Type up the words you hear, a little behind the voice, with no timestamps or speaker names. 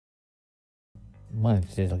One of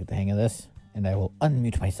these days I'll get the hang of this, and I will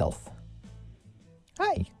unmute myself.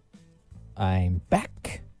 Hi, I'm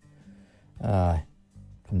back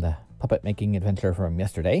from the puppet making adventure from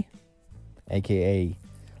yesterday, aka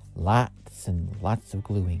lots and lots of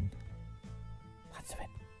gluing. Lots of it.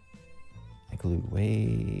 I glue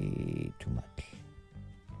way too much.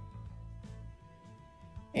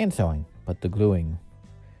 And sewing, but the gluing,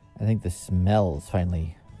 I think the smell's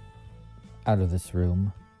finally out of this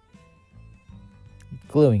room.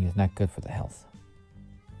 Gluing is not good for the health.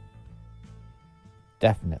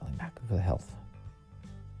 Definitely not good for the health.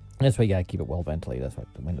 That's why you gotta keep it well ventilated. That's why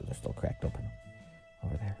the windows are still cracked open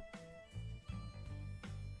over there.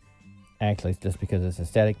 Actually, it's just because it's a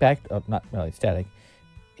static not really static.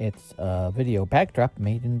 It's a video backdrop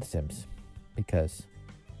made in The Sims. Because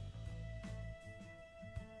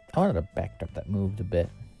I wanted a backdrop that moved a bit.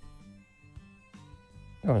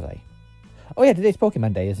 Where was I? Oh yeah, today's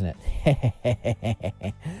Pokemon Day, isn't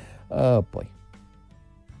it? Oh boy.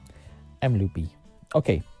 I'm loopy.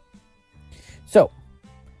 Okay. So,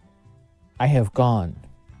 I have gone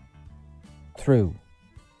through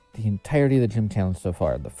the entirety of the gym challenge so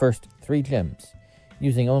far. The first 3 gyms.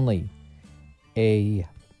 Using only a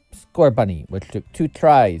score bunny, which took 2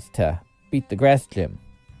 tries to beat the grass gym.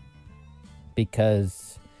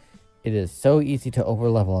 Because it is so easy to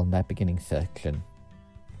overlevel in that beginning section.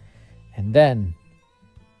 And then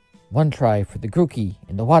 1 try for the Grookey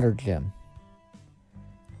in the water gym.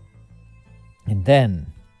 And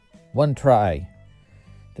then 1 try,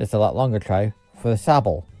 just a lot longer try, for the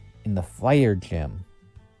Sobble in the fire gym.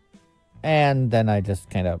 And then I just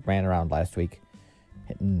kind of ran around last week,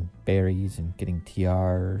 hitting berries and getting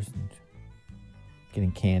TRs and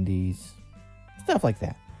getting candies, stuff like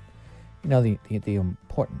that. You know, the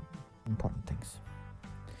important things.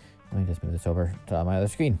 Let me just move this over to my other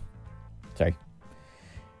screen. Sorry.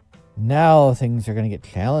 Now things are going to get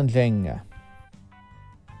challenging.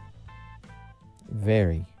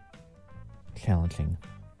 Very challenging.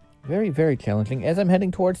 Very, very challenging as I'm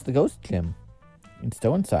heading towards the ghost gym in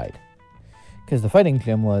Stow-On-Side. Because the fighting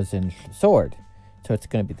gym was in Sword. So it's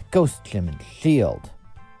going to be the ghost gym in Shield.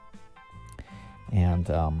 And,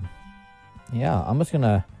 yeah, I'm just going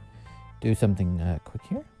to do something quick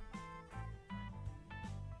here.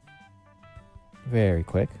 Very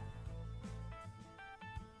quick.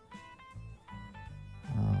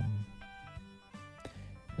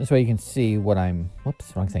 This way you can see what I'm...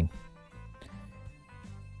 Whoops, wrong thing.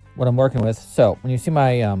 What I'm working with. So, when you see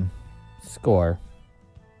my score,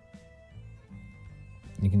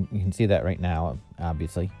 you can see that right now,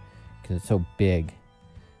 obviously, because it's so big.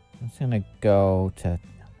 I'm just going to go to...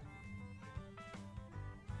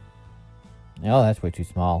 Oh, that's way too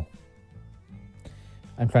small.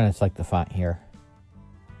 I'm trying to select the font here.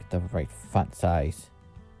 Get the right font size.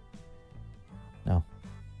 No.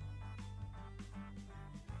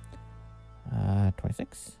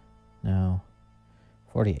 26? No.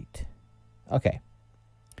 48. Okay.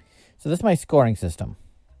 So this is my scoring system.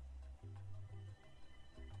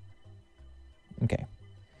 Okay.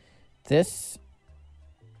 This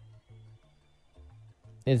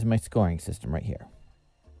is my scoring system right here.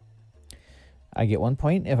 I get 1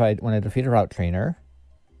 point when I defeat a route trainer.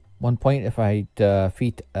 1 point if I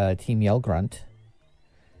defeat a Team Yell Grunt.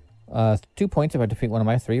 2 points if I defeat one of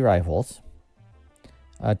my 3 rivals.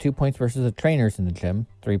 2 points versus the trainers in the gym.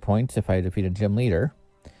 3 points if I defeat a gym leader.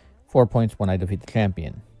 4 points when I defeat the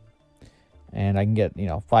champion. And I can get,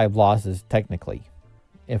 5 losses technically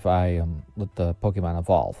if I let the Pokemon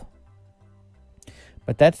evolve.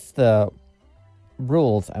 But that's the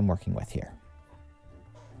rules I'm working with here.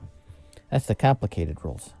 That's the complicated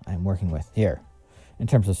rules I'm working with here. In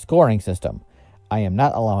terms of scoring system, I am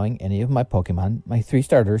not allowing any of my Pokemon, my 3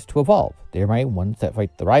 starters, to evolve. They're my ones that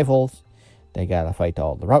fight the rivals. They gotta fight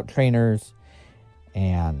all the route trainers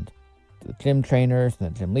and the gym trainers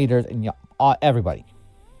and the gym leaders and everybody.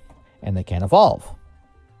 And they can't evolve.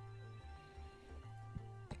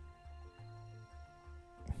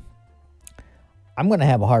 I'm gonna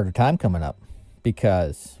have a harder time coming up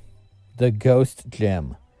because the ghost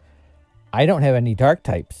gym, I don't have any dark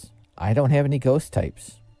types. I don't have any ghost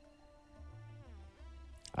types.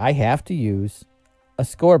 I have to use a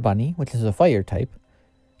Score Bunny, which is a fire type,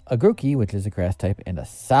 a Grookey, which is a grass type, and a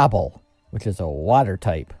Sobble, which is a water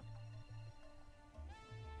type.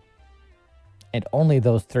 And only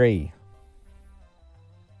those 3.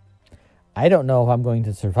 I don't know if I'm going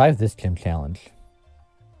to survive this gym challenge.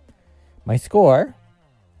 My score,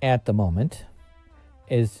 at the moment,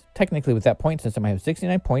 is technically with that point system, I have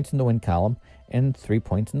 69 points in the win column and 3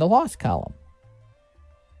 points in the loss column.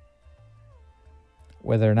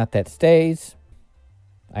 Whether or not that stays,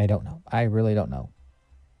 I don't know. I really don't know.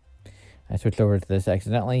 I switched over to this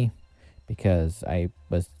accidentally because I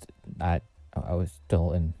wasn't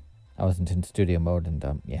in studio mode,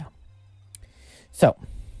 and yeah. So,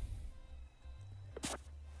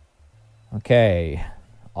 okay,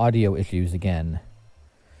 audio issues again.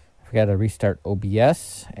 I forgot to restart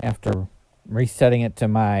OBS after resetting it to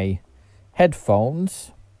my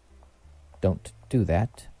headphones. Don't do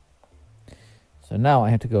that. So now I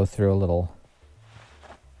have to go through a little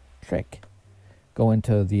trick. Go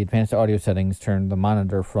into the advanced audio settings, turn the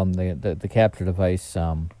monitor from the capture device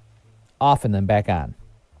off and then back on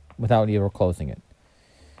without ever closing it.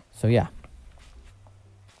 So yeah.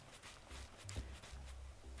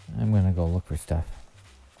 I'm going to go look for stuff.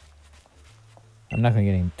 I'm not going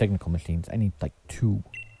to get any technical machines. I need like 2.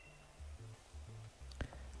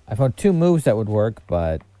 I found 2 moves that would work,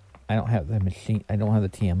 but I don't have the machine. I don't have the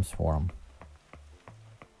TMs for them.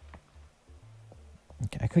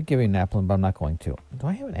 Okay, I could give you an Applin, but I'm not going to. Do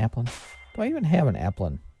I have an Applin? Do I even have an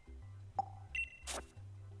Applin?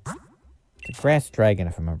 It's a grass dragon,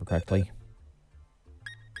 if I remember correctly.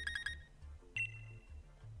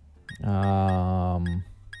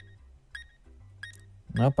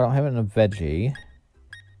 Nope, I don't have it in a veggie.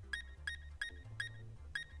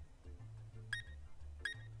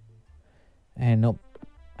 And nope,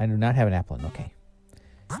 I do not have an Applin. Okay.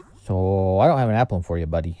 So, I don't have an Applin for you,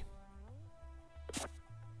 buddy.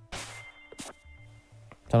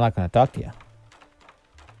 So I'm not going to talk to you.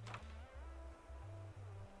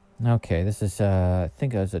 Okay, this is, I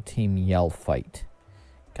think it was a Team Yell fight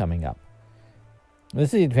coming up. This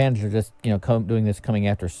is the advantage of just, doing this coming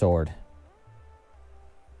after Sword.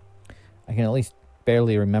 I can at least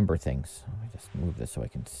barely remember things. Let me just move this so I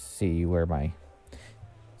can see where my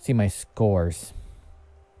scores.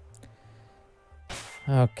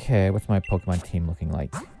 Okay, what's my Pokemon team looking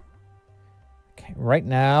like? Okay, right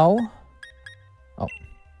now... Oh.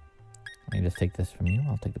 Let me just take this from you.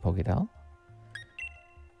 I'll take the Pokédoll.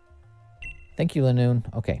 Thank you, Lanoon.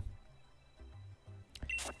 Okay.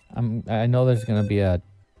 I know there's going to be a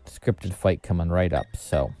scripted fight coming right up,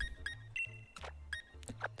 so...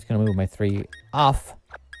 Just going to move my 3 off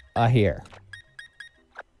here.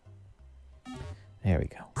 There we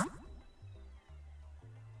go.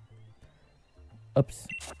 Oops.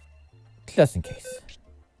 Just in case.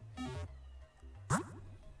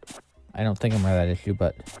 I don't think I'm going to have that issue,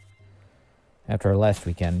 but... After our last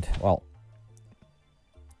weekend, well...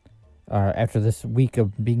 after this week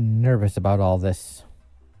of being nervous about all this...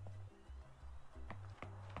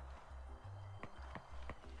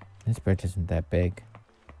 This bridge isn't that big.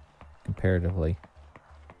 Comparatively.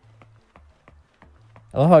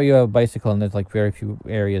 I love how you have a bicycle and there's like very few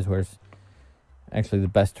areas where it's actually the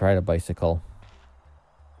best to ride a bicycle.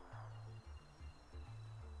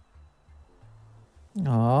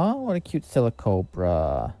 Aw, what a cute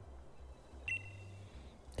Silicobra.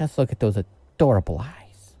 Let's look at those adorable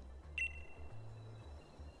eyes.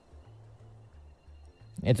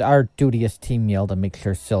 It's our duty as Team Yell to make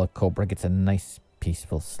sure Silicobra gets a nice,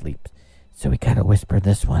 peaceful sleep. So we gotta whisper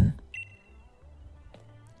this one.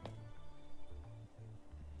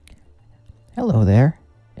 Hello there.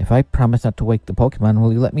 If I promise not to wake the Pokemon,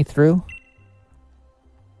 will you let me through?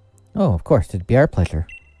 Oh, of course. It'd be our pleasure.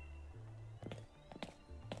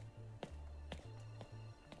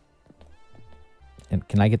 And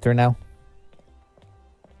can I get through now?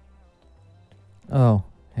 Oh,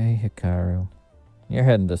 hey, Hikaru. You're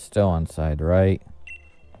heading to Stow-On-Side, right?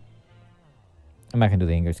 I'm not gonna do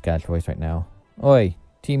the angry Scotch voice right now. Oi,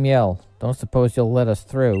 Team Yell. Don't suppose you'll let us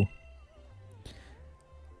through.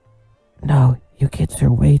 No, you kids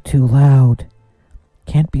are way too loud.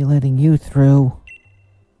 Can't be letting you through.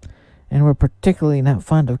 And we're particularly not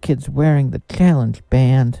fond of kids wearing the challenge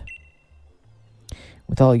band.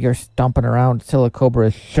 With all your stomping around, Silicobra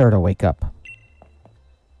is sure to wake up.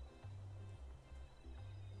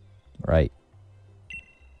 Right.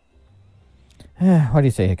 What do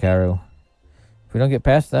you say, Hikaru? If we don't get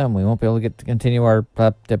past them, we won't be able to continue our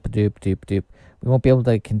we won't be able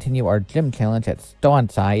to continue our gym challenge at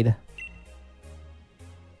Stow-On-Side.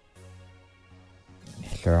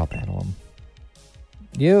 Sure, I'll battle him.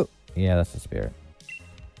 You? Yeah, that's the spirit.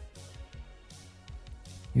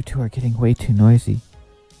 You two are getting way too noisy.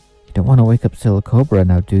 You don't want to wake up Silicobra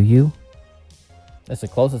now, do you? That's the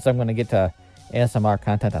closest I'm going to get to ASMR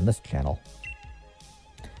content on this channel.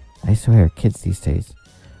 I swear, kids these days.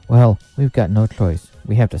 Well, we've got no choice.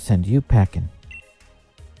 We have to send you packing.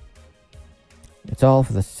 It's all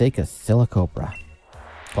for the sake of Silicobra.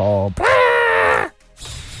 Cobra!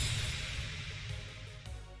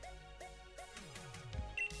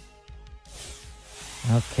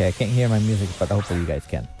 Okay, I can't hear my music, but hopefully you guys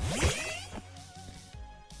can.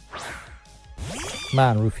 Come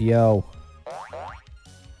on, Rufio.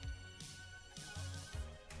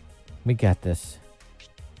 We got this.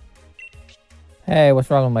 Hey, what's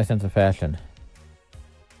wrong with my sense of fashion?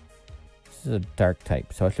 This is a dark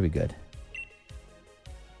type, so it should be good.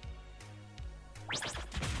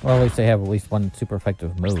 Well, at least they have at least one super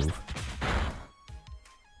effective move.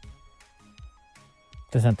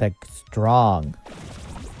 Just not that strong.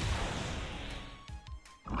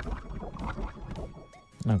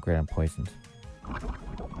 Oh, great, I'm poisoned.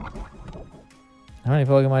 How many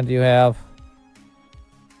Pokemon do you have?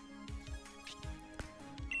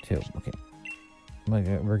 2. Okay.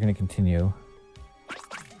 We're gonna continue.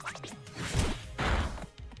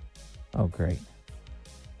 Oh, great.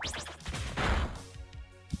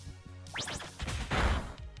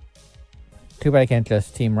 Too bad I can't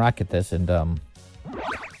just Team Rocket this and,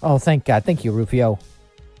 Oh, thank God. Thank you, Rufio.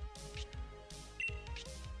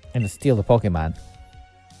 And to steal the Pokemon.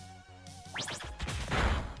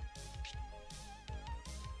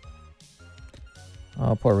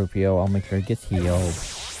 Oh, poor Rufio. I'll make sure he gets healed.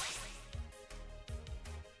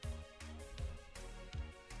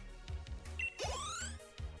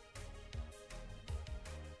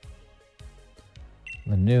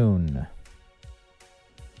 Lanoon.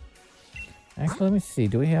 Actually, let me see.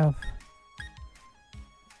 Do we have...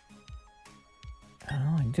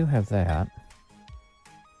 Oh, I do have that.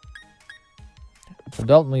 So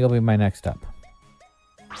Dalton will be my next up.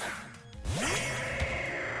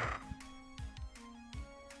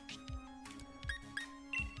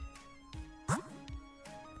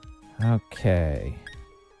 Okay.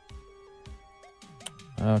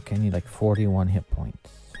 Okay, I need like 41 hit points.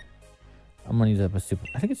 I'm gonna use up a super...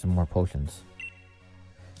 I think it's some more potions.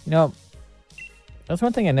 You know, that's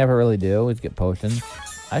one thing I never really do, is get potions.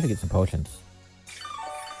 I have to get some potions.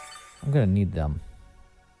 I'm gonna need them.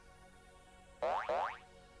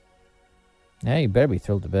 Yeah, you better be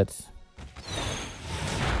thrilled to bits.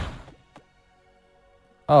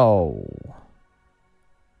 Oh.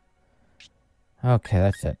 Okay,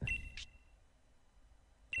 that's it.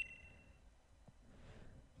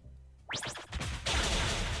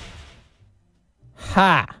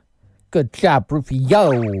 Ha! Good job,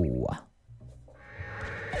 Rufio!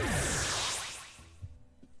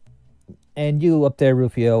 And you up there,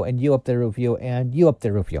 Rufio, and you up there, Rufio, and you up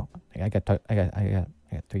there, Rufio. I got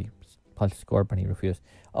 3 plus score, but he refused.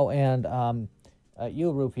 Oh, and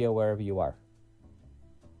you, Rufio, wherever you are.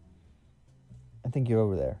 I think you're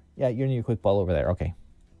over there. Yeah, you're in your quick ball over there. Okay.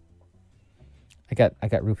 I got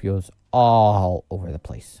Rufios all over the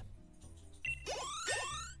place.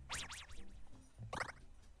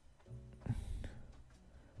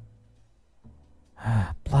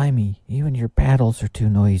 Blimey, even your battles are too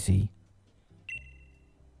noisy.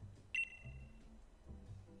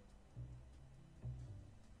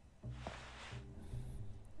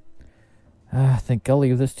 I think I'll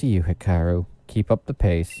leave this to you, Hikaru. Keep up the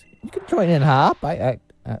pace. You can join in, Hop. I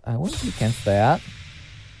wouldn't be against that.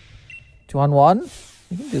 2-on-1?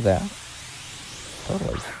 You can do that.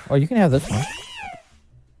 Totally. Or you can have this one.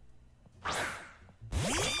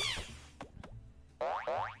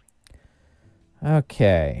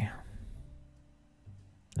 Okay.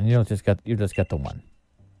 And you just got the one.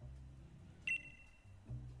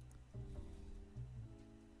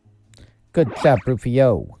 Good job,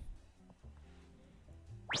 Rufio.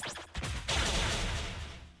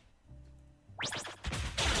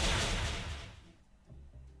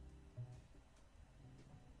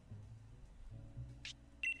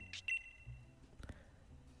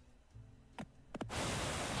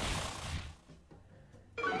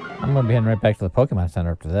 I'm gonna be heading right back to the Pokemon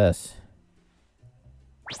Center after this.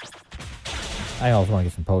 I also want to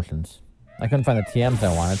get some potions. I couldn't find the TMs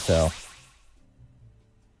I wanted, so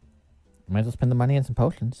might as well spend the money on some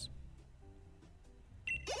potions.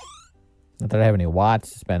 Not that I have any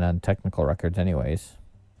watts to spend on technical records anyways.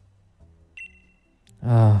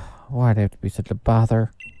 Why'd I have to be such a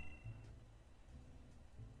bother?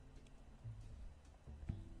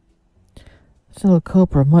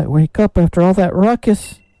 Silicopra might wake up after all that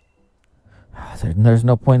ruckus. There's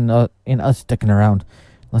no point in us sticking around.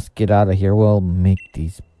 Let's get out of here. We'll make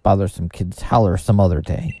these bothersome kids holler some other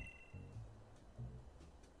day.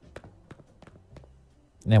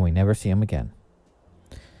 Then we never see them again.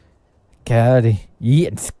 Gary, you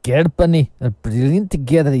and Scared Bunny are brilliant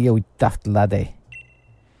together, you daft laddie.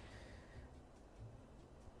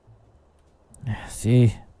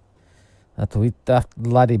 See, that wee daft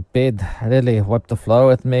laddie bed really wiped the floor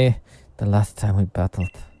with me the last time we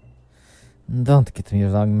battled. Don't get me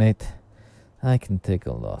wrong, mate. I can take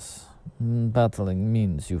a loss, Battling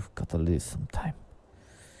means you've got to lose some time.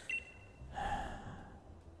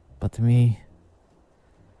 But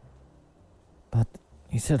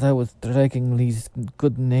he said I was dragging Lee's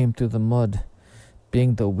good name through the mud,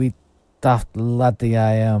 being the wee daft laddie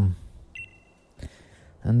I am.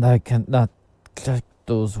 And I cannot get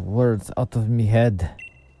those words out of me head.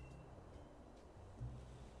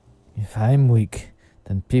 If I'm weak,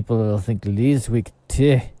 then people will think Lee's weak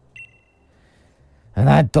too. And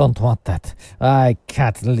I don't want that. I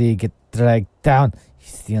can't let Lee get dragged down.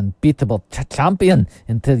 He's the unbeatable champion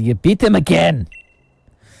until you beat him again.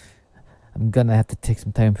 I'm gonna have to take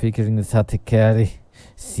some time figuring this out to carry.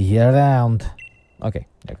 See you around. Okay,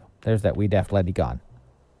 there you go. There's that wee daft laddie gone.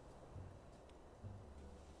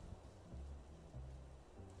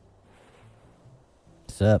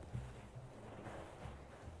 What's up?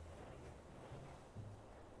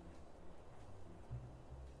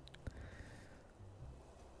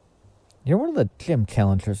 You're one of the gym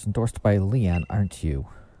challengers endorsed by Leon, aren't you?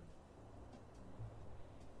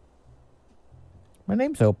 My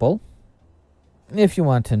name's Opal. If you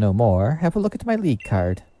want to know more, have a look at my league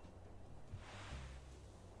card.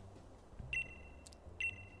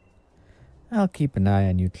 I'll keep an eye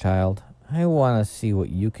on you, child. I want to see what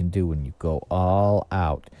you can do when you go all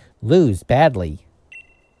out. Lose badly.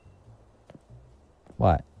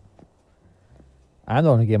 What? I'm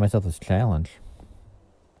the one who gave myself this challenge.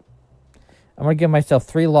 I'm going to give myself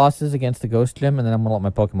 3 losses against the Ghost Gym, and then I'm going to let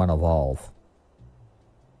my Pokemon evolve.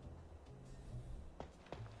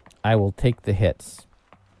 I will take the hits.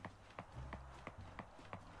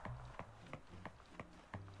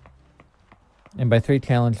 And by 3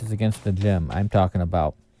 challenges against the gym, I'm talking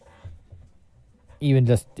about even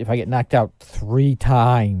just if I get knocked out 3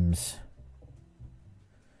 times.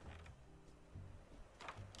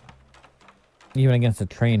 Even against the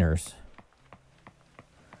trainers.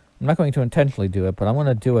 I'm not going to intentionally do it, but I'm going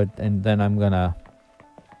to do it, and then I'm going to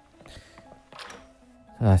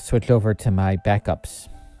switch over to my backups.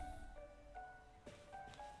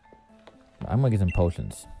 I'm going to get some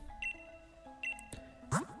potions.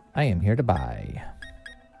 I am here to buy.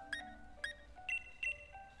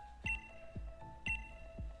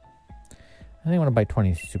 I think I want to buy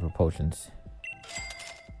 20 super potions.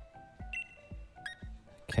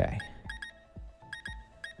 Okay.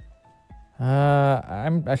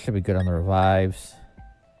 I should be good on the revives.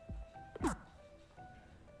 Okay.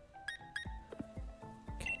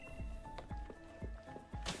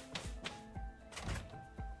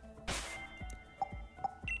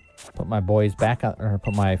 Put my boys back on, or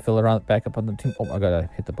put my filler on back up on the team. Oh, I gotta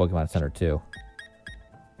hit the Pokemon Center too.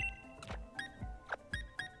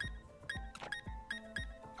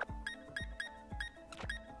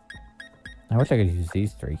 I wish I could use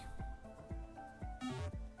these 3.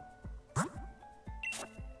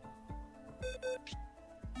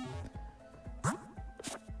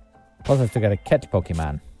 Plus, I still gotta catch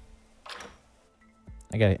Pokemon.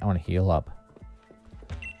 I want to heal up.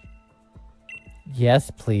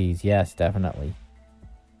 Yes, please. Yes, definitely.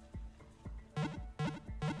 I'm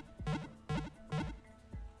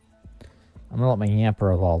gonna let my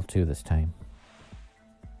Yamper evolve too this time.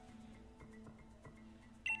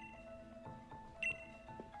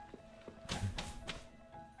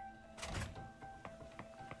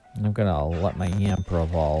 I'm gonna let my Yamper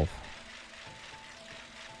evolve.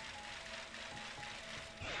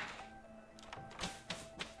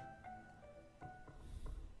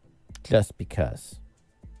 Just because.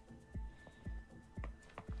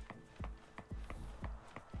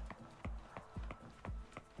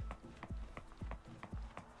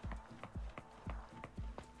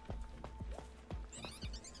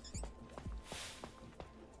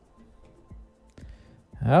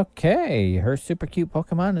 Okay, her super cute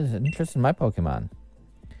Pokemon is interested in my Pokemon.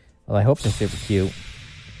 Well, I hope they're super cute.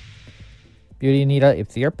 Beauty Anita,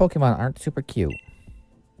 if your Pokemon aren't super cute,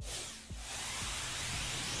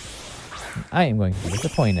 I am going to be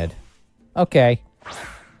disappointed. Okay.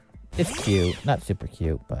 It's cute. Not super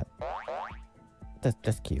cute, but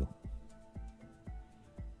just cute.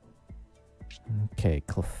 Okay,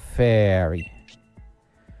 Clefairy.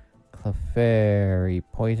 Clefairy,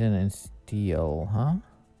 Poison and Steel, huh?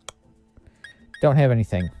 Don't have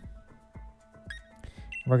anything.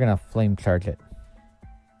 We're gonna Flame Charge it.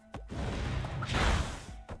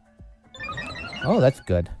 Oh, that's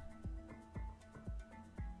good.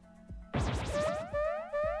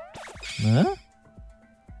 Huh?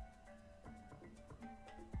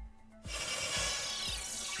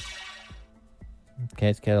 Okay,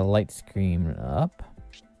 it's got a light screen up.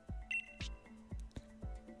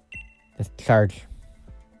 Just charge.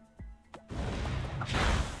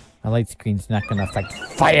 My light screen's not gonna affect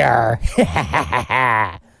fire!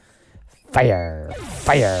 Fire!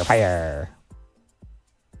 Fire! Fire!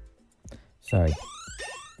 Sorry.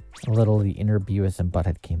 A little of the inner Beavis and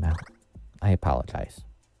Butthead came out. I apologize.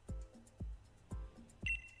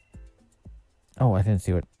 Oh, I didn't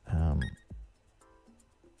see what...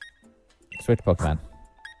 Switch Pokemon.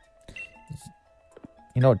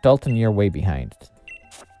 You know, Dalton, you're way behind.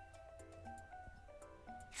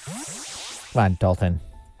 Come on, Dalton.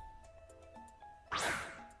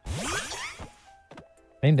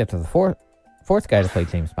 Named after the fourth guy to play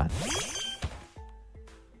James Bond.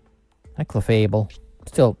 Hi, Clefable.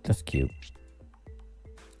 Still just cute.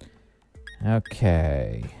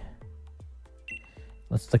 Okay.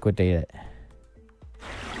 Let's liquidate it.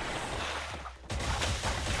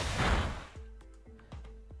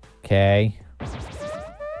 Okay.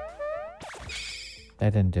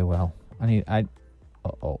 That didn't do well.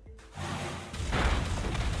 Uh-oh.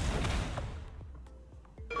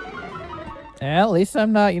 At least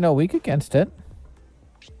I'm not, weak against it.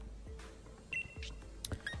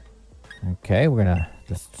 Okay, we're gonna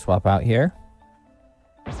just swap out here.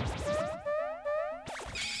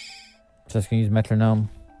 Just gonna use Metronome.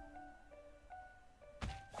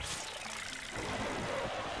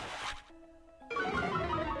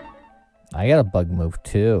 I got a bug move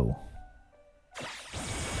too.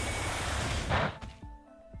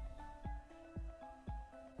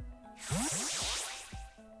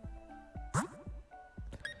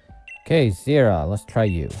 Okay, Zera, let's try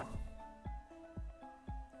you.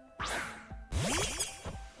 I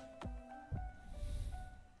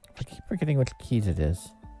keep forgetting which keys it is.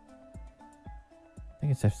 I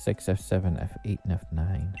think it's F6, F7, F8, and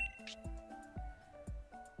F9.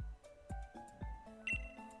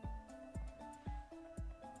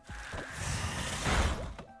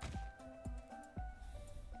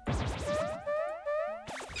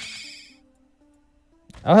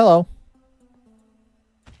 Oh, hello.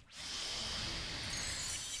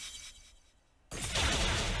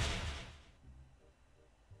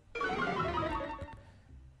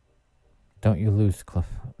 Don't you lose, Cliff.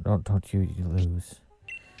 Don't you lose.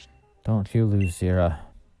 Don't you lose, Zera.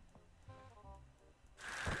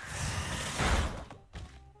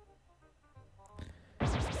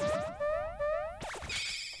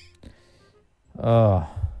 Oh.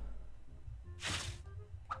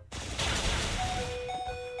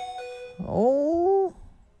 Oh.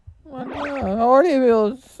 My God. I already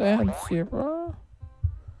feel sad, Zera.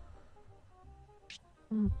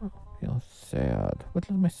 Feel sad. What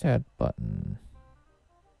is my sad button?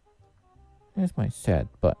 There's my sad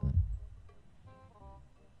button.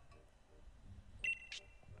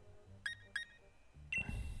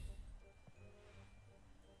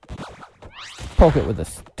 Poke it with a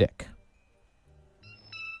stick.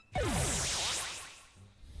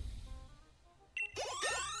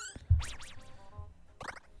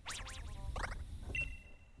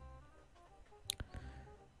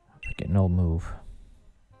 Get an old move.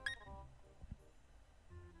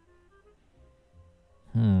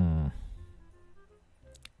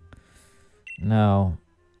 No.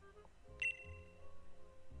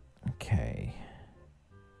 Okay.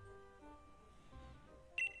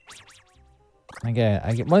 I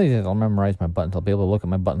get one of these days I'll memorize my buttons. I'll be able to look at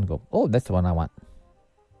my buttons and go, oh, that's the one I want.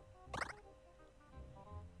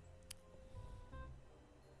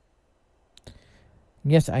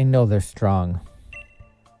 Yes, I know they're strong.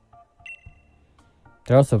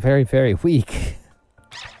 They're also very, very weak.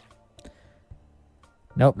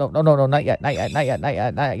 Nope, no, not yet, not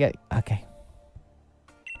yet. Okay.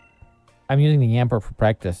 I'm using the Yamper for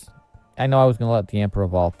practice. I know I was going to let the Yamper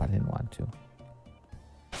evolve, but I didn't want to.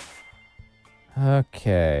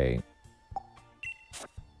 Okay.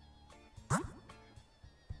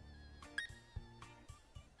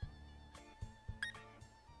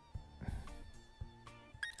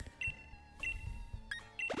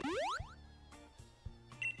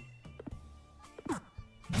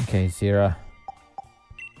 Okay, Zera.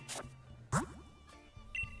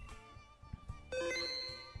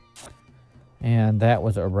 And that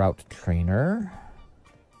was a route trainer.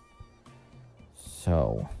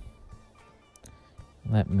 So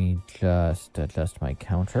let me just adjust my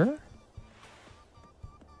counter.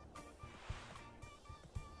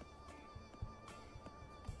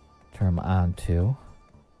 Turn them on too.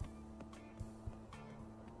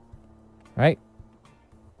 Right?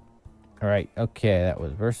 Alright, okay, that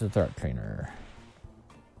was versus route trainer.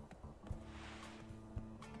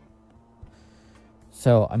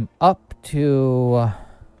 So I'm up to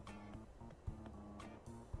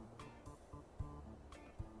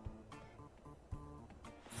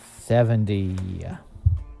 70.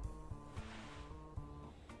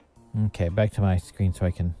 Okay, back to my screen so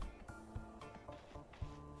I can...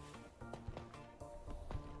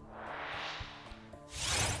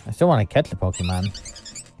 I still want to catch the Pokemon.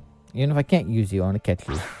 Even if I can't use you, I want to catch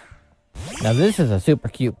you. Now this is a super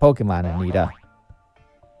cute Pokemon, Anita.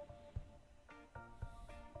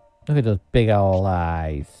 Look at those big old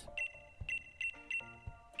eyes.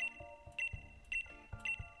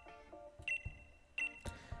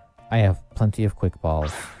 I have plenty of quick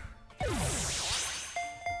balls.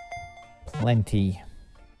 Plenty.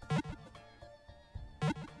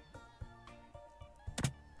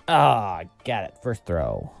 Ah, got it. First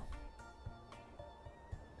throw.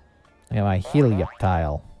 I got my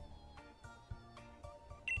Helioptile.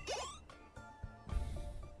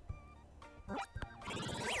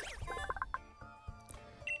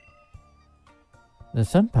 The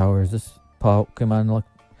sun powers this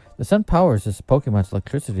Pokemon's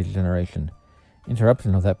electricity generation.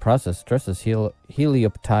 Interruption of that process stresses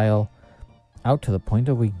Helioptile out to the point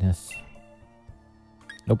of weakness.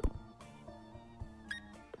 Nope.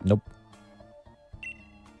 Nope.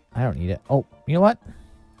 I don't need it. Oh, you know what?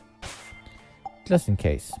 Just in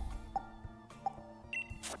case.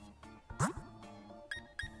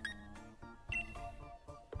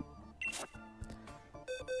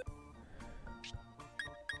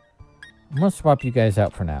 I'm gonna swap you guys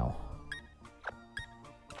out for now.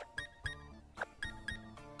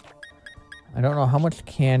 I don't know how much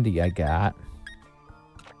candy I got.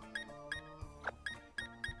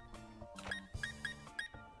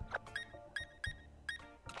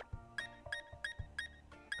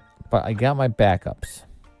 But I got my backups.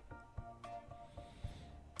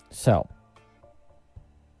 So.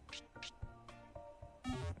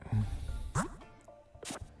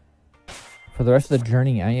 For the rest of the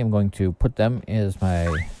journey, I am going to put them as my...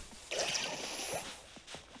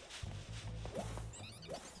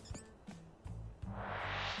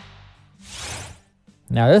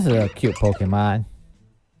 Now this is a cute Pokemon.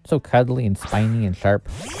 So cuddly and spiny and sharp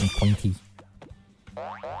and pointy.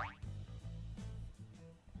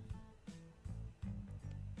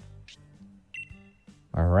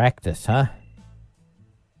 Maractus, huh?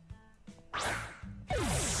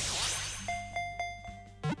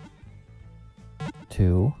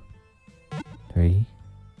 Two, three.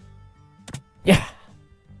 Yeah!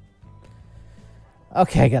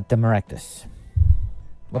 Okay, I got the Maractus.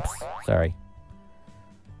 Whoops, sorry.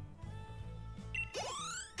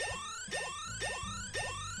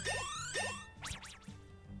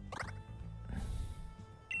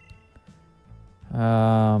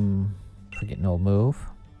 Forget an old move.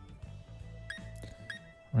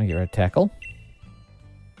 I'm gonna get rid of Tackle.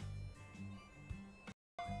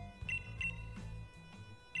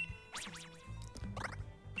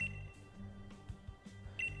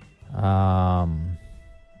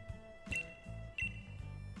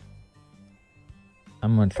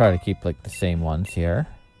 I'm gonna try to keep like the same ones here.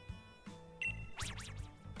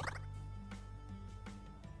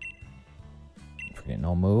 Forget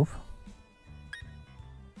no move.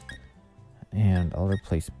 And I'll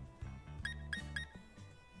replace.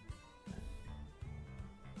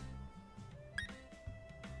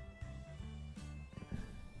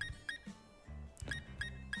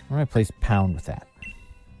 I'm gonna replace Pound with that.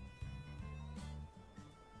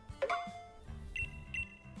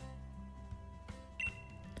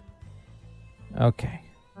 Okay,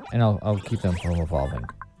 and I'll keep them from evolving.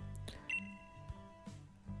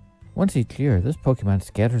 Once each year, this Pokemon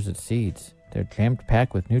scatters its seeds. They're jammed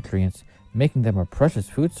packed with nutrients, making them a precious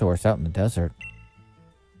food source out in the desert.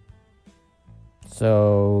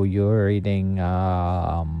 So you're eating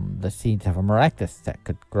the seeds of a Maractus that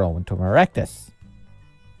could grow into a Maractus.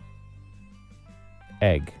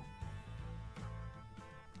 Egg.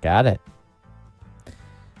 Got it.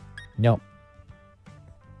 Nope.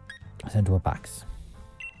 Send to a box.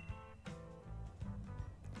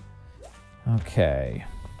 Okay.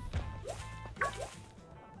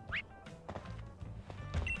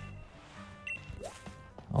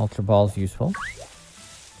 Ultra Ball's useful.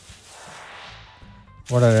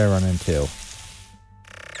 What did I run into?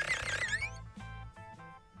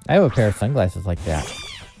 I have a pair of sunglasses like that.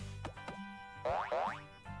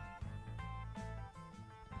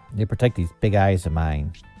 They protect these big eyes of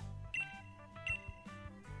mine.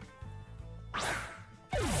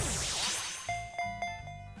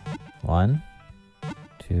 One,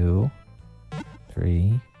 two,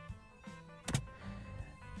 three.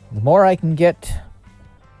 The more I can get,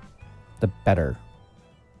 the better.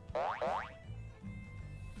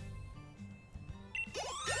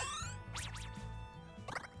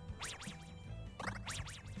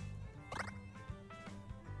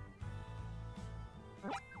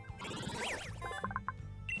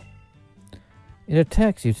 It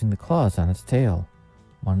attacks using the claws on its tail.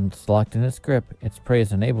 Once locked in its grip, its prey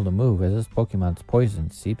is unable to move as this Pokemon's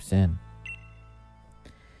poison seeps in.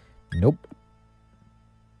 Nope.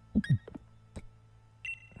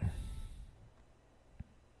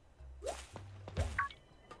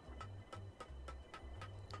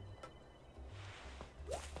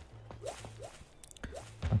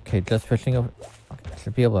 Okay, just fishing over. Okay, I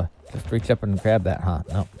should be able to just reach up and grab that, huh?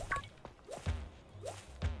 Nope.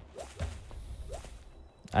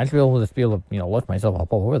 I should be able to just be able to, lift myself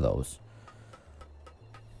up over those.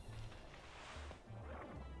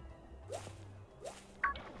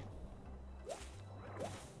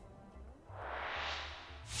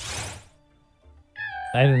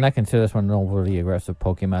 I do not consider this one an overly aggressive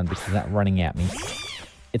Pokemon because it's not running at me.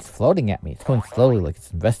 It's floating at me. It's going slowly like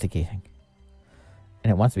it's investigating.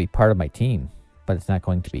 And it wants to be part of my team, but it's not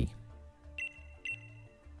going to be.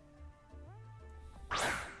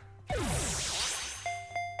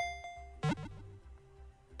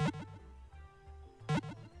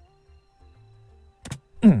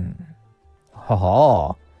 Ha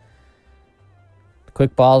ha. The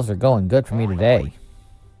quick balls are going good for me today.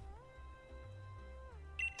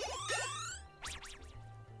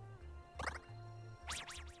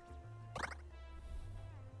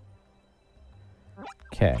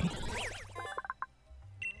 Okay.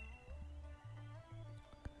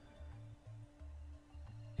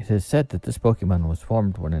 It is said that this Pokemon was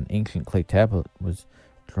formed when an ancient clay tablet was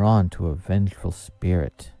drawn to a vengeful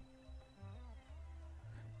spirit.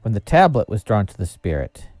 When the tablet was drawn to the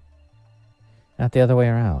spirit. Not the other way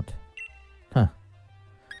around. Huh.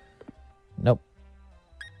 Nope.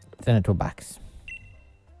 Send it to a box.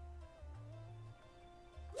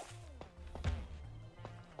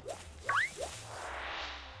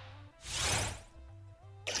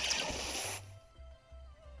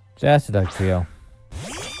 Just a dog trio.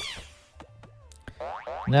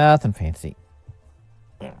 Nothing fancy.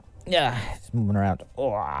 Yeah, it's moving around.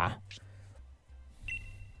 Oh.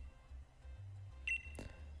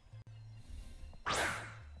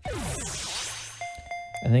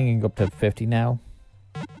 I think I can go up to 50 now.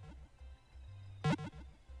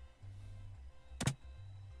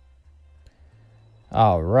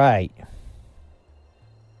 All right.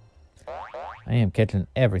 I am catching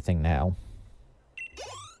everything now.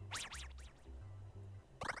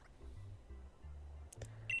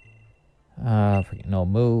 Forget no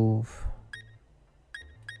move.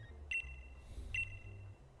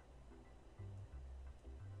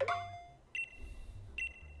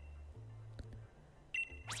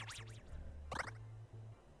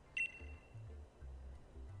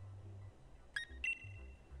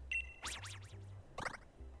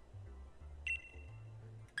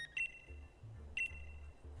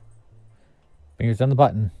 Fingers on the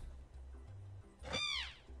button.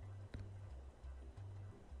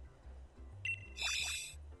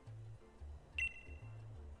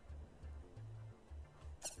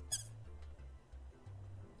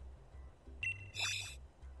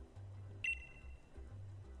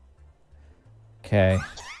 Okay.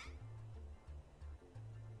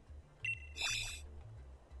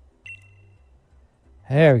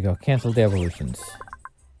 There we go. Cancel the evolutions.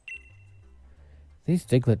 These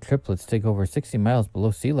Diglett triplets dig over 60 miles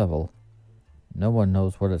below sea level. No one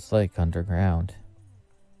knows what it's like underground.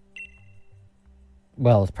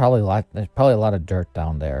 Well, it's probably there's probably a lot of dirt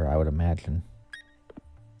down there, I would imagine.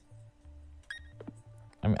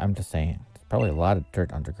 I'm just saying. There's probably a lot of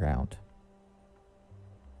dirt underground.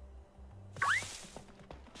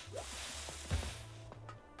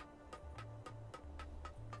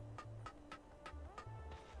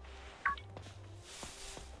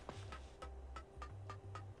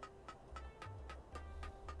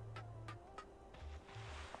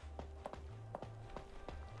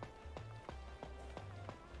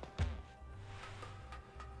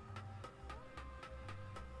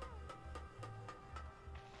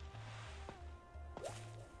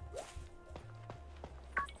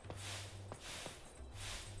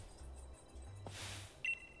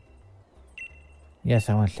 Yes,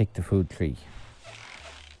 I want to take the food tree.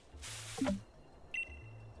 I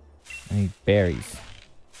need berries.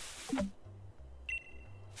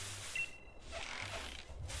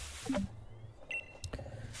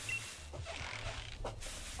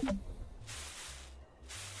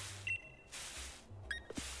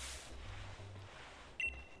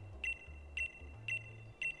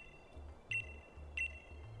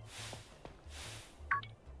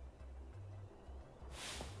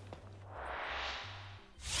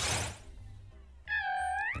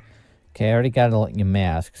 Okay, I already got a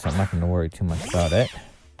mask, so I'm not going to worry too much about it.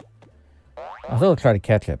 I'll still try to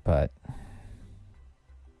catch it, but...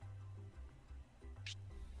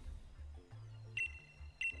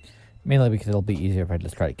 Mainly because it'll be easier if I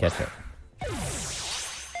just try to catch it.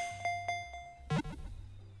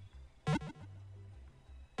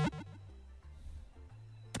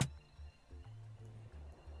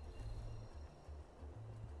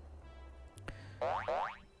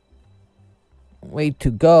 Way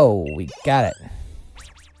to go. We got it.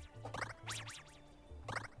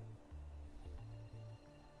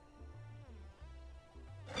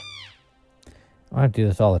 I'm going to do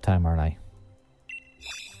this all the time, aren't I?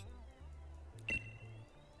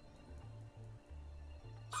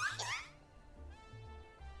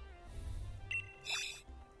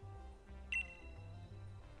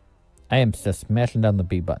 I am just smashing down the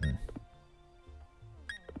B button.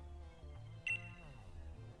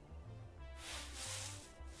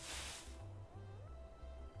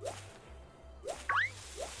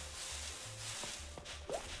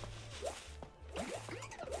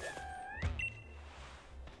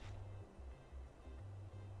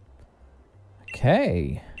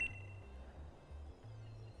 Okay.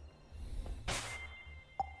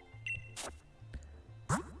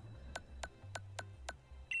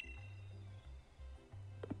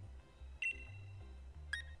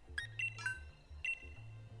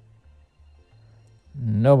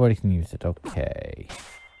 Nobody can use it. Okay.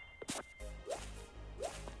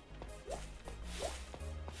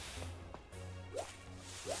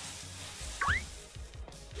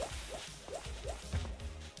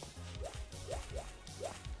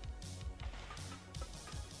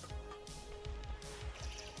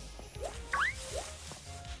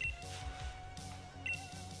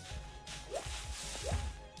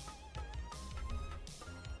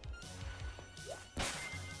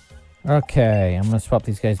 Okay, I'm gonna swap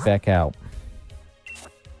these guys back out.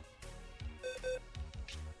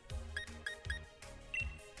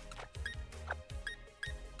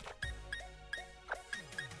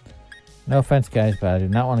 No offense, guys, but I do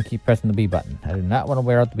not want to keep pressing the B button. I do not want to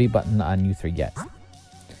wear out the B button on you three yet.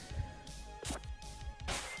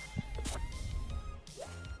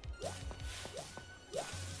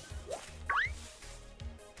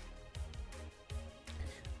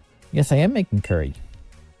 Yes, I am making curry.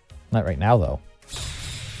 Not right now, though.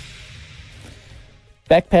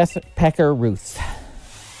 Backpacker Ruth.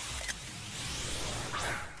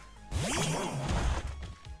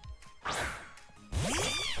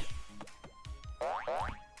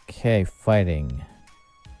 Okay, fighting.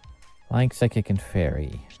 Flying, Psychic, and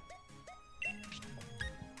Fairy.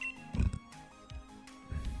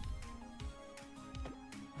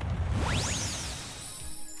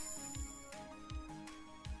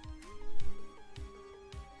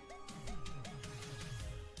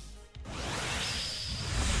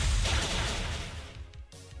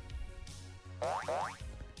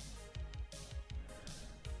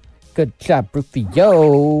 Good job,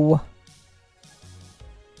 Rufio!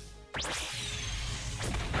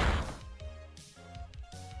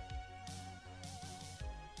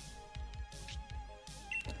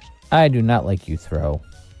 I do not like you, Throw.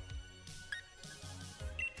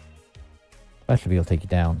 I should be able to take you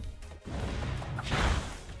down.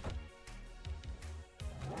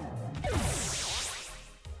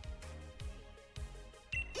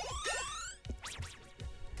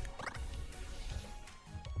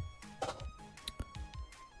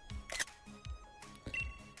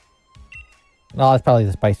 Well, it's probably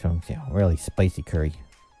the spice from, you know, really spicy curry.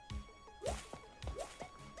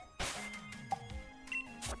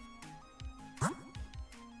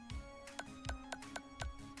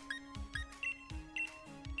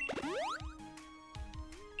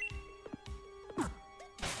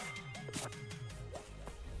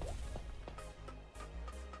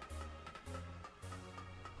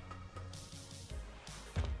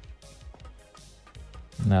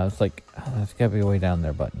 No, it's like, there's gotta be a way down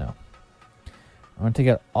there, but no. I want to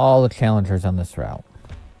get all the challengers on this route.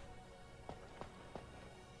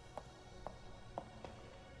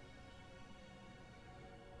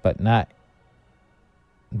 But not...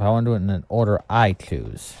 But I want to do it in an order I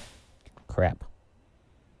choose. Crap.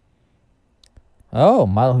 Oh,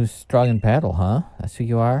 model who's strong in battle, huh? That's who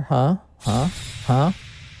you are, huh? Huh?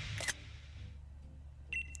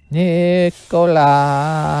 Nicola!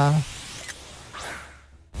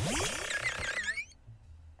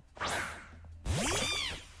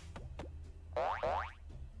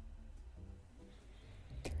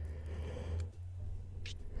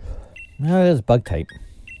 No, it is bug type.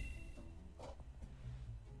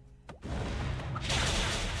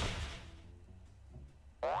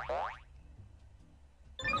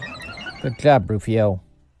 Good job, Rufio.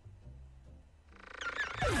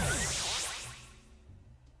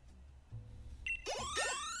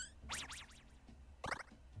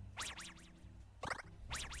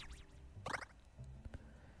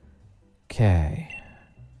 Okay.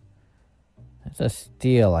 That's a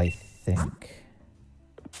steal, I think.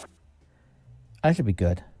 I should be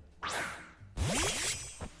good.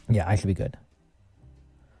 Yeah, I should be good.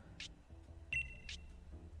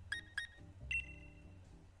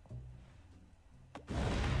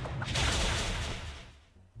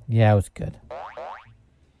 Yeah, it was good.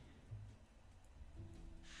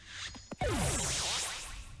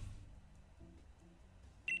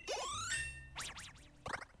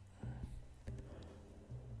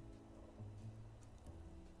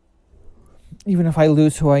 Even if I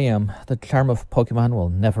lose who I am, the charm of Pokemon will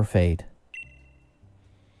never fade.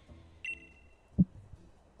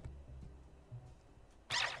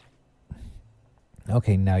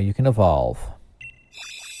 Okay, now you can evolve.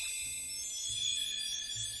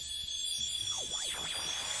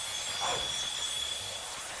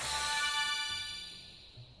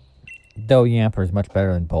 Though Yamper is much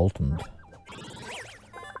better than Bolton.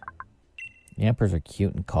 Yampers are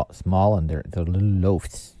cute and small, and they're little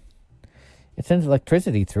loafs. It sends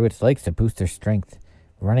electricity through its legs to boost their strength.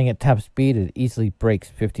 Running at top speed, it easily breaks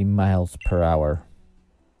 50 miles per hour.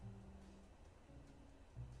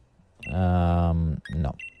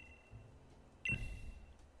 No.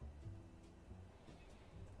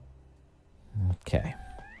 Okay.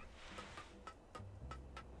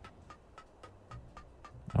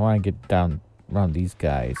 I want to get down around these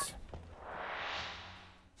guys.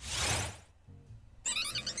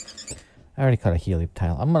 I already caught a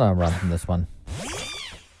Helioptile. I'm gonna run from this one.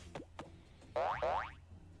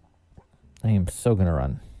 I am so gonna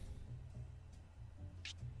run.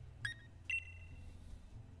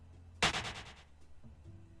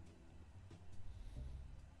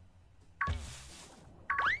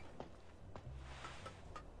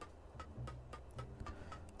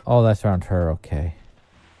 Oh, that's around her, okay.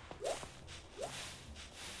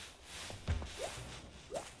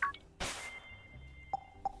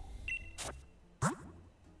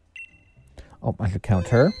 Oh, I should count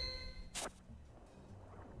her.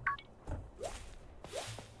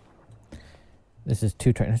 This is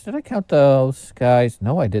 2 trainers. Did I count those guys?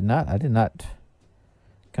 No, I did not. I did not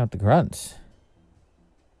count the grunts.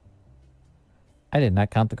 I did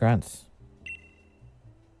not count the grunts.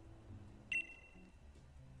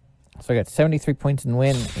 So I got 73 points in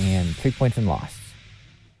win and 3 points in loss.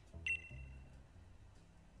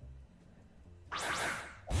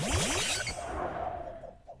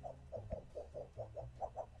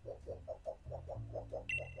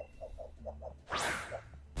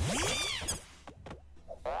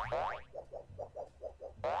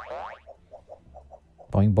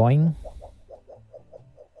 Boing, boing.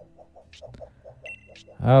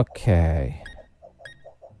 Okay.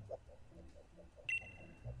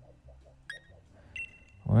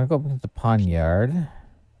 We're going to go to the pawn yard.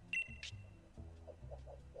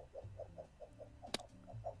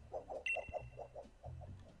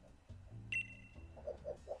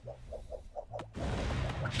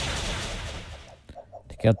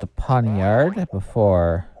 Take out the pawn yard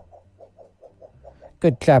before...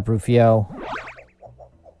 Good job, Rufio.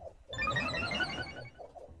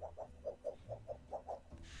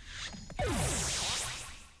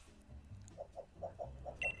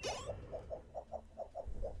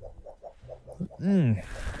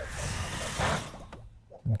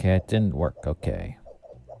 Okay, it didn't work. Okay.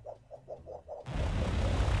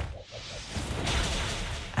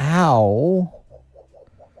 Ow!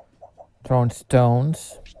 Throwing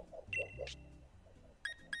stones.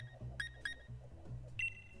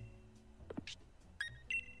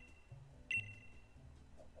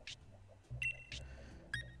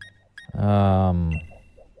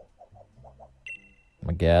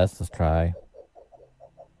 I guess let's try.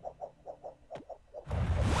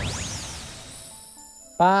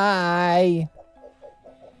 Bye.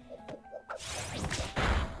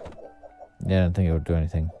 Yeah, I didn't think it would do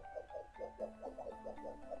anything.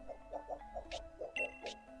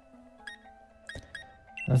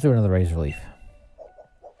 Let's do another Razor Leaf.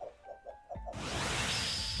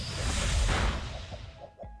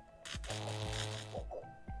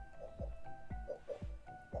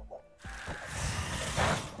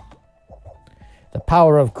 The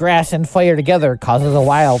power of grass and fire together causes a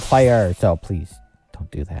wildfire. So please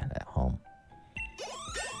don't do that at home.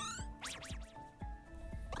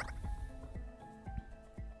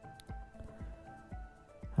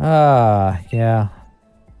 Yeah.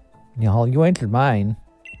 You know, you entered mine.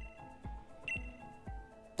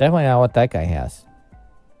 Definitely not what that guy has.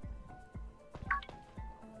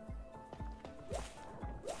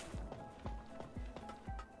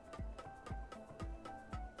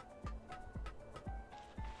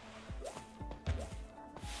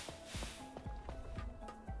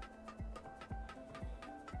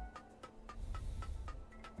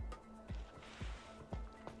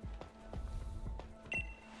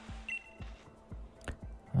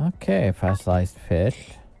 Okay, fossilized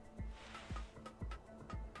fish.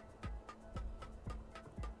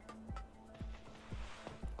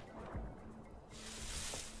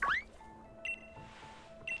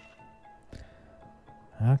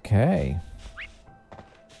 Okay.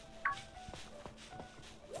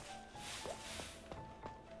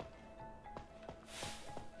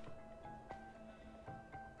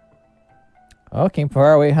 Oh, came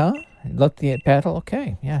far away, huh? Looked at battle?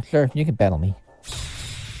 Okay, yeah, sure, you can battle me.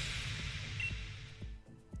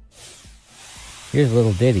 Here's a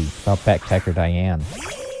little ditty about Backpacker Diane.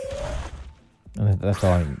 And that's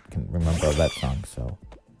all I can remember of that song, so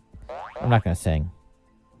I'm not gonna sing.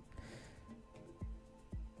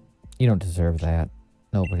 You don't deserve that.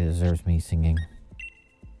 Nobody deserves me singing.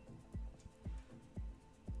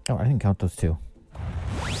 Oh, I didn't count those two.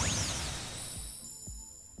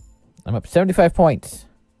 I'm up 75 points.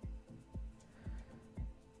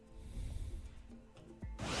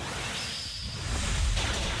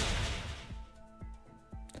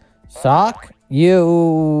 Sock, you.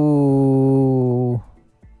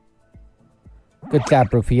 Good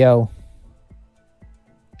job, Rufio.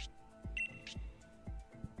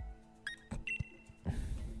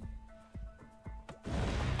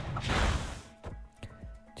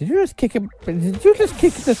 Did you just kick him? Did you just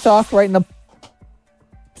kick the sock right in the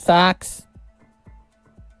socks?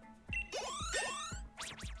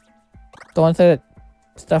 The ones that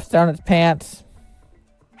stuffs down its pants.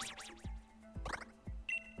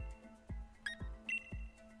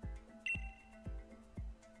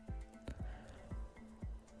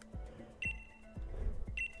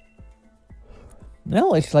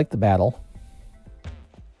 No, I just like the battle.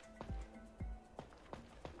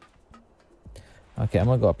 Okay, I'm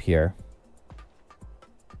gonna go up here.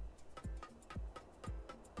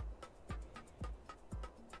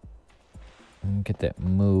 And get that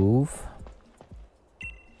move.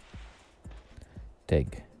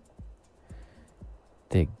 Dig.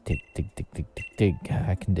 Dig, dig, dig, dig, dig, dig, dig.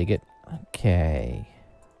 I can dig it. Okay.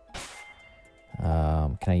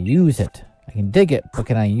 Can I use it? I can dig it, but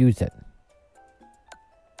can I use it?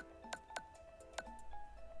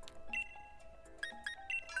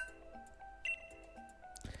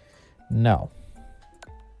 No.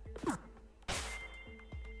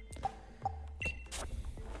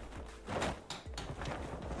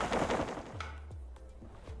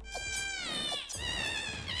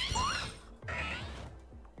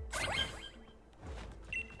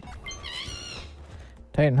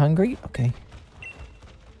 Tired and hungry? Okay.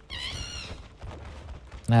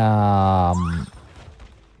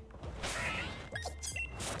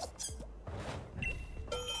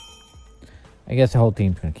 I guess the whole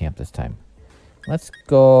team's gonna camp this time. Let's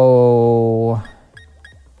go.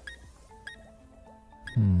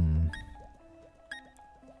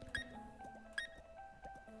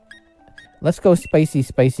 Let's go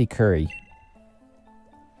spicy curry.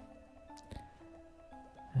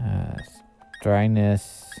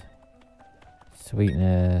 Dryness,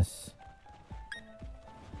 sweetness.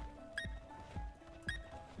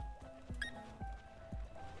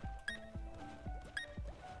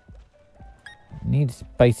 Need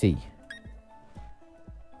spicy.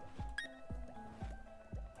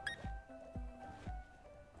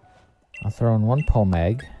 I'll throw in one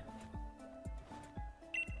pomeg,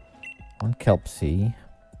 one kelp sea,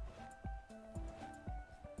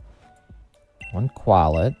 one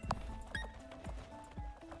qualit,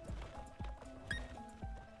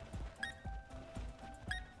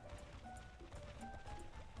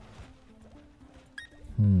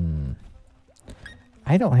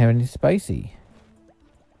 I don't have any spicy.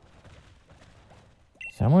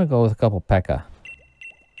 So I'm going to go with a couple pekka.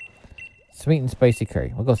 Sweet and spicy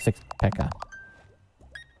curry. We'll go 6 pekka.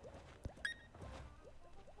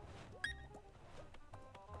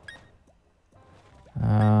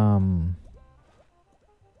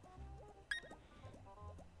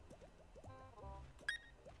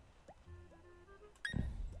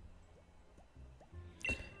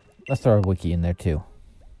 Let's throw a wiki in there too.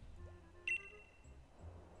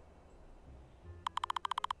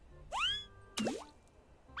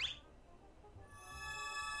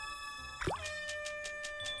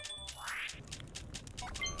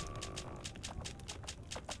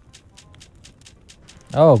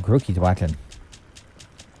 Oh, Grookey's watching.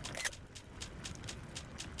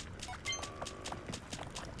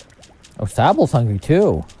 Oh, Sabble's hungry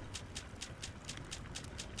too.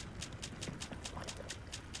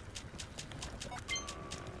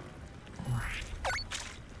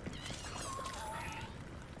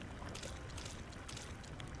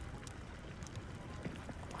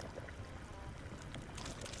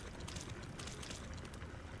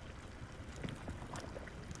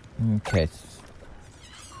 Okay.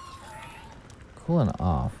 Cooling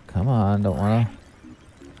off. Come on, don't wanna...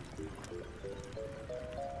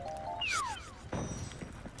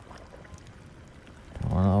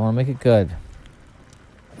 I wanna make it good.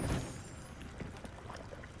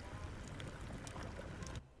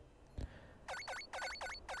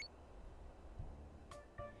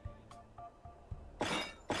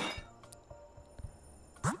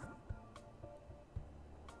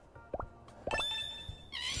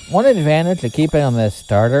 One advantage of keeping them as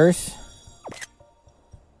starters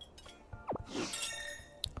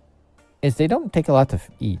is they don't take a lot to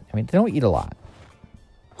eat. I mean, they don't eat a lot.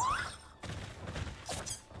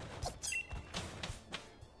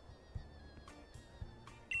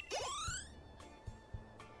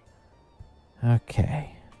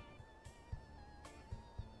 Okay.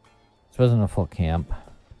 This wasn't a full camp.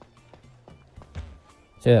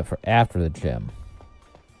 Say that for after the gym.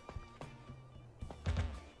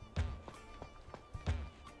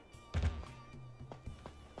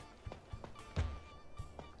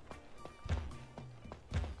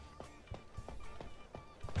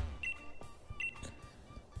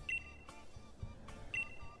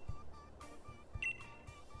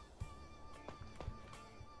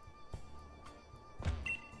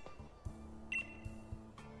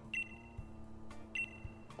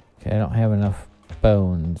 Okay, I don't have enough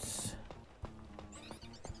bones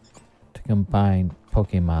to combine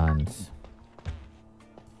Pokemons.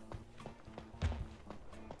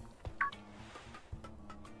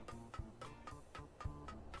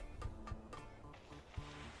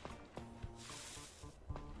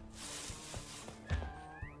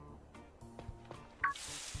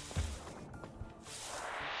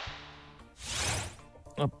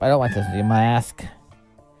 Oh, I don't want this to be a mask.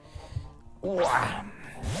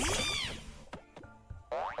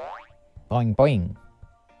 Boing, boing.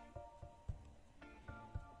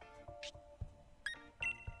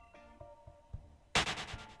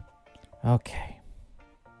 Okay.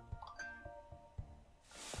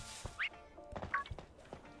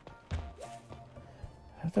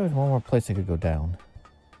 I thought there was one more place I could go down.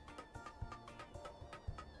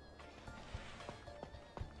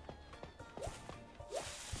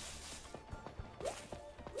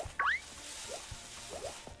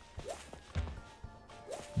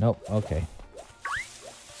 Nope, okay.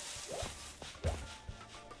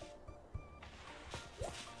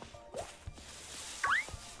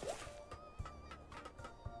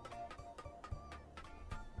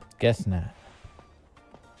 Guess not.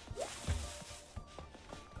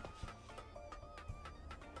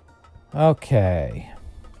 Okay.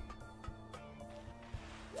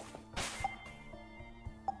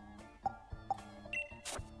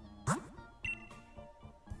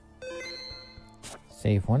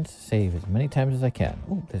 Save once, save as many times as I can.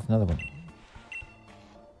 Ooh, there's another one.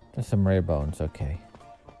 There's some rare bones, okay.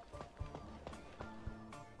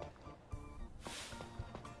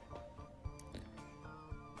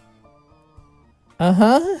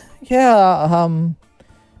 Uh-huh. Yeah,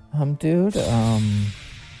 dude,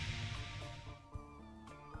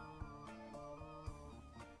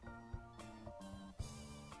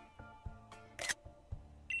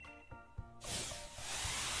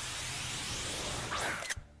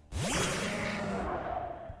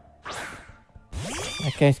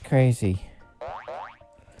 that guy's crazy.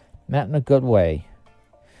 Not in a good way.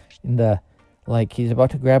 In the, like, he's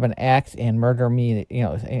about to grab an axe and murder me, you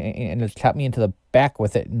know, and just chop me into the back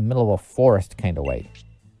with it in the middle of a forest kind of way.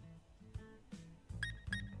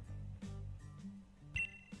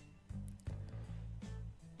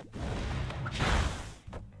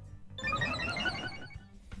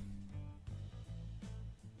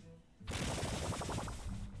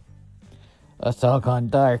 It's all gone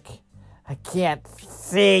dark. I can't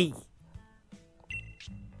see.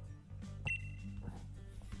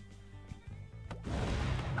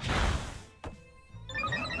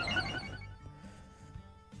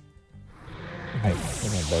 Alright,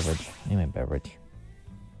 need my beverage. Need my beverage.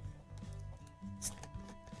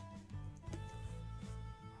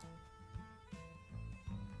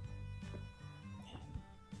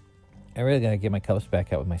 I really gotta get my cups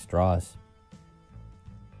back out with my straws.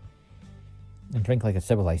 And drink like a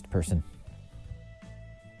civilized person.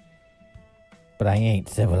 But I ain't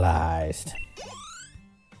civilized.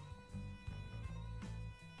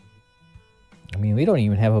 I mean, we don't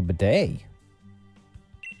even have a bidet.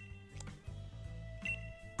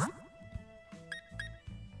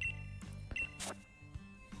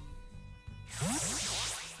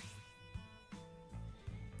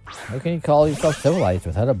 How can you call yourself civilized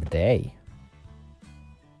without a bidet?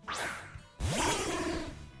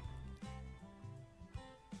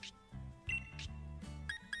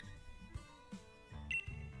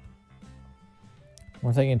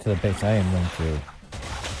 Once I get into the base, I am going to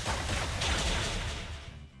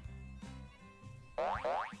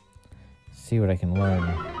see what I can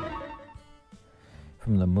learn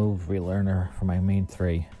from the move relearner for my main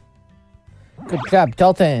 3. Good job,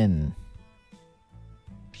 Dalton!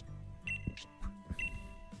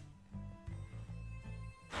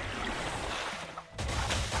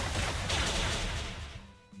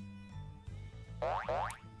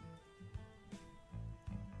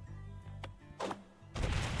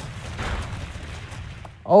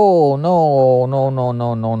 Oh, no, no, no,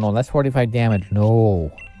 no, no, no. That's 45 damage. No.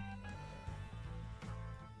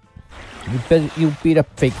 You beat a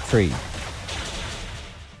fake tree.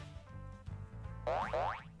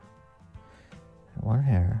 One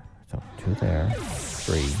here. So 2 there.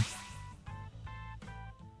 3.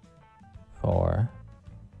 4.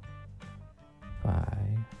 5.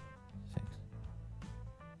 6.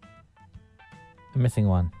 I'm missing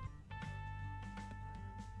 1.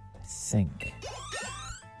 I think.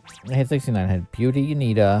 I had 69. I had Beauty,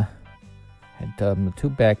 Anita. Had 2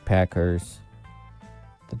 backpackers.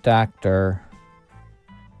 The doctor.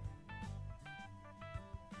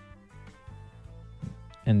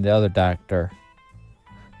 And the other doctor.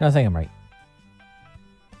 No, I think I'm right.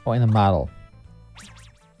 Oh, and the model.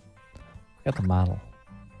 I forgot the model.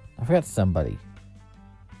 I forgot somebody.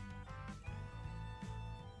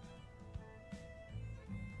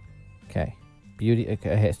 Okay. Beauty.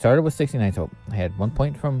 Okay, I started with 69, so I had 1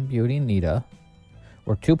 point from Beauty and Nita,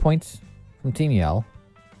 or 2 points from Team Yell,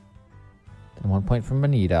 then 1 point from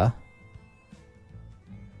Anita,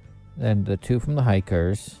 then the 2 from the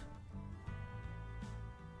hikers.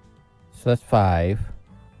 So that's 5.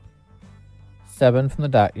 7 from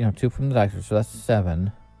the 2 from the doctor, so that's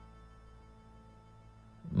 7.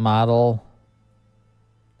 Model.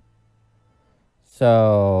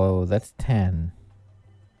 So that's 10.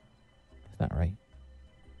 Not right.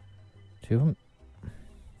 2 of them.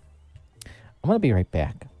 I'm gonna be right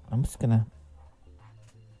back. I'm just gonna.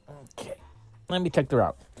 Okay. Let me check the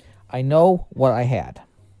route. I know what I had.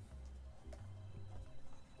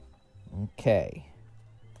 Okay.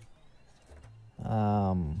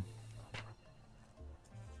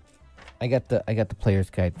 I got the player's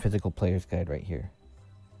guide, physical player's guide right here.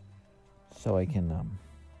 So I can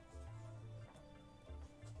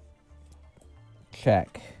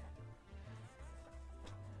check.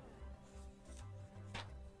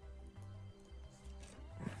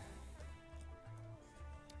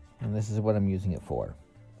 And this is what I'm using it for.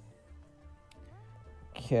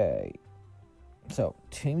 Okay. So,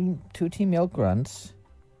 2 Team Yell grunts.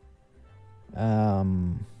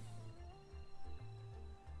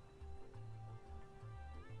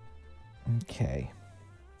 Okay.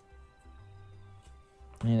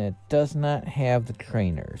 And it does not have the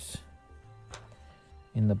trainers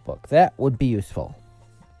in the book. That would be useful.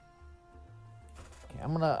 Okay,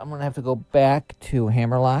 I'm gonna have to go back to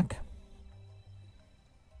Hammerlock.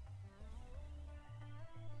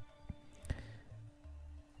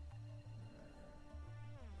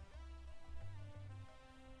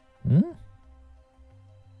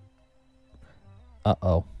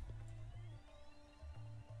 Uh-oh.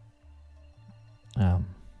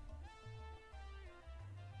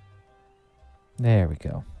 There we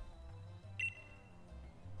go.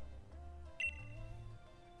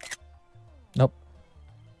 Nope.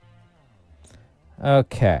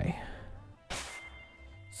 Okay.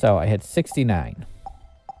 So I had 69.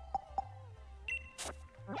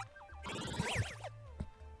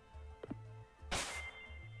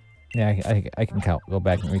 Yeah, I can count. Go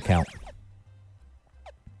back and recount.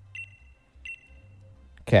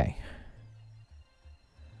 Okay.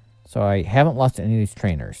 So I haven't lost any of these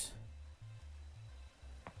trainers.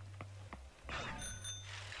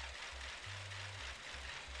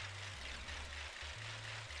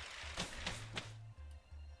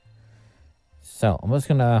 So I'm just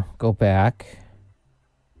gonna go back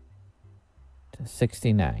to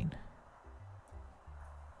 69.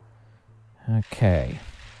 Okay.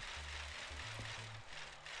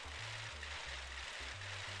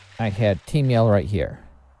 I had Team Yell right here.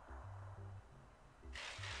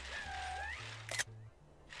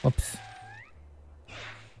 Whoops.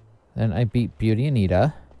 Then I beat Beauty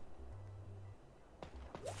Anita.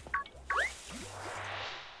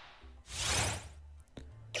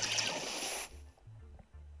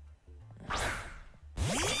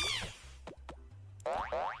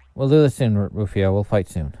 We'll do this soon, Rufio. We'll fight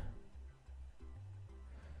soon.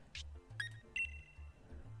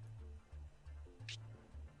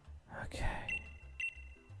 Okay.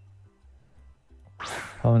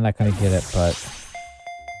 Probably not going to get it, but...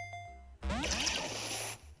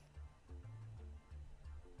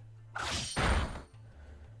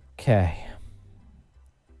 Okay.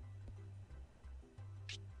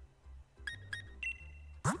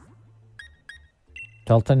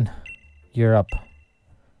 Dalton, you're up.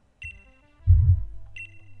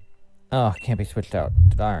 Oh, can't be switched out.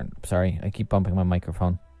 Darn. Sorry, I keep bumping my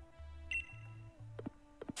microphone.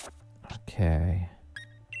 Okay.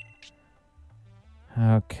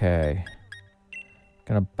 Okay.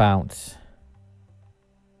 Gonna bounce.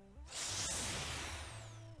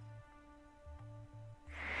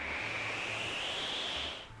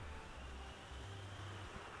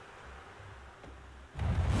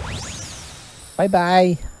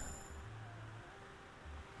 Bye-bye.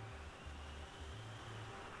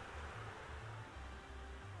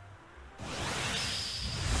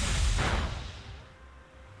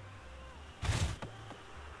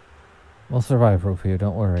 We'll survive, Rufio,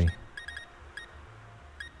 don't worry.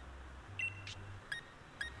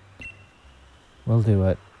 We'll do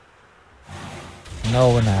it.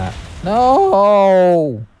 No, we're not.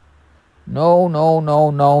 No! No, no, no,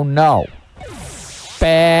 no, no.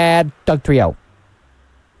 Bad Doug Trio.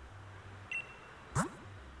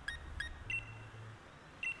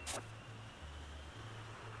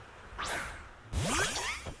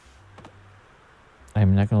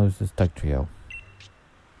 I'm not gonna lose this Doug Trio.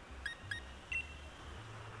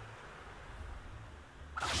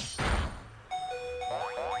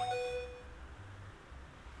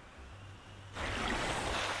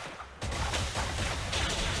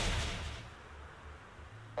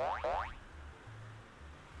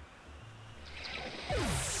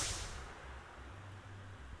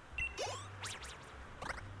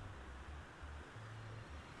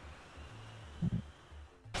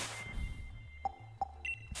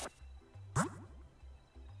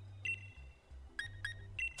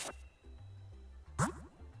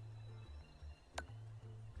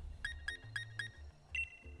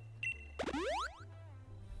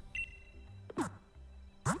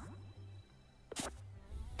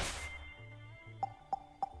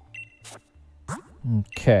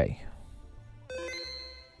 Okay.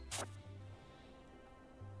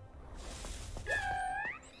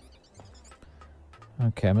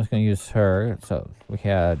 Okay, I'm just going to use her. So we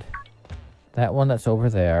had that one that's over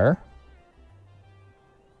there.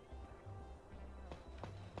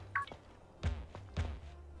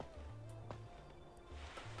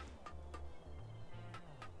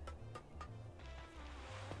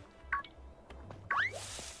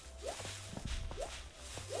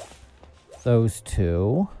 Those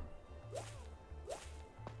two.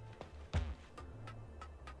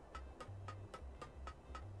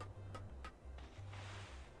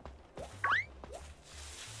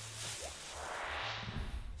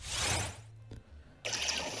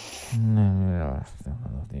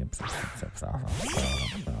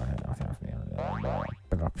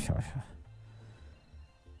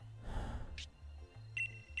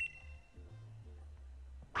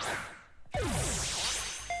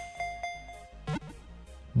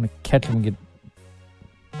 I'm gonna catch him and get.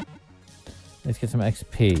 Let's get some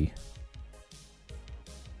XP.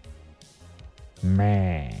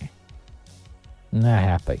 Meh. Not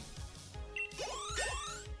happy.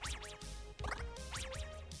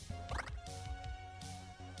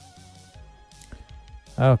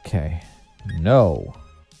 Okay. No.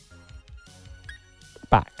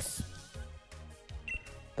 Box.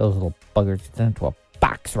 Those little buggers get into a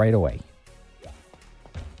box right away.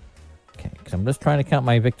 Okay, because I'm just trying to count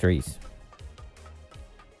my victories.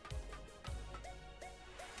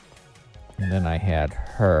 And then I had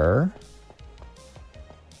her.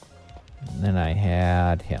 And then I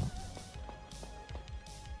had him.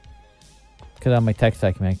 Because on my text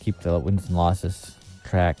document, I keep the wins and losses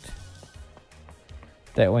tracked.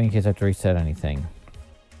 That way in case I have to reset anything.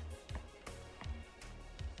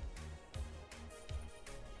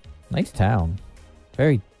 Nice town.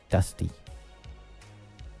 Very dusty.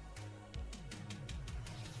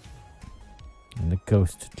 And the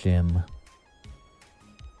ghost gym.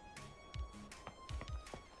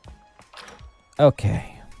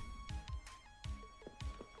 Okay.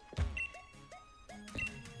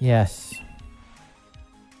 Yes.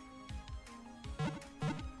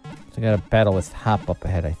 So I got a battle with Hop up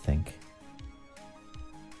ahead, I think.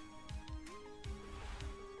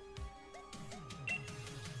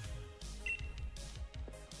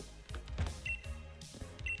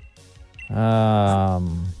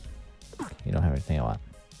 You don't have anything I want.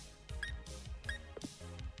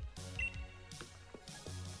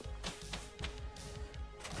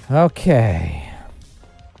 Okay.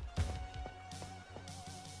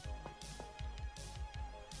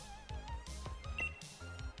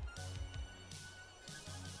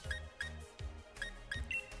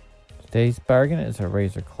 Today's bargain is a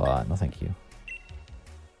razor claw. No, thank you.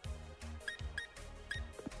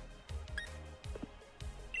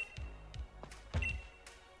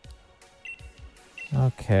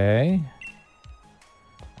 Okay.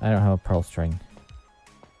 I don't have a pearl string.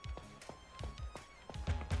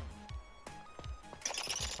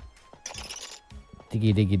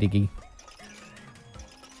 Diggy, diggy, diggy.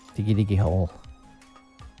 Diggy, diggy hole.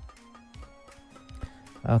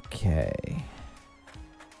 Okay.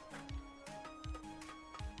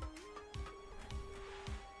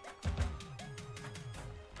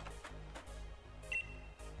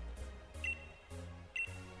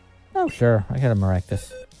 Oh, sure. I got a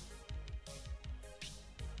Maractus.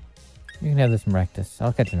 You can have this Maractus.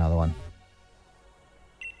 I'll catch another one.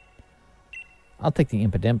 I'll take the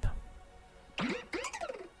Impidimp.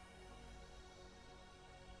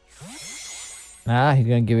 Ah, he's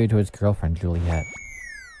gonna give it to his girlfriend, Juliet.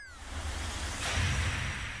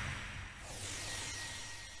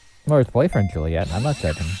 Or his boyfriend, Juliet. I'm not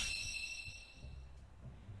judging.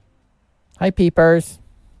 Hi, peepers.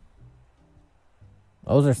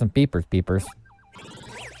 Those are some peepers.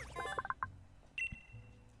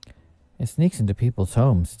 It sneaks into people's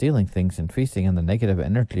homes, stealing things and feasting on the negative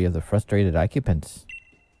energy of the frustrated occupants.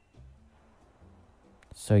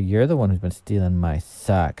 So you're the one who's been stealing my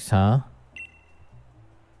socks, huh?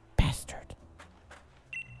 Bastard.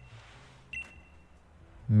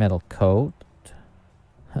 Metal coat.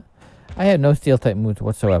 I have no steel type moves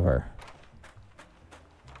whatsoever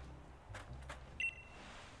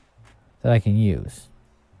that I can use.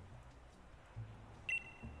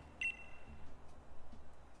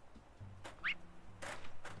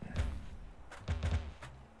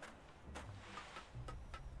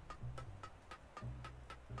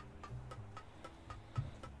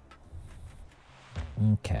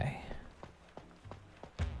 Okay.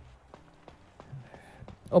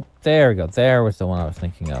 Oh, there we go. There was the one I was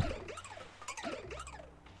thinking of.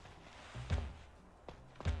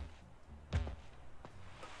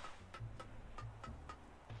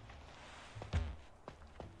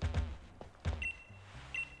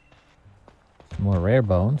 More rare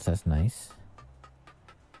bones. That's nice.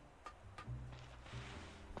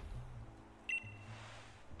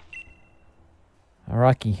 A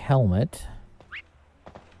rocky helmet.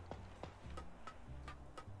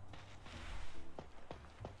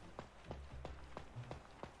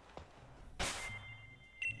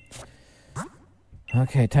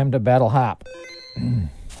 Okay, time to battle hop.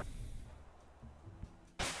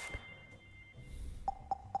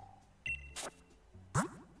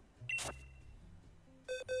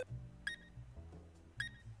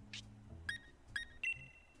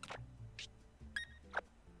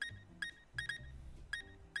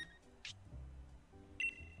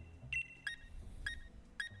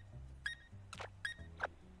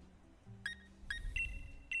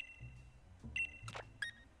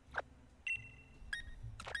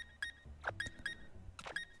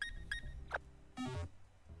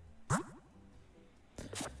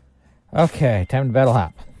 Okay, time to battle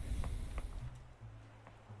hop.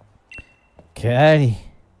 Okay.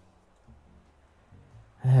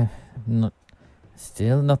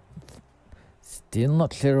 Still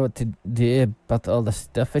not sure what to do about all the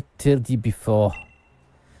stuff I told you before.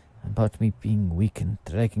 About me being weak and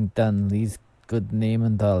dragging down Lee's good name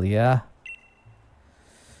and all, yeah?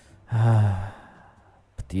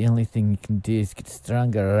 But the only thing you can do is get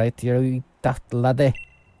stronger, right, you wee daft laddie?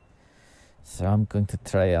 So I'm going to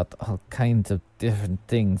try out all kinds of different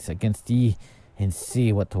things against ye and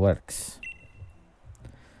see what works.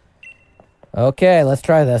 Okay, let's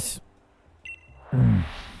try this.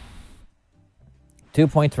 2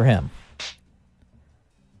 points for him.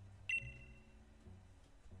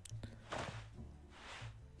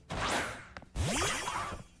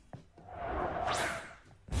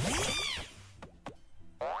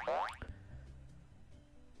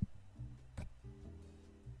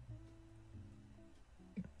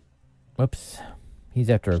 Whoops.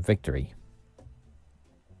 He's after a victory.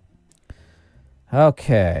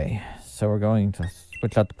 Okay. So we're going to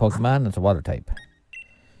switch out the Pokemon. It's a water type.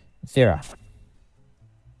 Zera.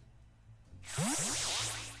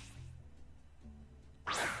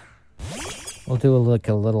 We'll do a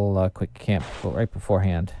little quick camp right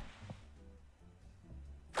beforehand.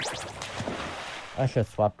 I should have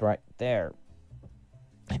swapped right there.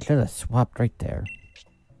 I should have swapped right there.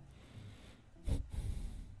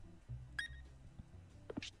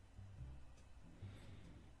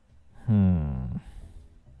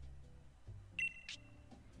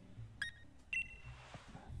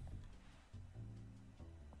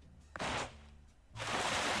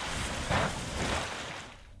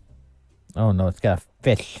 Oh no, it's got a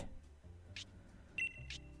fish.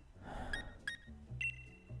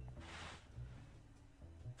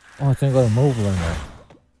 Oh, it's gonna go to move learner.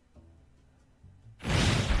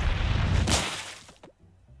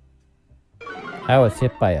 I was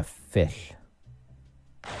hit by a fish.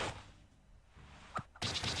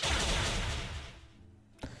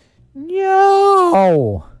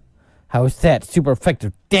 No! How's that? Super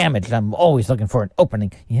effective damage. I'm always looking for an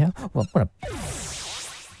opening. Yeah? Well, I'm gonna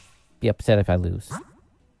be upset if I lose.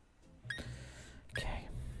 Okay.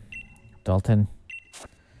 Dalton.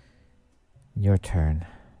 Your turn.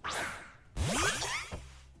 Oh,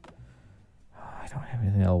 I don't have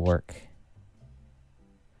anything that'll work.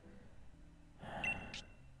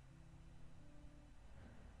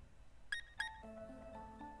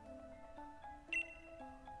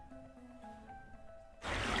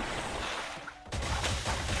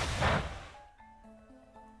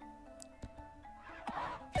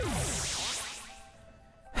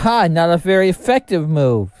 Ha! Not a very effective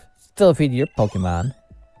move. Still defeated your Pokemon.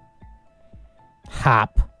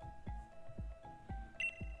 Hop.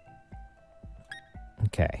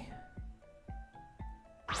 Okay.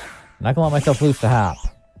 Not gonna let myself lose to Hop.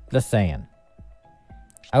 Just saying.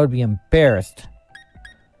 I would be embarrassed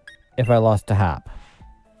if I lost to Hop.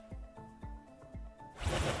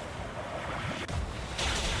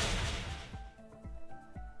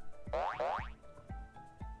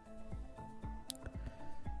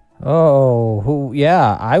 Oh, who?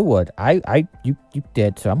 Yeah, I would. You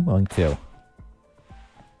did, so I'm going to.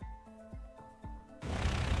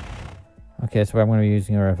 Okay, so I'm going to be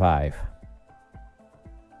using a revive.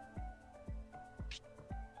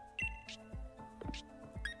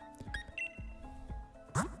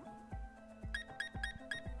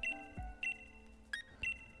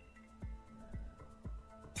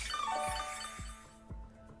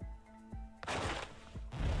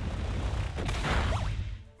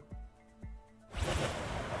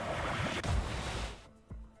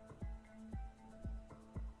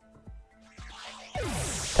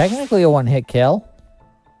 Technically a one-hit kill.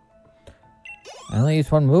 I only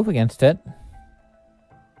used one move against it.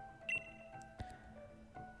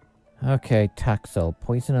 Okay, Toxel.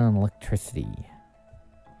 Poison and electricity.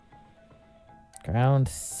 Ground,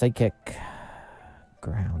 psychic.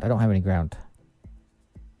 Ground. I don't have any ground.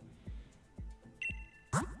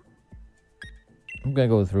 I'm gonna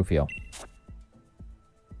go with Rufio.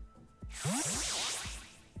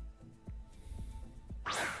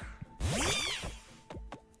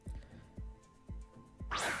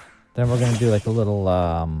 Then we're going to do like a little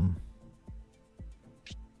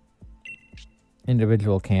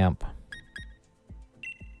individual camp.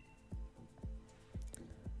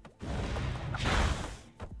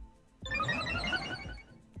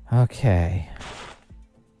 Okay.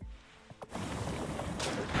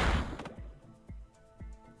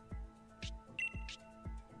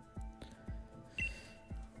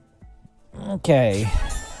 Okay.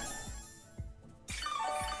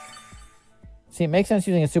 See, it makes sense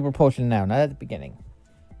using a super potion now, not at the beginning.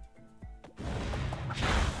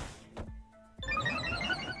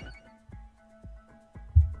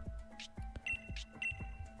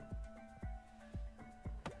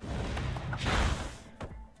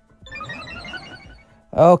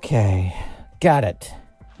 Okay, got it.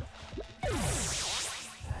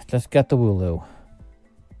 Just got the Wooloo.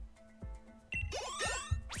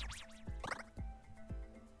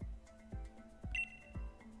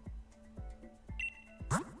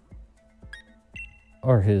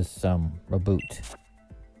 Or his reboot.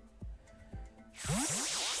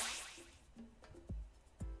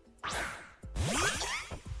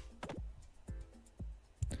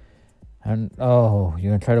 And oh,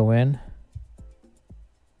 you're gonna try to win?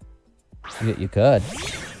 You could.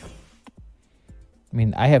 I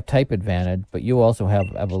mean, I have type advantage, but you also have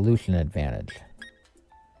evolution advantage.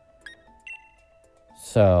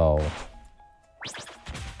 So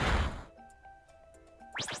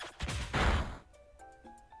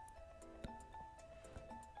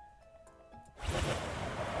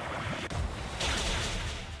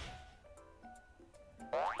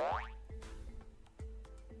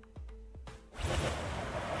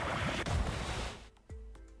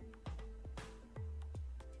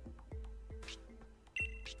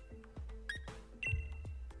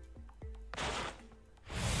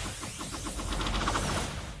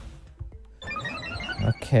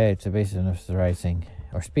okay, it's a basis of the rising.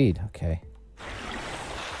 Or speed, okay.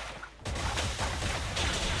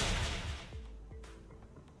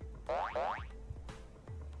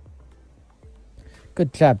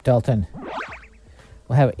 Good job, Dalton.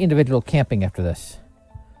 We'll have individual camping after this.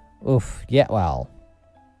 Oof, yeah, well.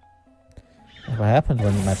 That's what happens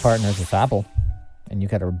when my partner's a Sobble. And you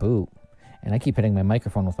got a reboot. And I keep hitting my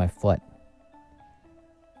microphone with my foot.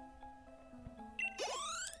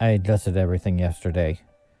 I adjusted everything yesterday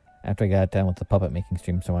after I got done with the puppet making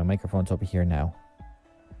stream, so my microphone's over here now.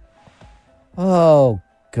 Oh,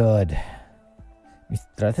 good. My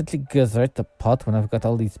strategy goes right to pot when I've got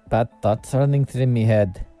all these bad thoughts running through my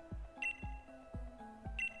head.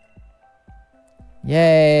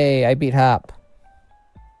 Yay! I beat Hop.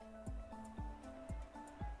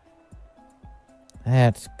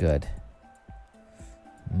 That's good.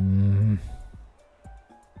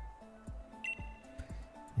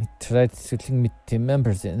 I tried switching my team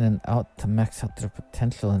members in and out to max out their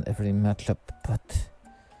potential in every matchup, but...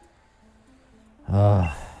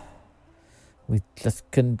 we just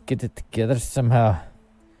couldn't get it together somehow.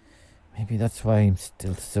 Maybe that's why I'm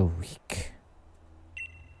still so weak.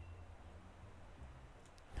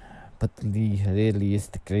 But Lee really is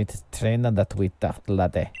the greatest trainer that we daft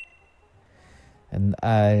laddie. And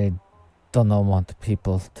I don't want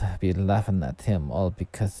people to be laughing at him all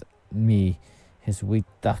because me, his wee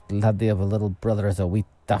daft laddie of a little brother, is a wee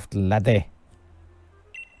daft laddie.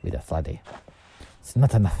 Wee daft laddie. It's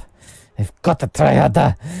not enough. I've got to try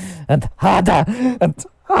harder and harder and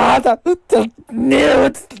harder until now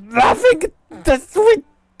it's laughing at the sweet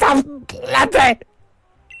daft laddie.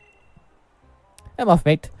 I'm off,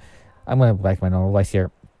 mate. I'm going to go back to my normal voice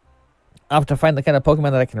here. I have to find the kind of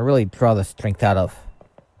Pokemon that I can really draw the strength out of.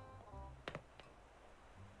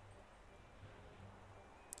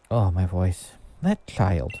 Oh, my voice. That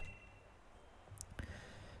child.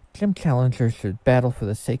 Gym challengers should battle for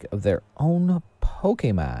the sake of their own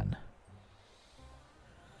Pokemon.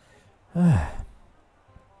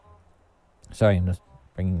 Sorry, I'm just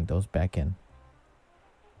bringing those back in.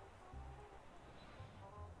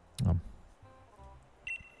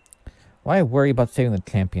 Why worry about saving the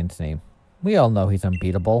champion's name? We all know he's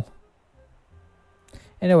unbeatable.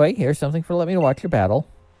 Anyway, here's something for let me watch your battle.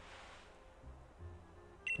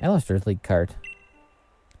 Alistair's league card.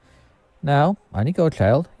 Now, on you go,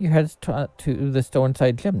 child. You're headed to the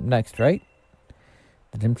Stow-On-Side gym next, right?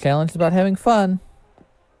 The gym challenge is about having fun.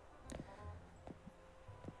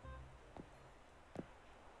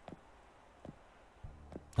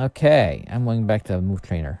 Okay, I'm going back to move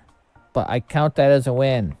trainer. But I count that as a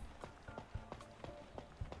win.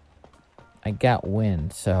 I got win,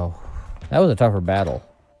 so that was a tougher battle.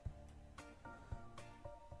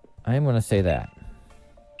 I'm going to say that.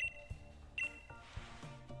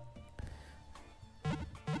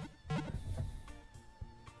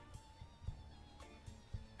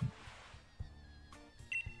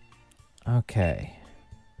 Okay.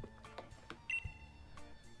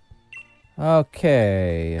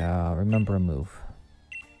 Okay, remember a move.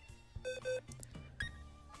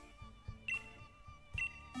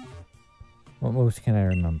 What moves can I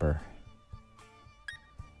remember?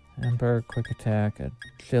 Ember, quick attack,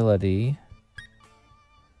 agility.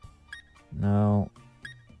 No.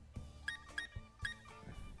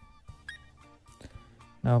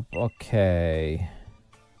 Nope, okay.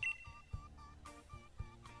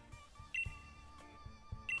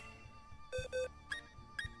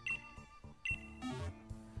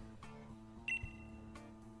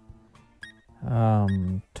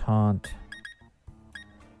 Taunt.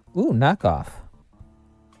 Ooh, knockoff.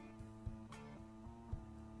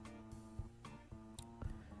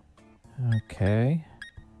 Okay.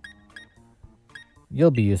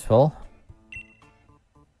 You'll be useful.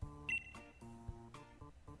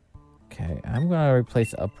 Okay, I'm gonna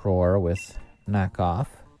replace Uproar with knockoff.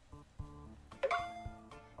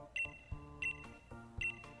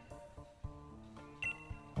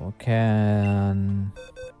 Or can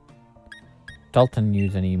Dalton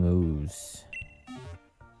use any moves?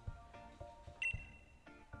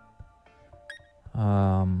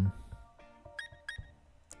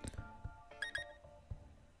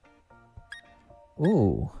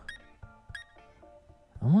 Ooh.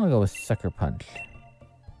 I'm gonna go with Sucker Punch.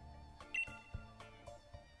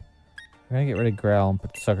 We're gonna get rid of Growl and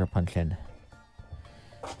put Sucker Punch in.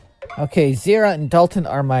 Okay, Zera and Dalton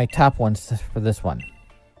are my top ones for this one.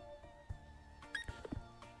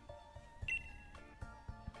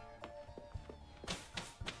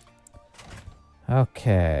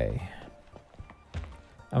 Okay.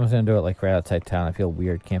 I'm just gonna do it like right outside town. I feel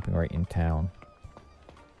weird camping right in town.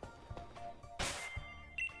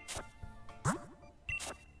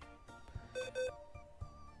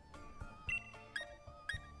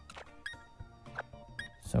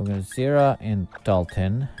 So I'm gonna Zera and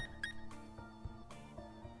Dalton.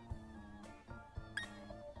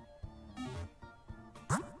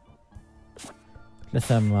 Just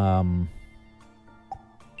some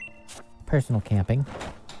personal camping.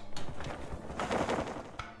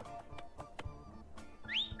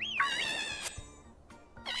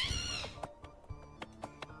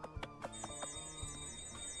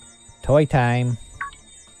 Toy time.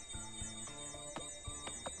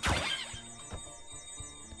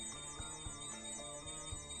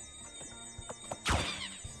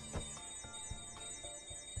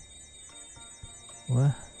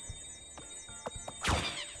 What?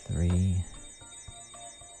 3.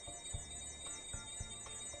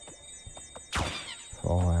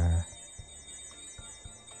 4.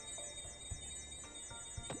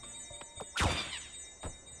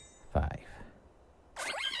 5.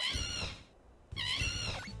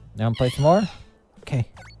 Now play some more? Okay.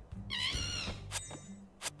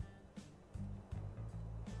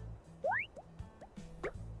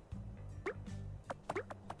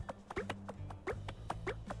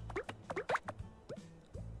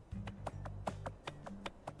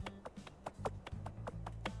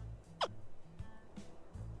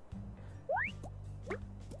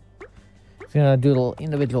 Just gonna do a little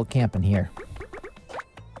individual camping here.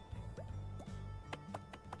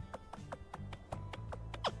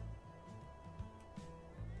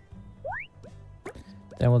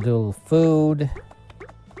 Then we'll do a little food.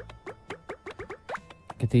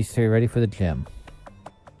 Get these 3 ready for the gym.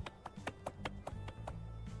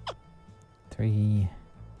 3.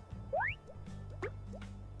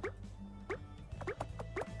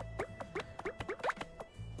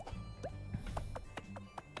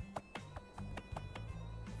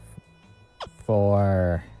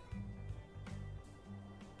 4.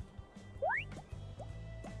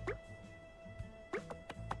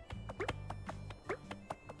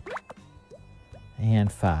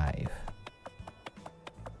 And 5.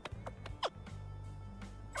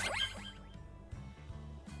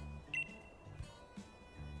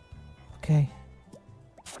 Okay.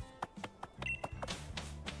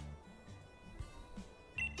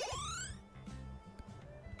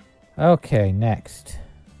 Okay, next.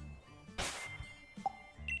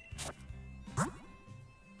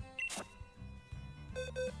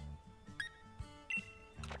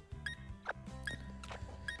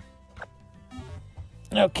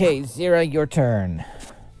 Okay, Zira, your turn.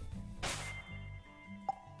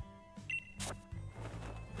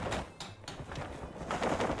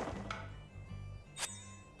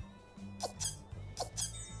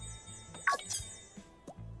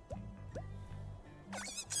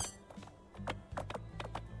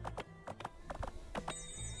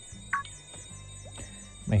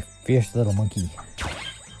 My fierce little monkey.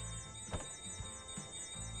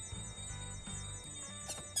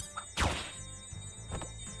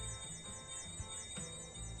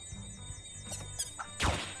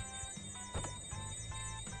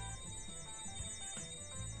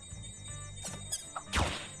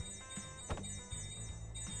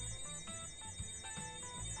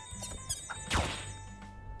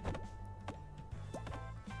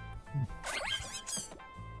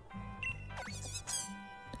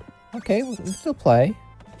 Okay, we can still play.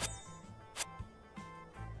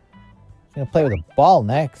 Gonna play with a ball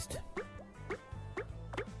next.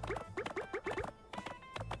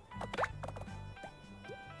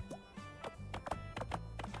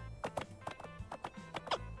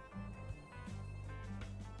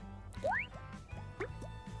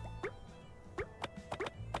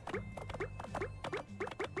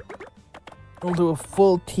 We'll do a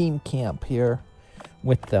full team camp here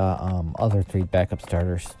with the other 3 backup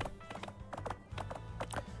starters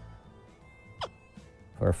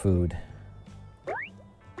for food.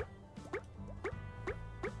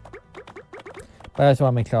 But I just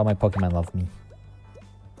want to make sure all my Pokemon love me.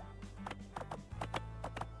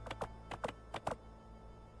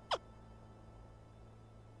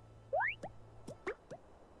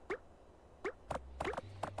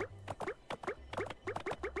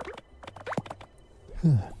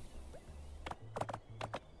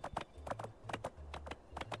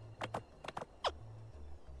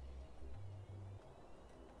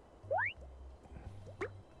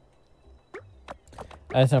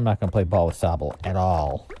 I just know I'm not going to play ball with Sobble at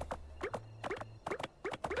all.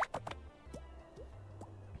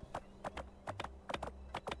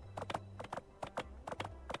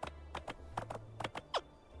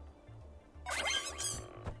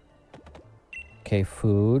 Okay,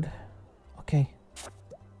 food. Okay.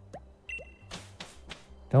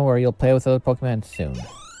 Don't worry, you'll play with other Pokemon soon.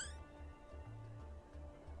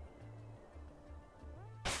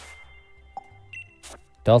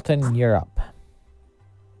 Dalton, you're up.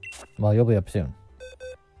 Well, you'll be up soon.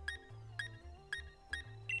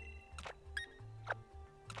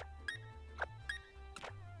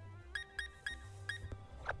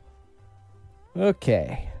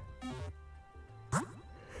 Okay.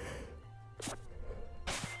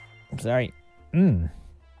 I'm sorry.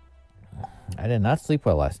 I did not sleep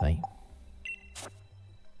well last night.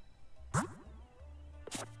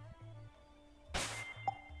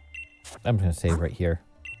 I'm just going to save right here.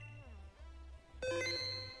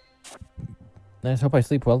 I just hope I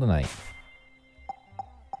sleep well tonight.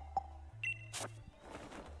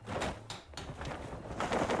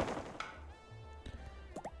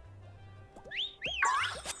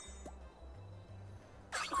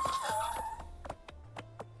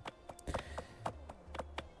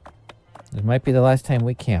 This might be the last time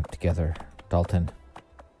we camp together, Dalton.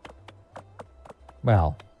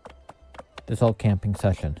 Well, this whole camping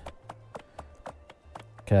session.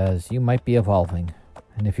 Because you might be evolving.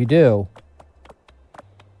 And if you do,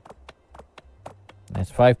 that's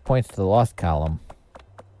 5 points to the lost column.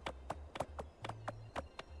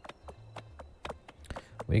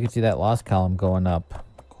 We can see that lost column going up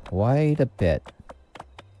quite a bit.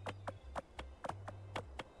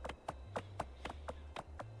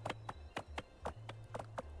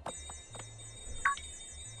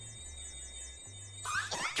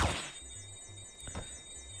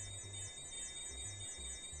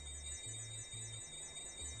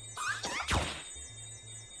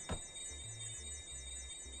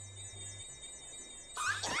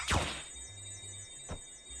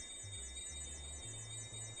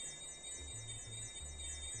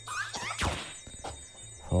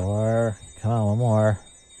 Four. Come on, one more.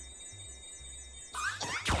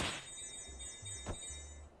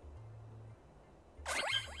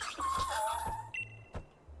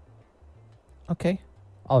 Okay.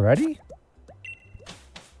 Already?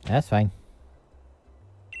 That's fine.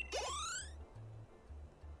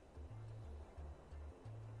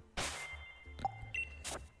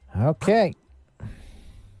 Okay.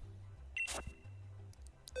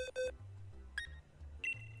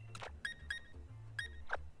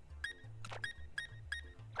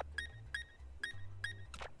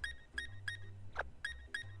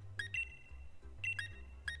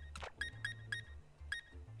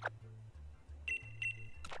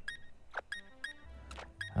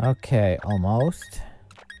 Okay, almost.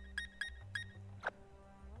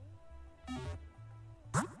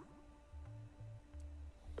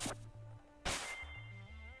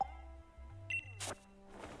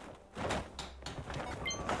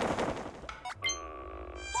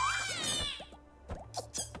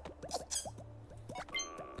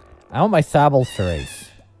 I want my sables to race.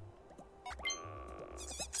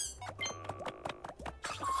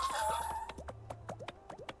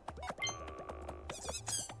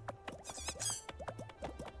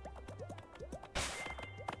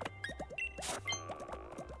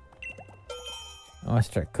 I want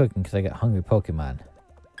to start cooking because I got hungry Pokemon.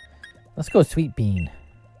 Let's go Sweet Bean.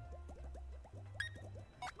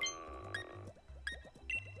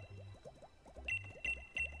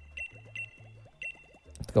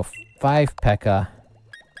 Let's go 5 P.E.K.K.A.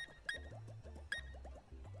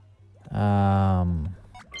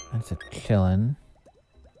 That's a chillin'.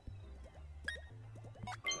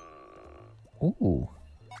 Ooh.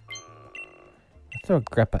 Let's throw a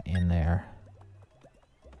Greppa in there.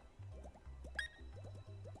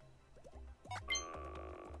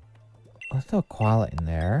 Let's throw a Koala in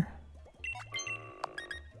there.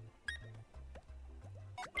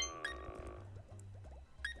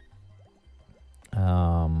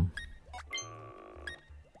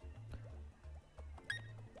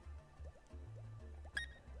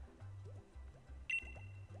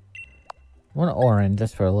 One orange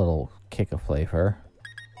just for a little kick of flavor.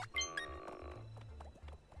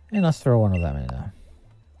 And let's throw one of them in there.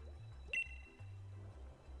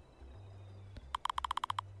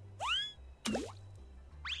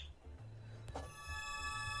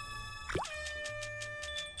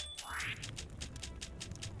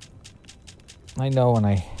 I know when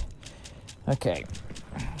I... Okay.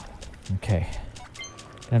 Okay.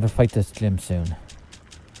 I have to fight this gym soon.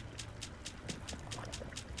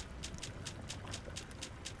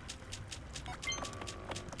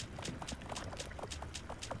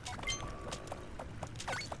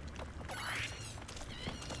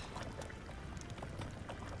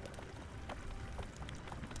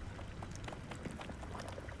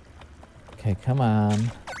 Okay, come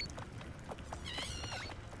on.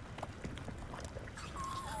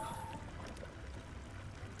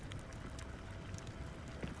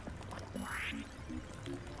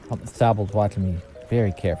 Oh, the Sabble's watching me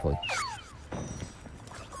very carefully.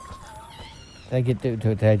 Did I do good?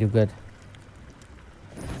 Did I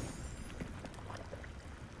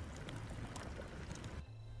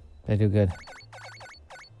do good?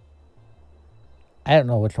 I don't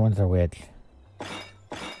know which ones are which.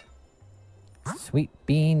 Sweet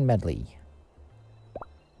Bean Medley.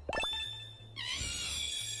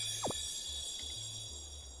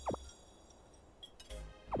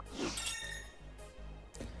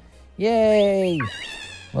 Yay!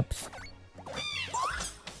 Whoops.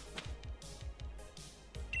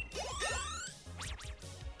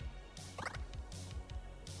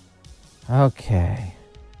 Okay.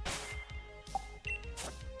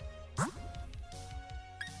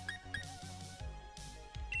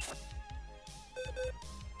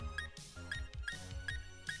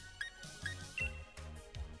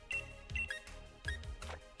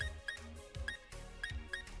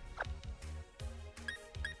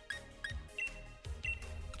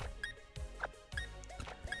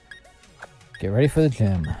 Get ready for the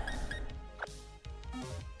gym.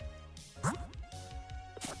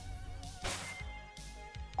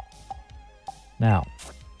 Now,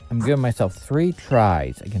 I'm giving myself 3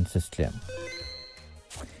 tries against this gym.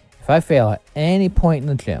 If I fail at any point in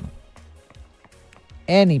the gym,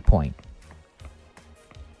 any point,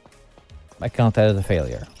 I count that as a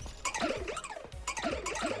failure.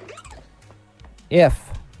 If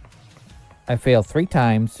I fail 3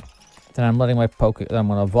 times, then I'm letting I'm going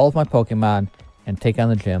to evolve my Pokemon and take on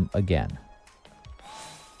the gym again.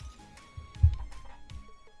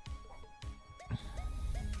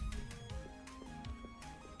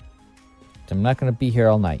 I'm not going to be here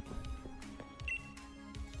all night.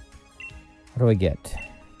 What do I get?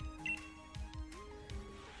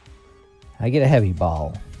 I get a heavy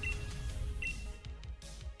ball.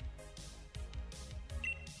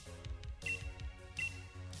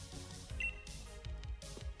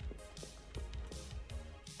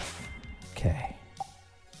 Okay.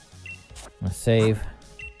 I'm going to save.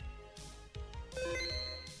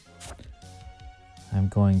 I'm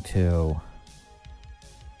going to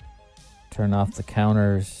turn off the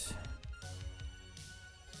counters.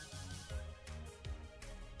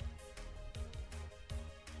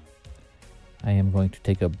 I am going to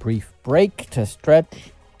take a brief break to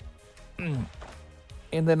stretch. And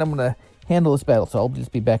then I'm going to handle this battle. So I'll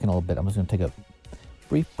just be back in a little bit. I'm just going to take a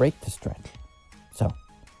brief break to stretch. So,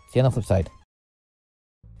 see you on the flip side.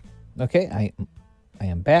 Okay, I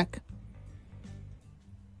am back.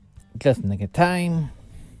 Just in the good time.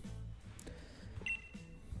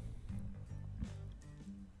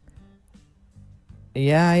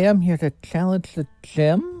 Yeah, I am here to challenge the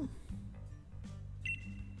gym.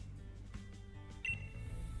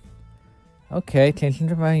 Okay, changing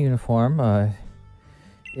to my uniform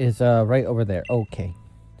is right over there. Okay.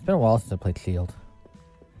 It's been a while since I played Shield.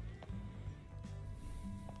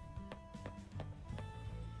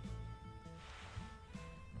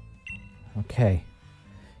 Okay.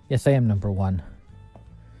 Yes, I am number 1.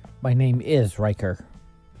 My name is Riker.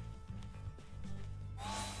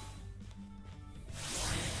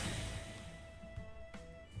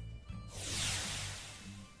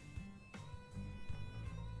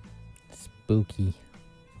 Spooky.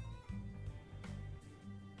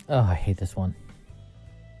 Oh, I hate this one.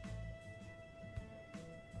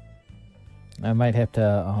 I might have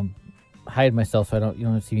to hide myself so you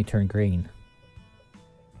don't see me turn green.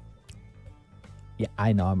 Yeah,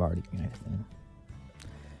 I know I'm already green.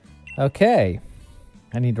 Okay.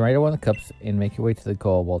 I need to ride one of the cups and make your way to the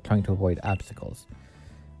goal while trying to avoid obstacles.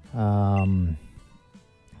 Rotate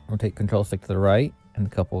control stick to the right and the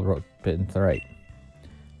cup will rotate to the right.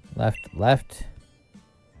 Left, left.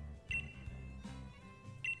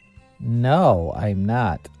 No, I'm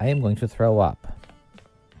not. I am going to throw up.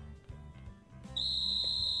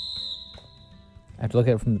 I have to look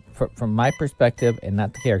at it from my perspective and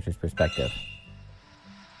not the character's perspective.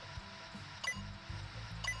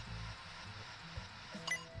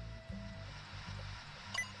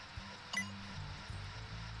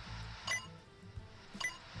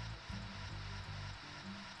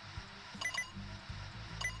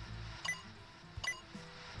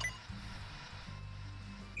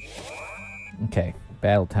 Okay,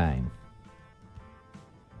 battle time.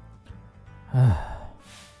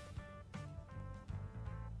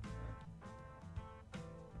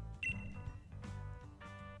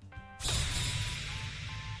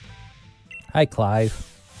 Hi, Clive.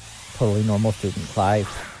 Totally normal student, Clive.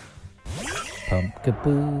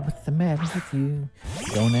 Pumpkaboo, what's the matter with you?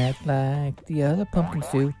 Don't act like the other pumpkins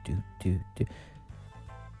do. Do.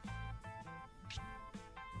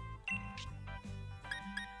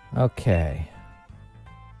 Okay.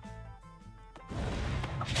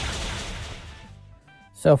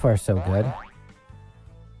 So far, so good.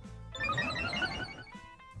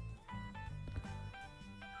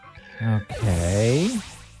 Okay.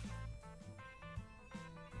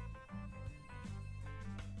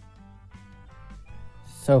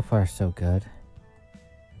 So far, so good.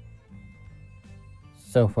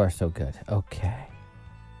 So far, so good. Okay.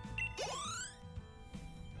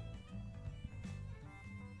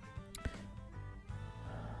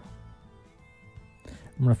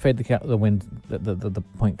 I'm gonna fade the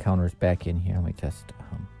point counters back in here. Let me just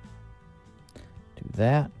do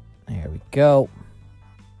that. There we go.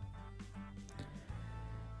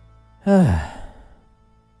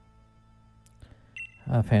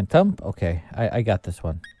 Phantom? Okay, I got this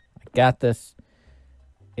one. I got this.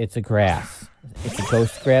 It's a grass. It's a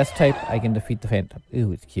ghost grass type. I can defeat the Phantom.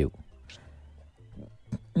 Ooh, it's cute.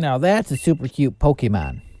 Now that's a super cute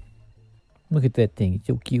Pokemon. Look at that thing. It's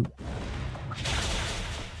so cute.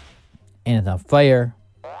 And it's on fire.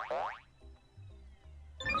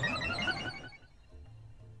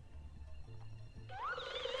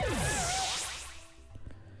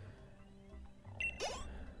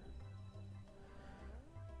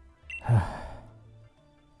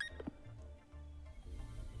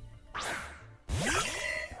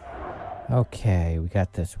 Okay, we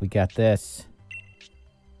got this. We got this.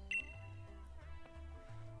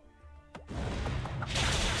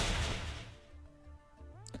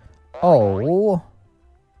 Oh.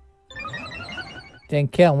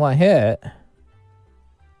 Didn't count one hit.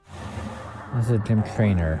 This is a gym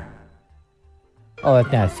trainer. Oh,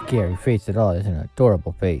 that's not a scary face at all. It's an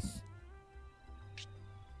adorable face.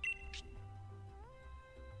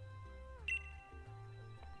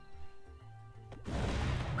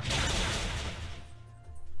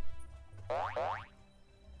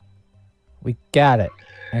 We got it.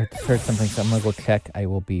 I have to search something, so I'm gonna go check. I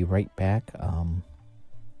will be right back.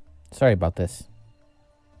 Sorry about this.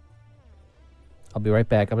 I'll be right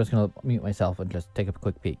back. I'm just gonna mute myself and just take a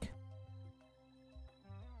quick peek.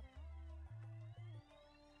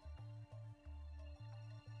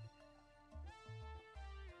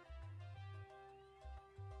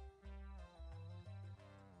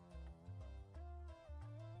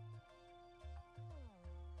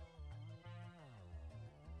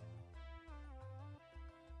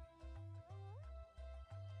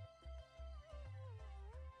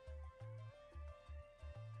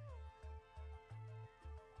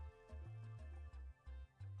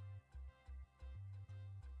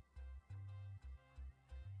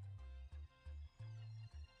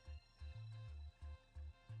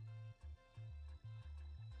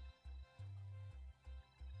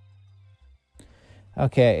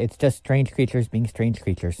 Okay, it's just strange creatures being strange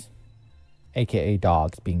creatures. AKA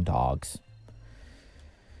dogs being dogs.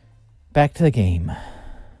 Back to the game.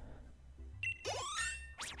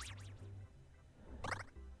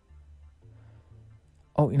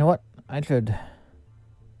 Oh, you know what? I should...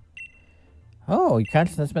 Oh, your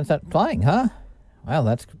consciousness has been set flying, huh? Wow,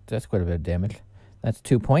 that's quite a bit of damage. That's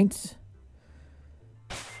 2 points.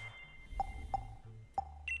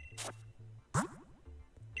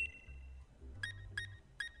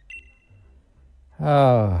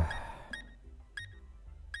 Oh.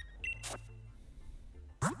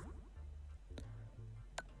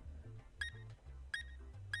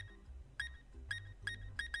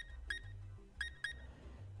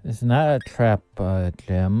 It's not a trap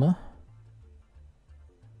gem. I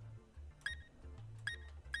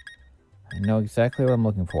know exactly what I'm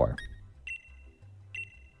looking for.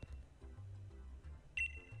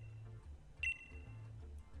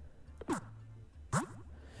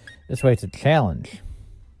 This way it's a challenge.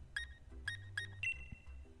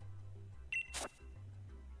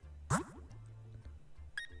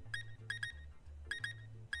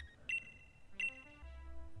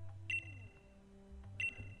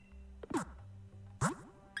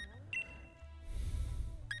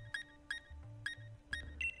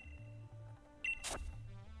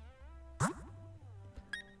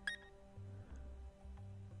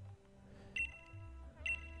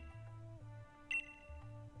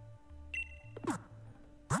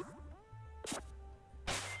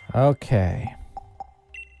 Okay.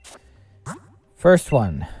 First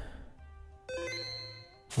one.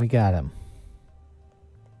 We got him.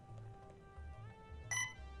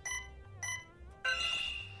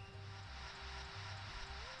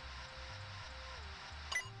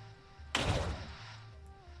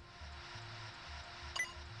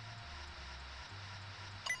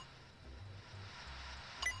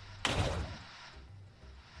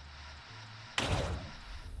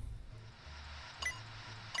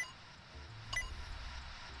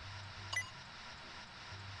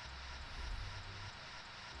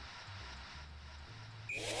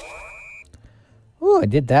 Ooh, I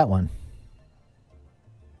did that one.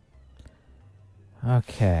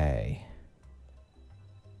 Okay.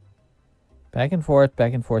 Back and forth,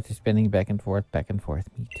 you're spinning, back and forth,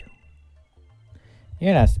 me too.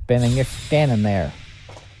 You're not spinning, you're standing there.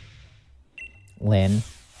 Lynn.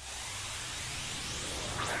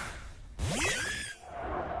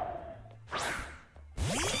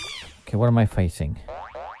 Okay, what am I facing?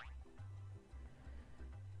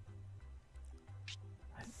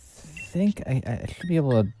 I think I should be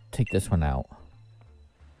able to take this one out.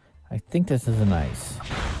 I think this is an ice.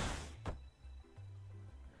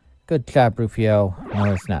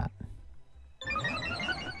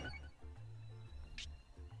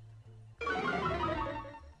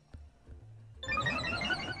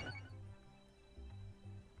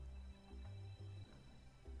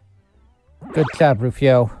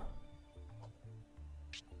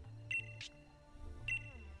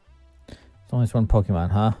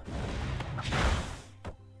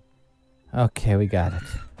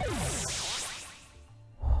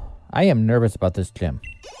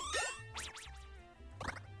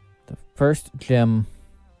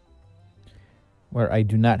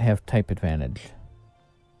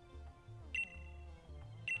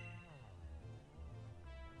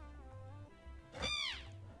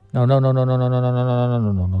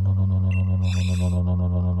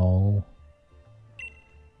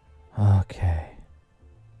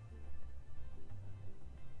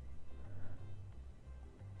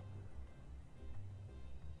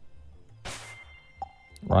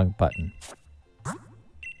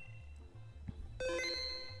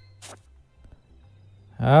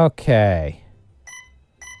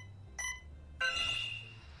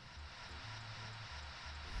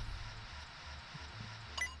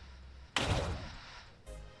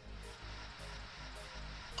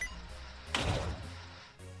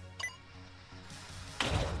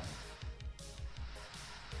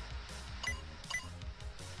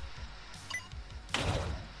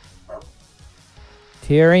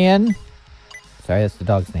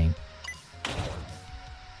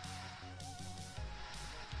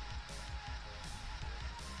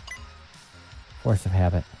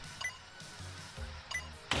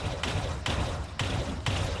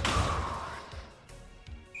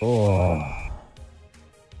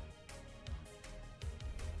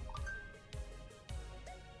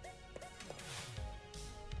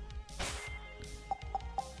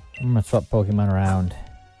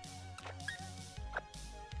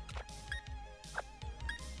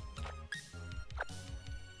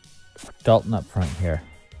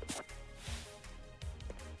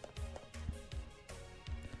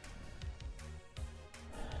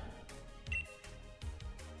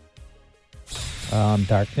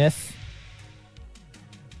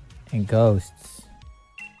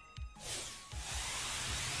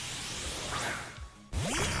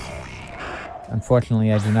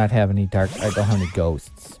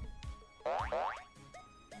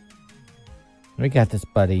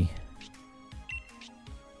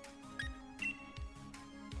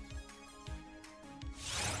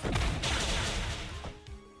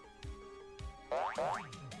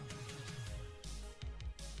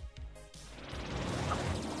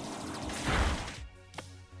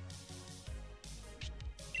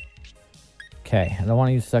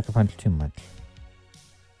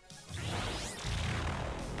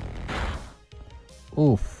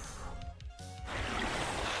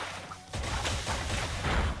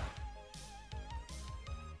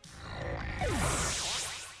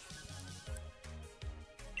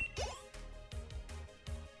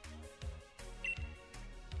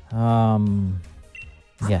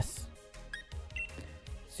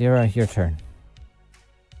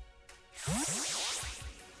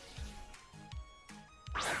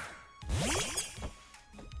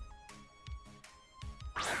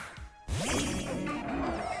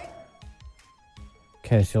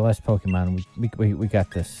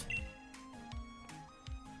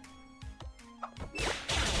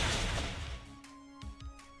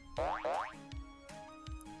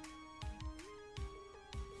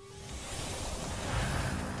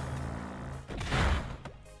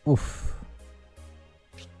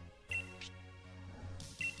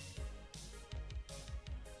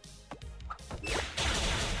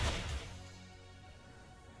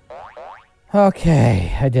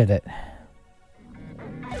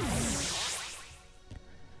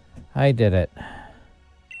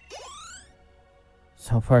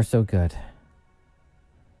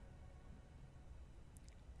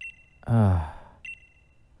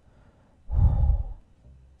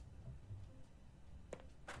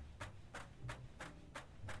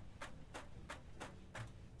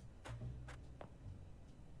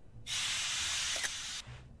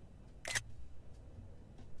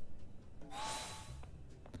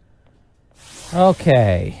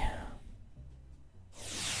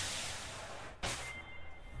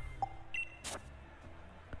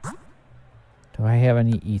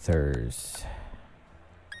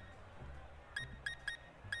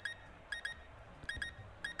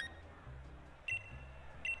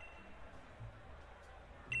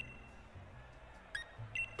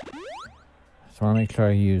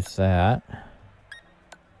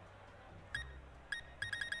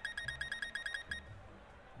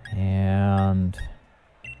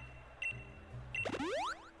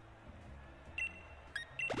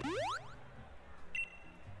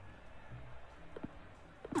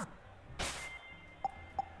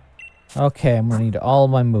 Okay, I'm gonna need all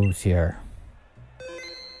my moves here.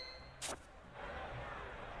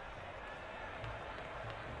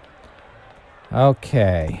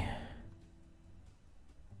 Okay.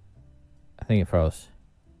 I think it froze.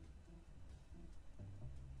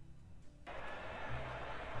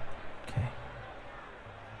 Okay. I'm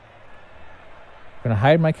gonna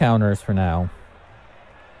hide my counters for now.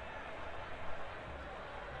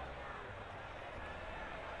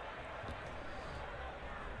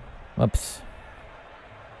 Whoops.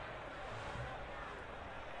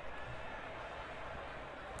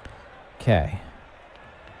 Okay.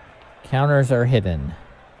 Counters are hidden.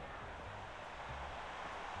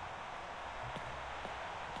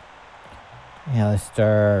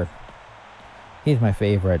 Alistair. He's my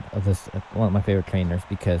favorite of this, one of my favorite trainers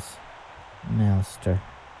because Alistair.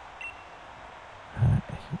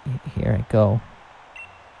 Here I go.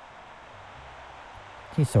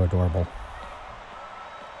 He's so adorable.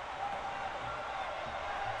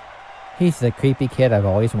 He's the creepy kid I've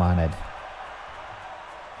always wanted.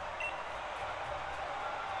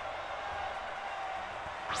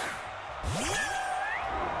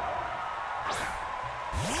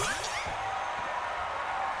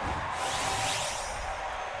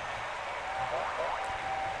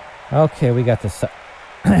 Okay, we got this.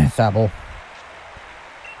 Sable.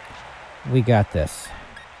 We got this.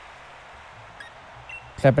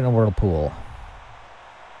 Step in a whirlpool.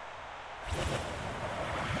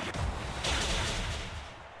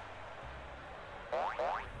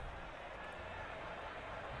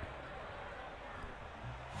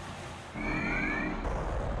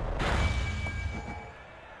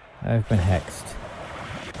 I've been hexed.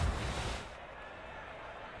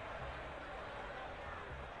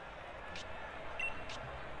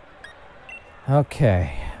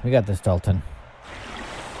 Okay, we got this, Dalton.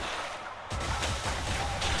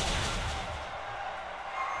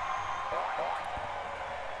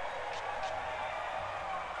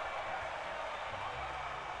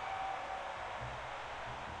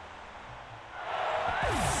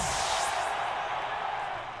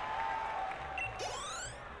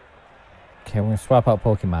 Okay, we're gonna swap out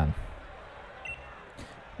Pokemon.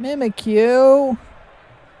 Mimikyu!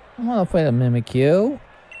 I wanna play the Mimikyu.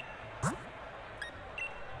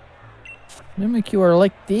 Mimikyu are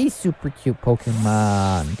like these super cute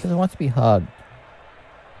Pokemon because it wants to be hugged.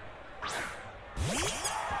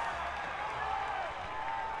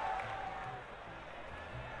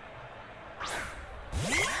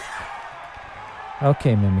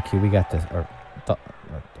 Okay, Mimikyu, we got this. Or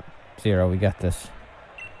Zero, we got this.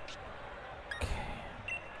 Okay.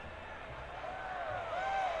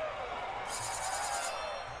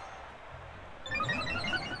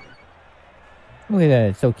 Look at that,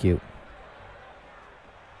 it's so cute.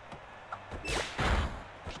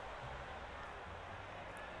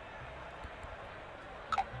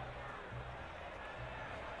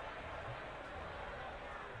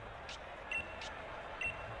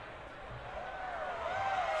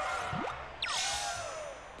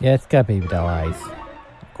 Yeah, it's got baby doll eyes.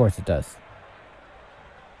 Of course it does.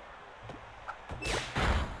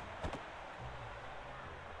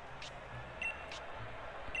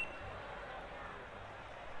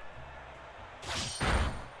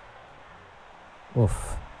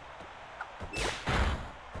 Oof.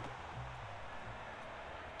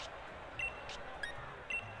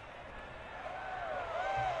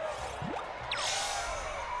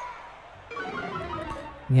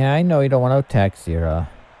 Yeah, I know you don't want to attack Zira.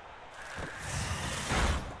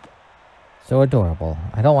 So adorable.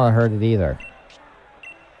 I don't want to hurt it either.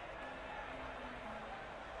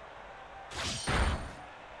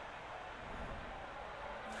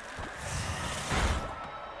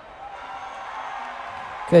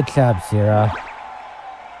 Good job, Zira.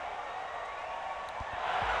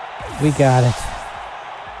 We got it.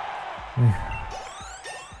 We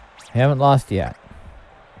haven't lost yet.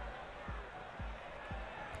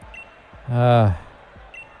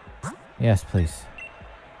 Yes, please.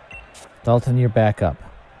 Dalton, you're back up.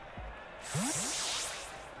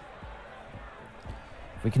 If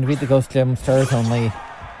we can defeat the Ghost Gem stars only,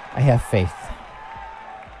 I have faith.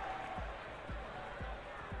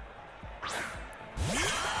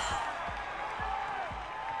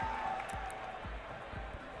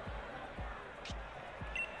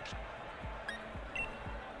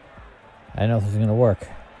 I don't know if this is gonna work.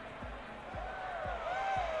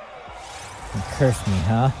 You curse me,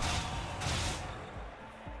 huh?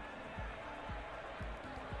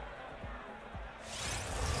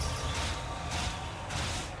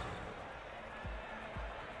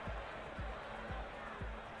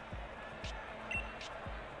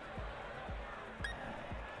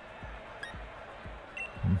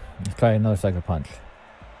 try another Sucker Punch.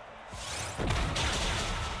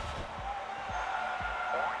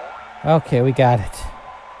 Okay, we got it.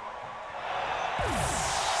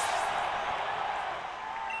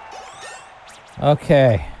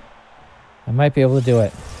 Okay. I might be able to do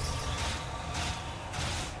it.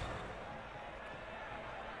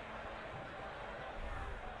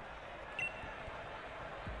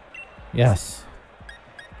 Yes.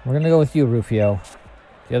 We're gonna go with you, Rufio.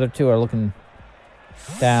 The other two are looking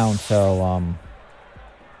down, so,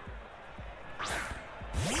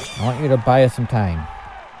 I want you to buy us some time.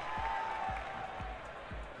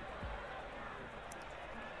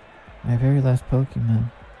 My very last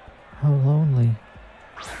Pokemon. How lonely.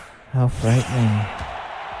 How frightening.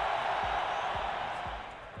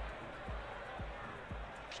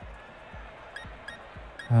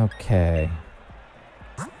 Okay.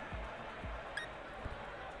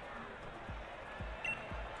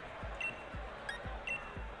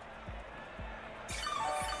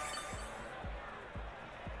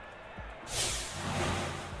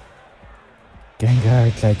 Gengar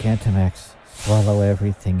Gigantamax. Swallow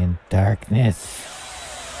everything in darkness.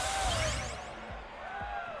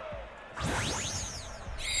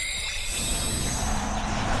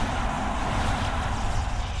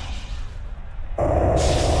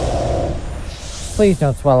 Please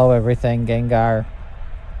don't swallow everything, Gengar.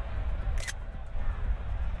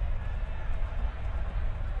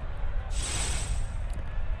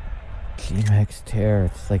 G-Max Tear.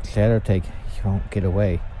 It's like Shadow Take. You won't get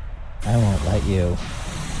away. I won't let you.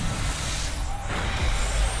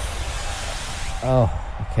 Oh,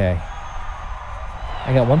 okay.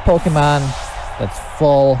 I got one Pokemon that's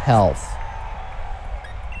full health.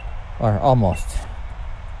 Or almost.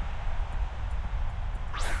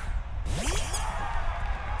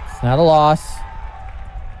 It's not a loss.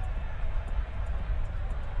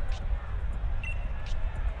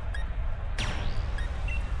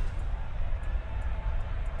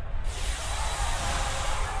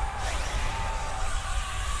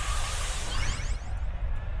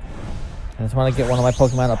 I just want to get one of my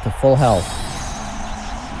Pokemon up to full health.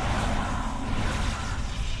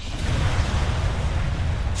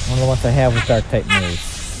 One of the ones I have with Dark type moves.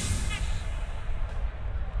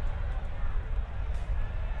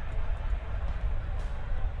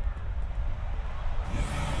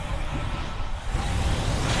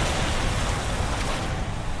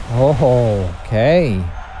 Oh, okay.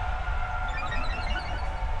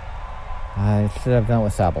 I should have done it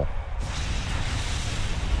with Sable.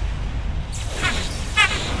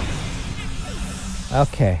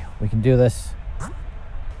 Okay, we can do this.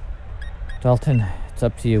 Dalton, it's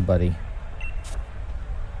up to you, buddy.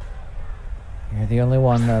 You're the only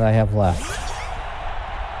one that I have left.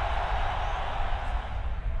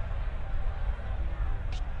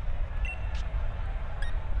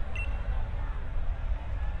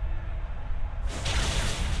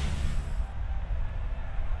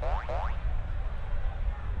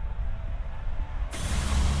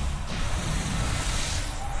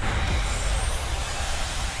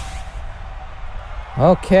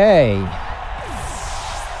 Okay.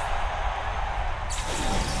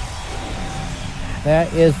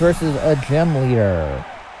 That is versus a gym leader.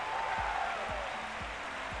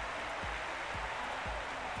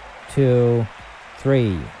 2,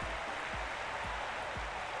 3.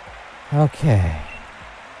 Okay.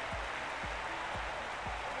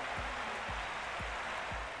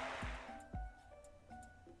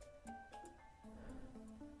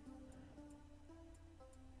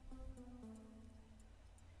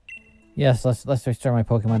 Yes, let's restore my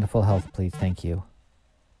Pokemon to full health, please. Thank you.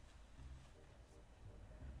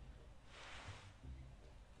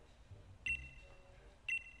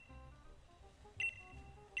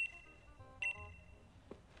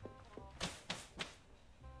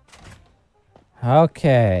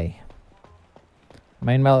 Okay.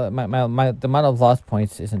 The amount of lost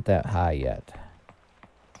points isn't that high yet.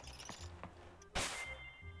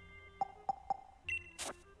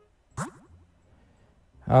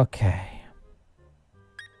 Okay.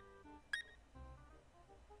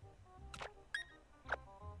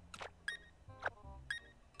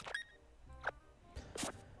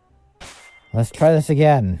 Let's try this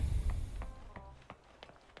again.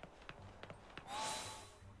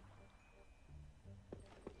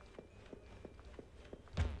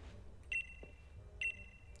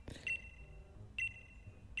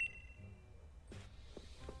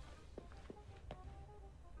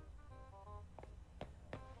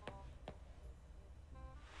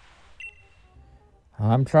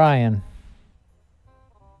 I'm trying.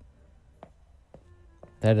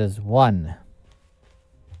 That is one.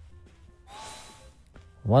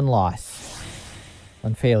 One loss.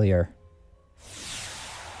 One failure.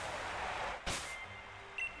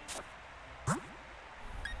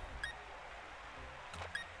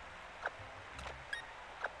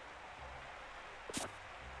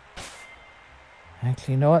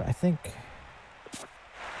 Actually, you know what? I think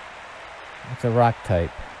it's a rock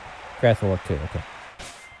type. Grass will work too. Okay.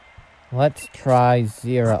 Let's try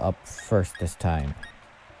Zera up first this time.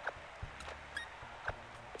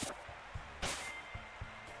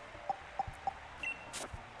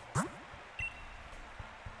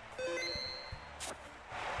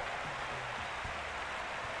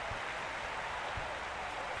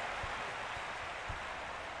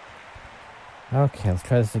 Okay, let's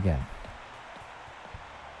try this again.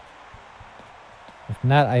 If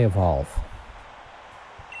not, I evolve.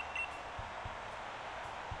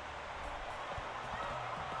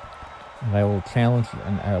 And I will challenge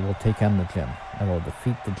and I will take on the gym. I will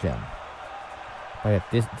defeat the gym. I have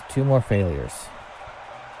this 2 more failures.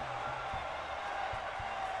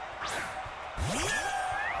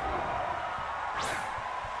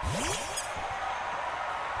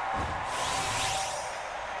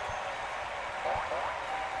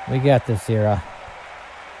 We got this, Zera.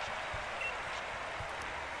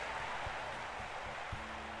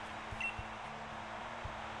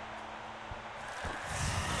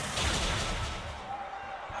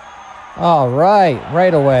 All right,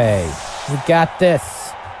 right away. We got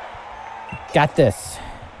this. Got this.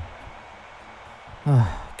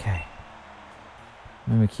 Oh, okay.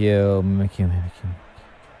 Mimikyu, Mimikyu, Mimikyu.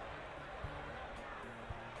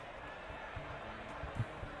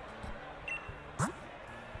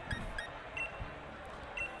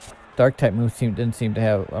 Dark type moves didn't seem to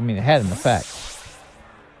have. I mean, it had an effect.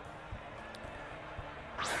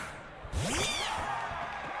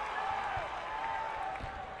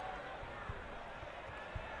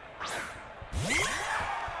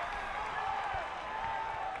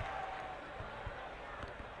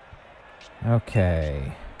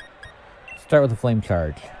 Okay. Start with a flame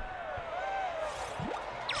charge.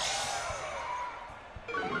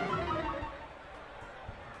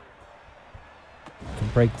 To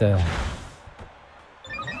break the...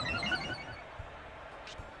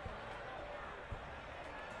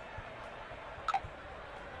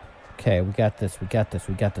 Okay, we got this, we got this,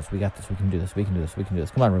 we got this, we got this, we can do this, we can do this, we can do this.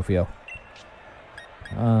 Come on, Rufio.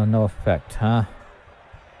 No effect, huh?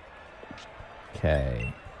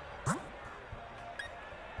 Okay.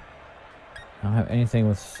 I don't have anything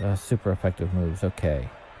with super effective moves. Okay.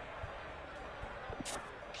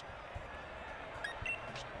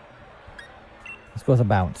 Let's go with a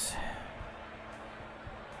bounce.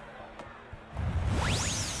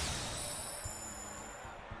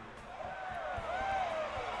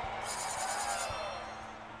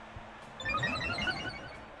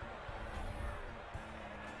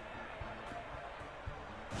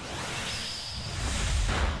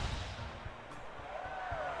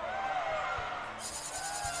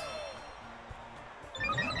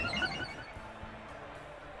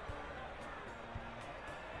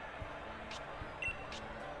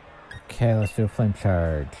 Okay, let's do a flame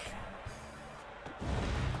charge.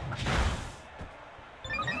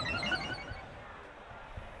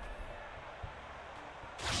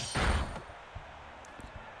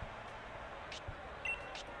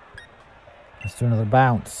 Let's do another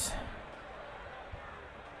bounce.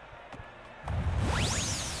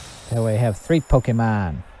 That way I have 3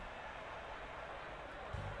 Pokemon.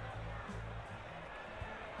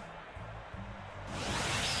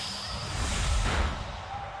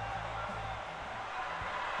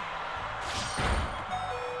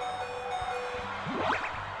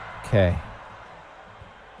 Okay.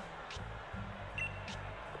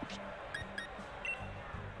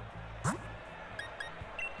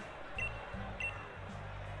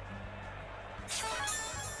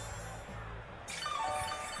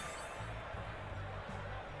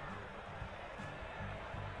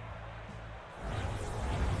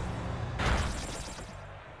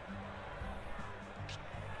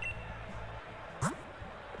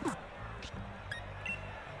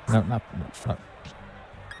 No, not.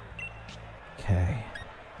 Okay.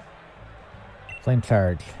 Flame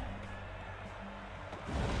charge.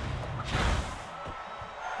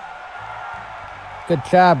 Good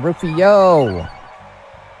job, Rufio.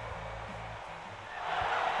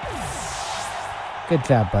 Good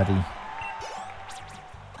job, buddy.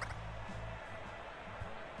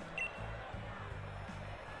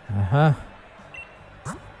 Uh-huh.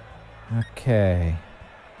 Okay.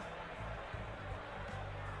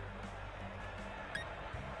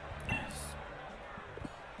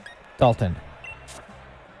 Dalton.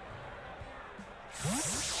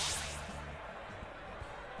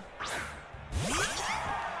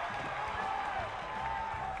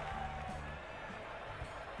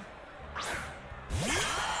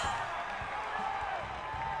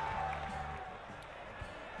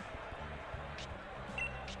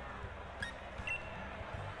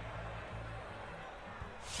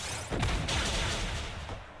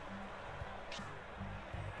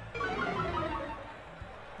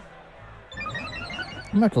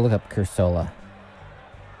 I'm gonna have to look up Cursola.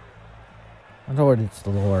 I wonder what its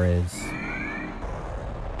lore is.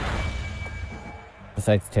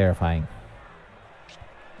 Besides terrifying.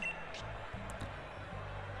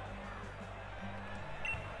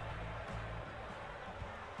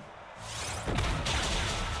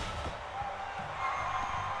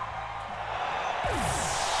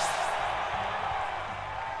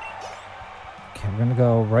 Okay, we're gonna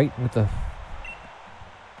go right with the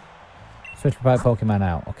switch by Pokemon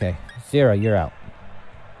out. Okay, Zero, you're out.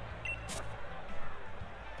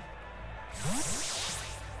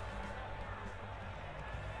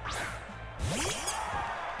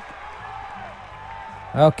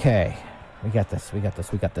 Okay, we got this. We got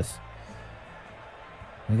this. We got this.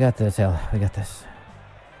 We got this, Ella. We got this.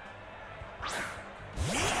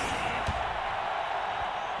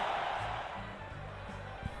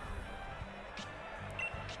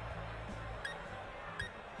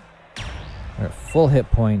 We're at full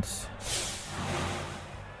hit points.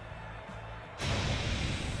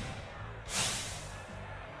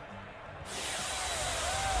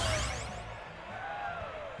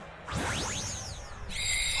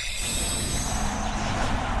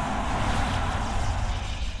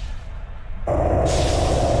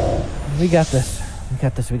 We got this. We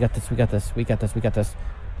got this. We got this. We got this. We got this. We got this.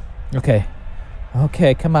 Okay.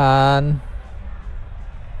 Okay, come on.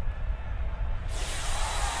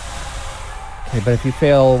 Okay, but if you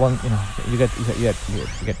fail one, you know, you got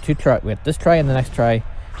two try. We got this try and the next try,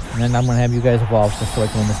 and then I'm gonna have you guys evolve just so I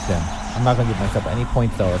can win this gym. I'm not gonna give myself any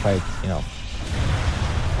points though if I, you know,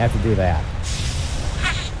 have to do that.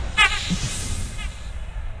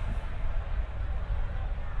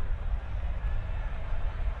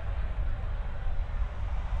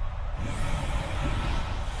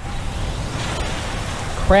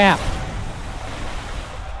 Crap!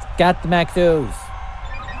 Got the max ooze.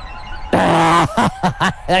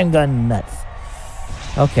 I'm going nuts.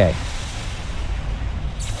 Okay.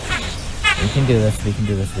 We can do this. We can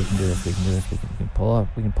do this. We can do this. We can do this. We can pull up.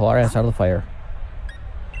 We can pull our ass out of the fire.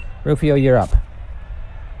 Rufio, you're up.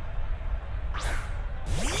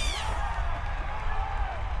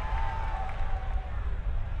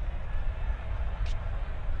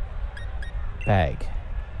 Bag.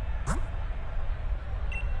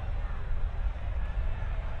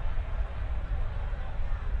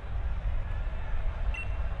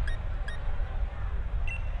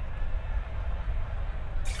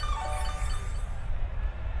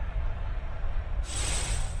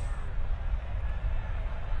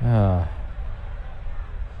 Oh.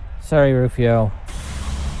 Sorry, Rufio.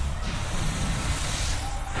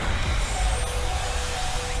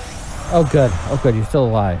 Oh, good. Oh, good. You're still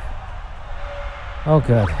alive. Oh,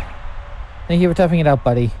 good. Thank you for toughing it out,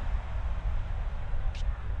 buddy.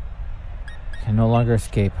 Can no longer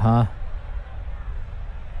escape, huh?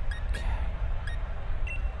 Okay.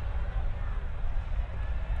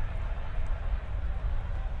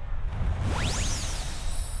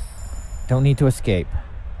 Don't need to escape.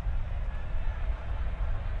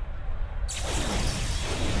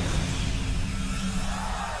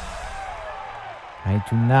 I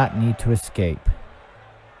do not need to escape.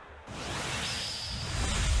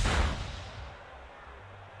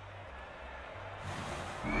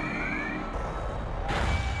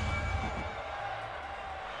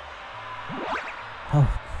 Oh,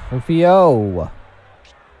 Rufio.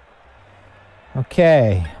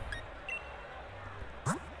 Okay.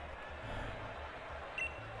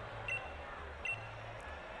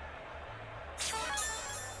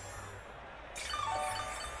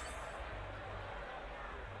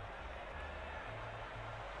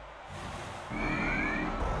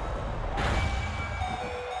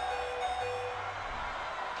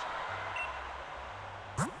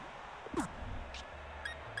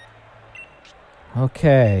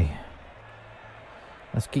 Okay.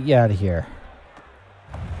 Let's get you out of here.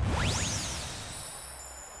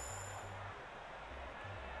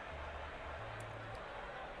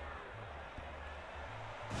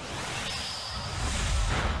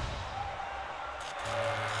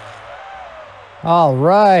 All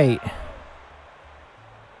right.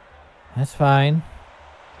 That's fine.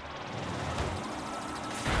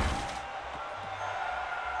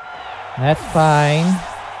 That's fine.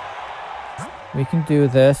 We can do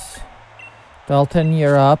this. Dalton,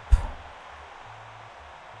 you're up.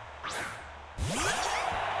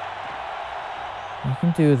 We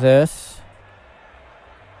can do this.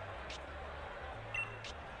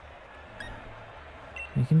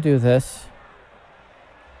 We can do this.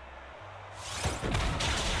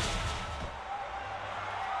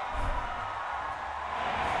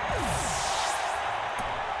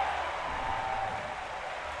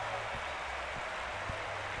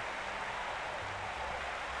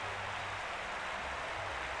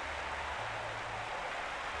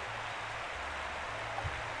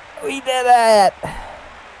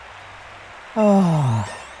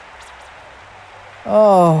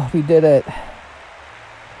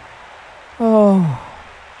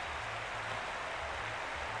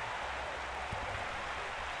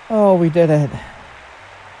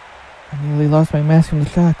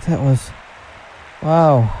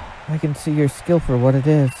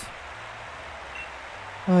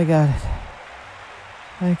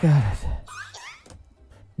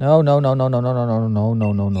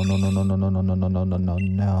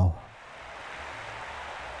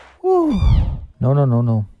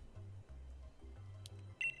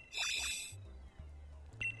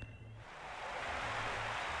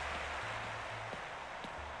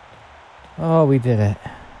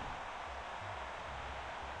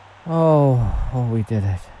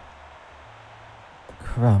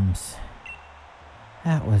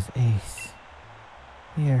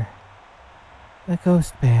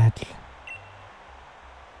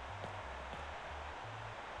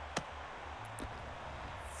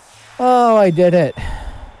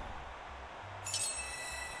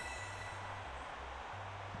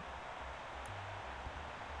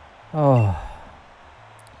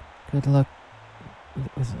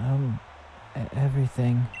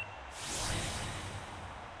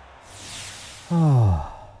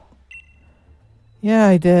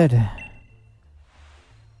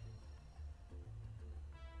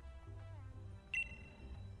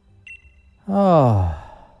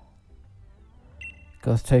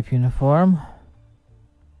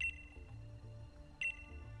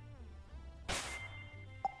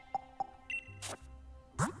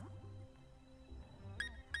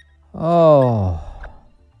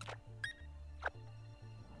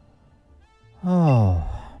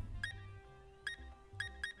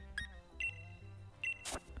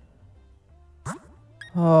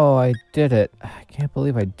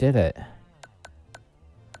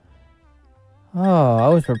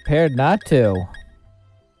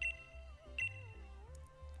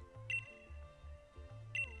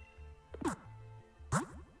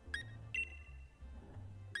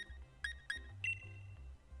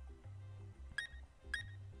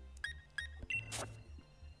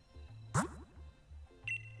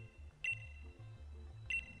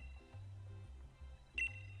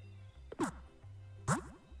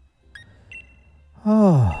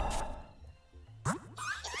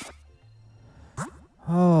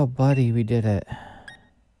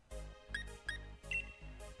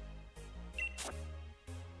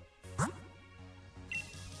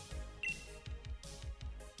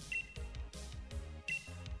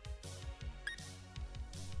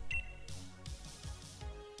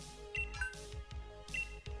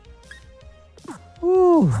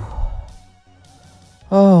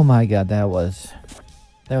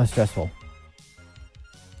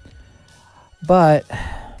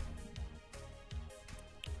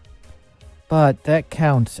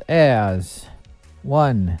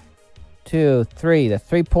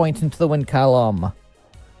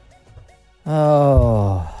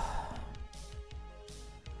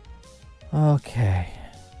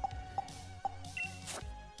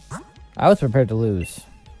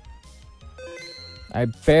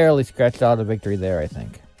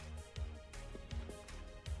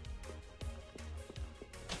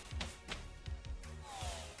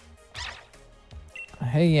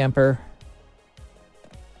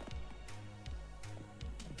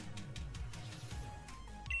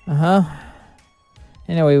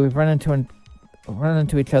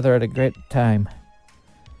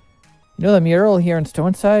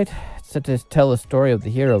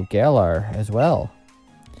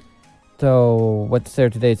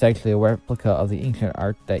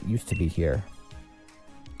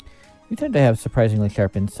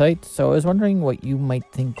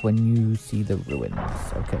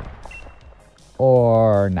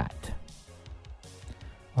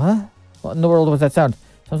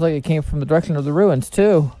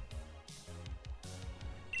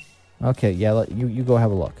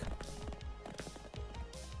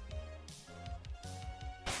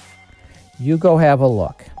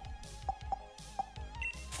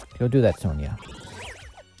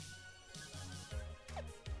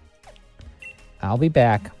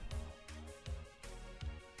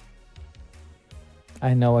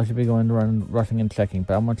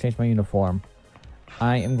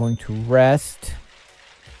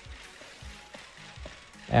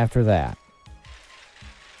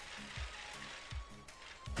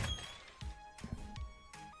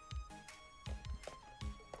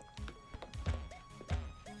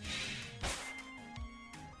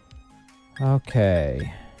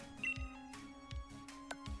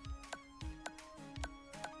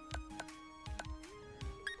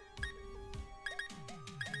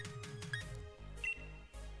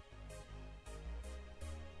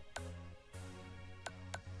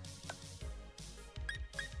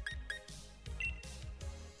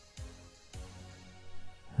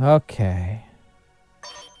 Okay.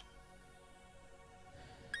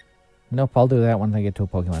 Nope, I'll do that when I get to a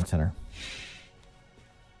Pokemon Center.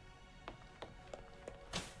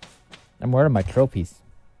 And where are my trophies?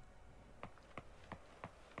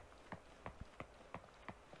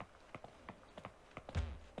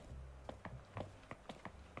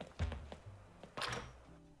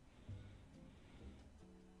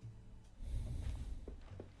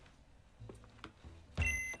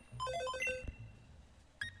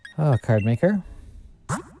 Oh, card maker.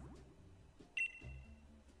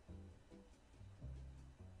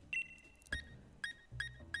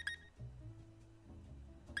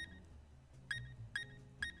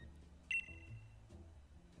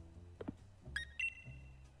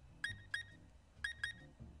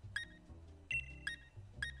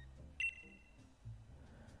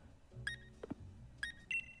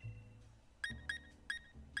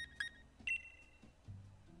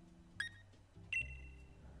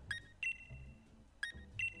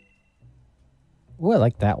 Ooh, I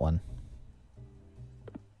like that one.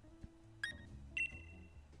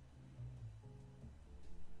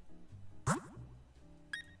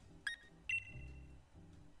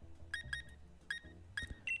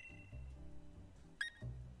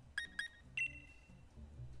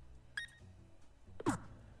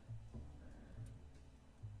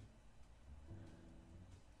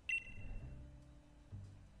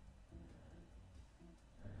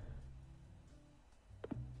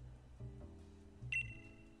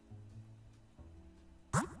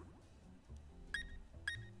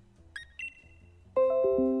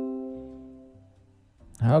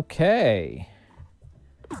 Okay.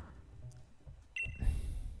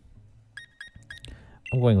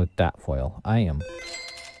 I'm going with that foil. I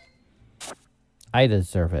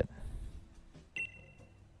deserve it.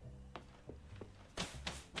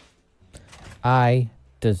 I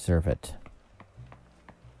deserve it.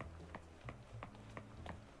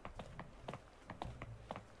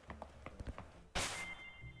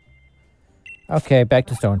 Okay, back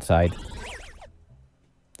to Stow-On-Side.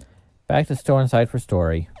 Back to Stow-On-Side for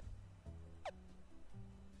story.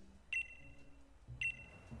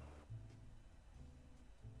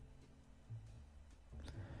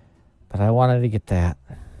 But I wanted to get that.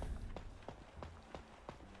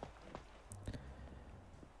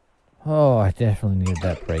 Oh, I definitely needed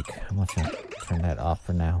that break. I'm just going to turn that off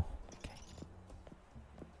for now.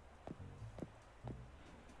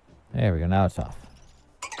 Okay. There we go. Now it's off.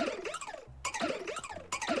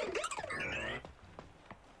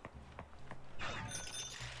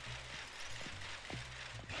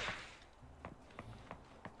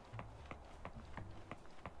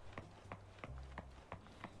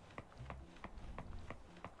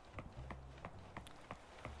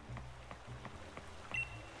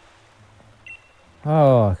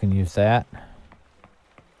 Oh, I can use that.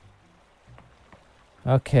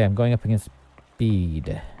 Okay, I'm going up against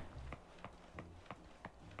speed.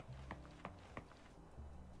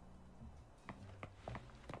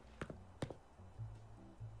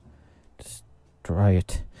 Destroy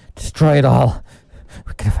it. Destroy it all.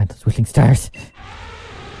 We're gonna find those wishing stars.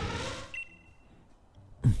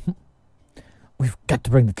 We've got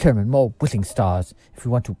to bring the chairman more wishing stars if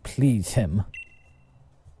we want to please him.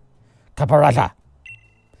 Caparata!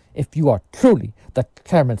 If you are truly the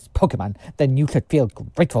chairman's Pokemon, then you should feel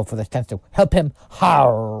grateful for this chance to help him.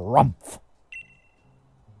 Harumph!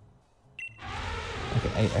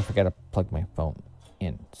 Okay, I forgot to plug my phone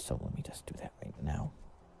in, so let me just do that right now.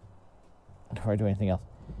 Before I do anything else.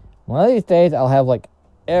 One of these days, I'll have, like,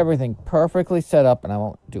 everything perfectly set up, and I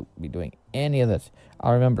won't be doing any of this.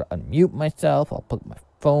 I'll remember to unmute myself. I'll plug my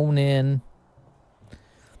phone in.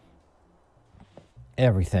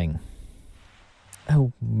 Everything.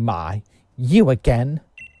 Oh my, you again?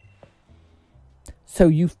 So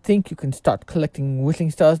you think you can start collecting wishing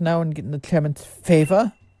stars now and get in the chairman's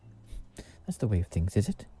favor? That's the way of things, is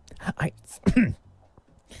it? I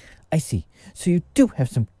see. So you do have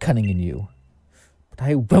some cunning in you. But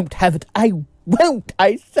I won't have it. I won't!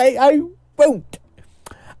 I say I won't!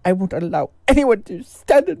 I won't allow anyone to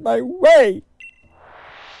stand in my way!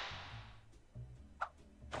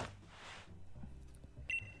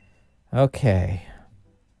 Okay.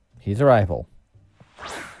 He's a rival.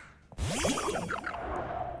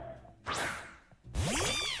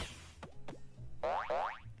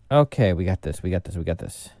 Okay, we got this, we got this, we got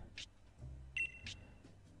this.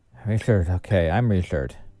 Reassured, okay, I'm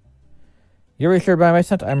reassured. You're reassured by my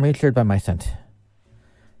scent? I'm reassured by my scent.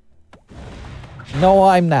 No,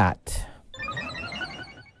 I'm not.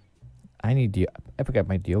 I forgot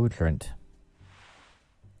my deodorant.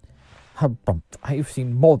 Harumph, I've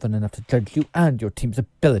seen more than enough to judge you and your team's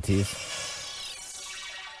abilities.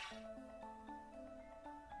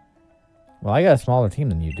 Well, I got a smaller team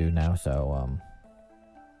than you do now, so,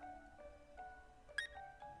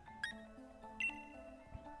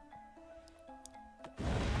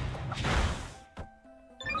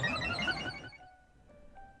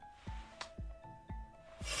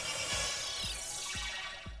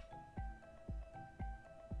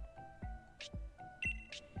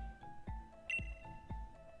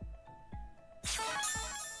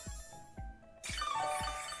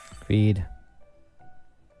 feed.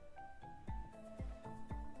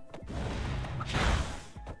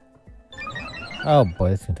 Oh boy,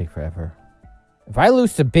 this is gonna take forever. If I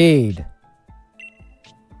lose to bead.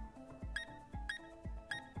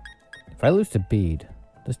 If I lose to bead,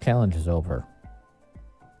 this challenge is over.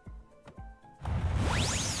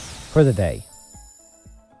 For the day.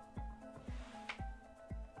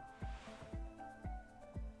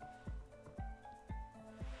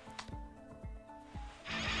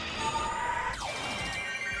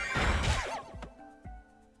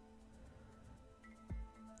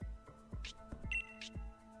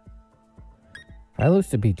 I lose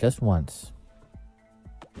to beat just once.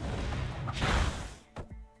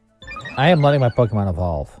 I am letting my Pokemon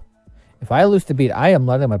evolve. If I lose to beat, I am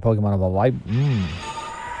letting my Pokemon evolve.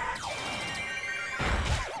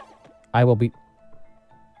 I will be...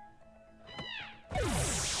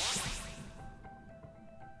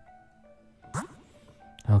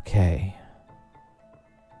 Okay.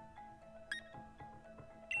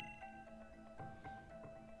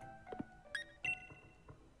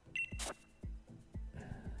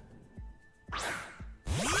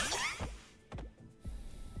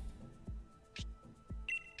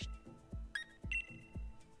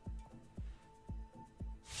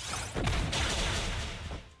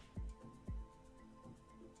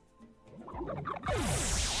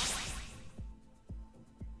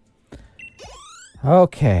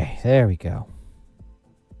 Okay, there we go.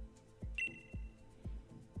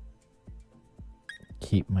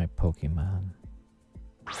 Keep my Pokemon.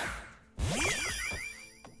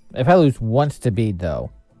 If I lose once to bead,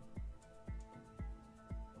 though.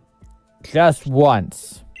 Just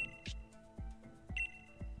once.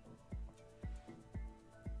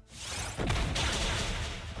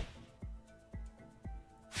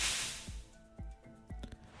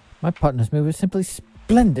 My partner's move is simply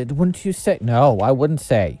splendid, wouldn't you say? No, I wouldn't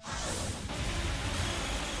say.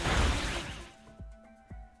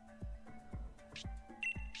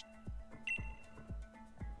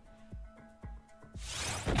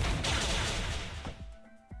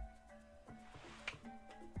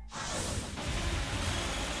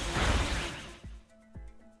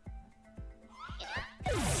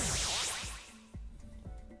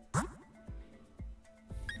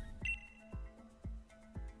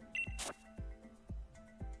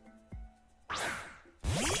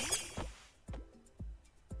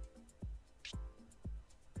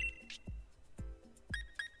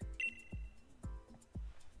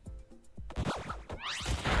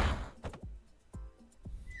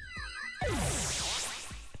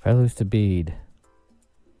 If I lose to bead,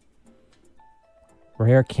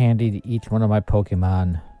 rare candy to each one of my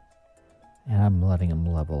Pokemon, and I'm letting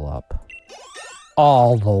them level up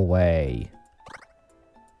all the way.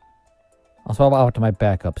 I'll swap out to my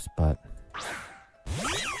backups, but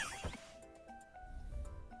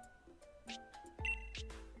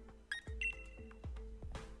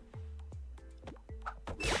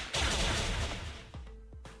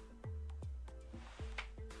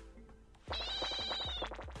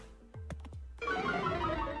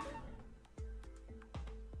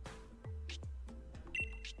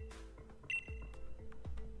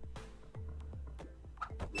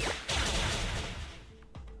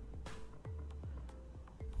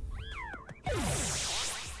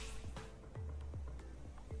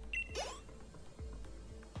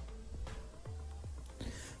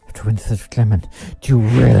Princess Clement, do you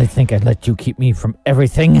really think I'd let you keep me from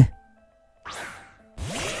everything?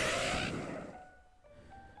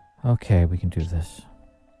 Okay, we can do this.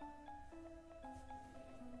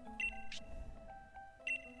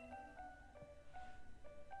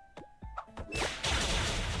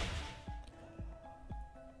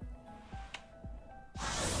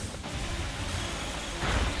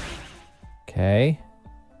 Okay.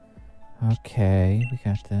 Okay, we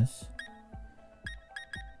got this.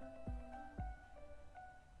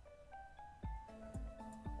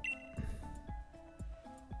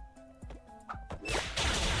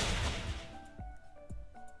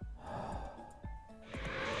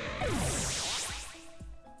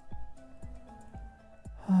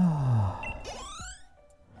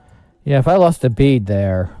 Yeah, if I lost a bead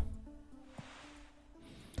there...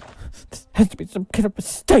 This has to be some kind of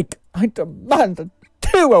mistake. I demand a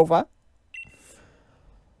do-over.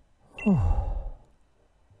 I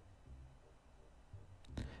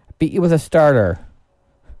beat you with a starter.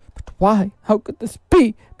 But why? How could this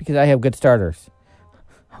be? Because I have good starters.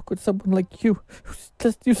 How could someone like you, who's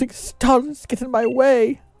just using starters, get in my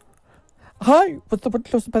way? I was the one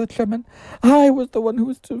chosen by the chairman. I was the one who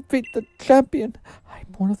was to defeat the champion. I'm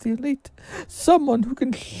one of the elite. Someone who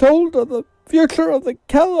can shoulder the future of the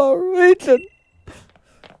Galar region.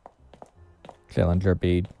 Challenger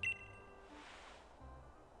Bede.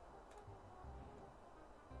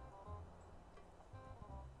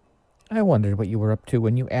 I wondered what you were up to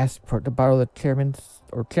when you asked to borrow the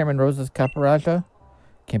Chairman Rose's Caparaja.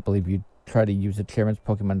 Can't believe you'd try to use the chairman's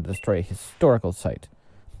Pokemon to destroy a historical site.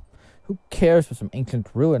 Who cares for some ancient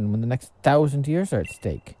ruin when the next 1,000 years are at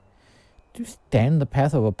stake? Do you stand in the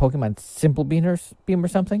path of a Pokemon Simple Beam or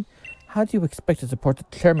something? How do you expect to support the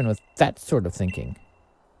chairman with that sort of thinking?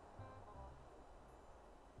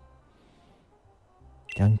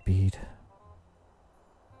 Young Bede.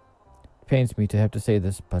 It pains me to have to say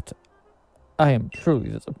this, but I am truly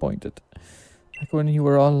disappointed. Like when you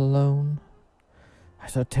were all alone. I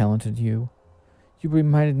saw talent in you. You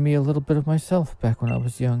reminded me a little bit of myself back when I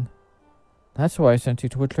was young. That's why I sent you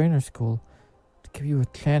to a trainer school, to give you a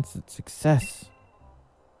chance at success.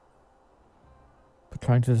 But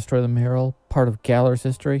trying to destroy the mural, part of Galar's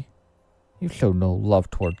history, you showed no love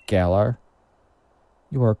toward Galar.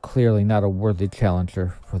 You are clearly not a worthy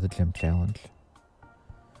challenger for the gym challenge.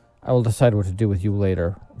 I will decide what to do with you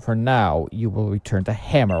later. For now, you will return to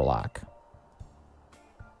Hammerlock.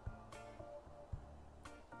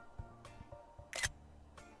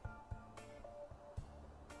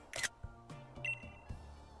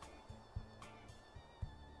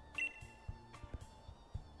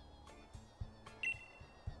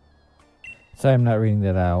 So I'm not reading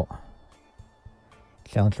that out.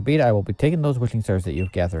 Challenger Bede, I will be taking those wishing stars that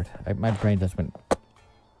you've gathered. My brain just went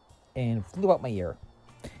and flew out my ear.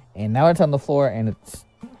 And now it's on the floor and it's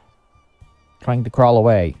trying to crawl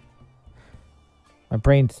away. My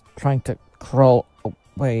brain's trying to crawl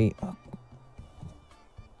away.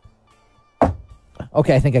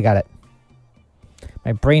 Okay, I think I got it.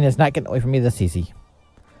 My brain is not getting away from me this easy.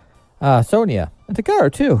 Sonia. And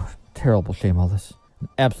Takara, too. Terrible shame, all this. An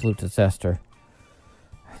absolute disaster.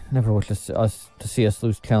 Never wish to see us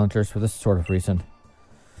lose challengers for this sort of reason.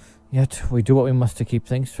 Yet, we do what we must to keep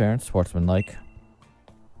things fair and sportsmanlike.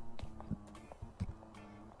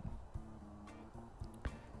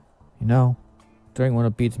 You know, during one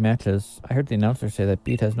of Bede's matches, I heard the announcer say that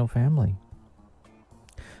Bede has no family.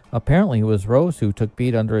 Apparently, it was Rose who took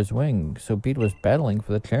Bede under his wing, so Bede was battling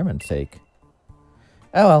for the chairman's sake.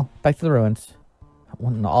 Oh well, back to the ruins.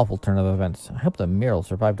 What an awful turn of events. I hope the mural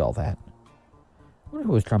survived all that. I wonder if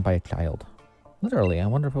it was drawn by a child. Literally, I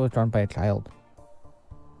wonder if it was drawn by a child.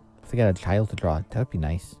 If they got a child to draw it, that would be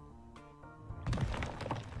nice.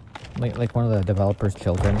 Like one of the developers'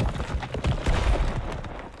 children.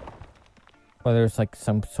 Or there's like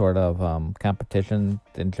some sort of competition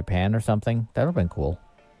in Japan or something. That would have been cool.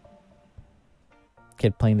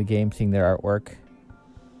 Kid playing the game, seeing their artwork.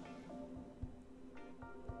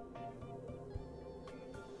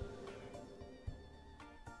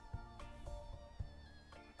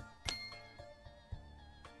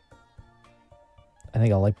 I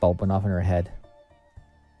think a light bulb went off in her head.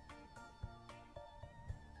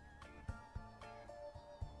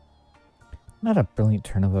 Not a brilliant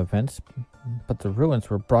turn of events, but the ruins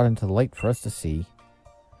were brought into light for us to see.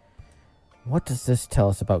 What does this tell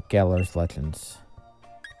us about Galar's legends?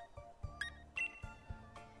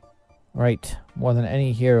 Right, more than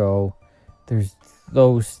any hero, there's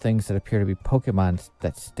those things that appear to be Pokemon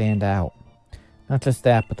that stand out. Not just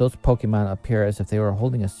that, but those Pokemon appear as if they were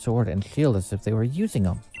holding a sword and shield as if they were using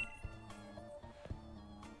them.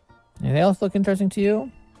 Anything else look interesting to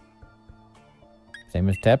you? Same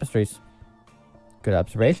as tapestries. Good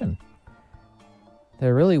observation.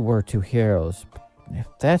 There really were two heroes. If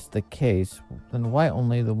that's the case, then why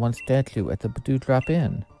only the one statue at the Dewdrop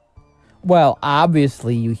Inn? Well,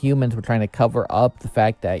 obviously you humans were trying to cover up the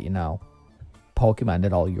fact that, you know, Pokemon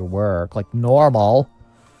did all your work, like normal.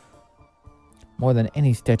 More than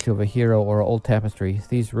any statue of a hero or old tapestry,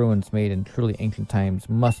 these ruins made in truly ancient times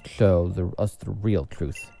must show us the real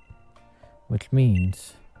truth. Which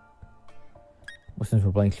means, well, since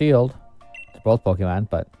we're playing Shield, it's both Pokemon,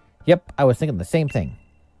 but yep, I was thinking the same thing.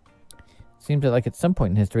 Seems like at some point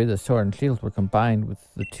in history, the sword and shield were combined with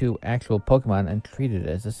the two actual Pokemon and treated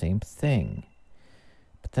as the same thing.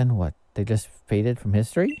 But then what? They just faded from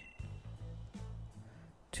history?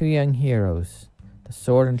 Two young heroes. The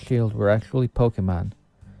sword and shield were actually Pokemon.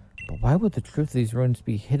 But why would the truth of these ruins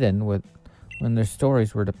be hidden when their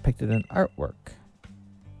stories were depicted in artwork?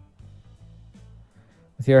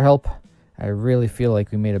 With your help, I really feel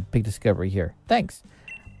like we made a big discovery here. Thanks.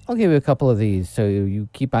 I'll give you a couple of these, so you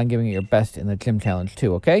keep on giving it your best in the gym challenge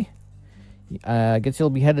too, okay? I guess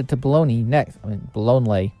you'll be headed to Bologna next. I mean,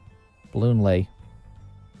 Bologna.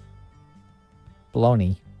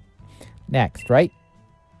 Next, right?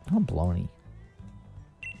 I want bologna.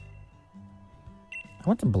 I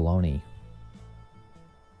want some bologna.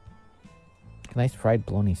 A nice fried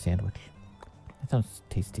bologna sandwich. That sounds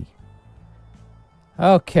tasty.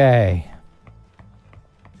 Okay.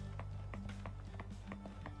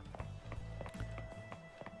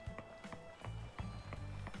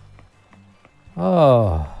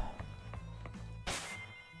 Oh.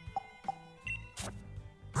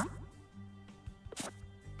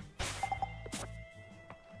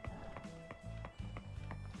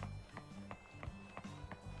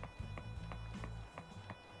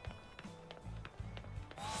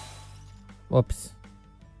 Whoops.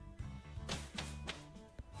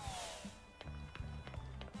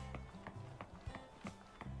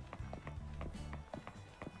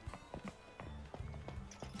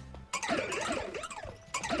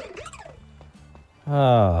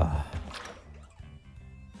 Oh.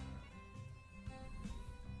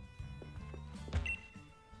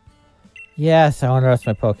 Yes, I want to rest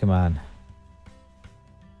my Pokemon.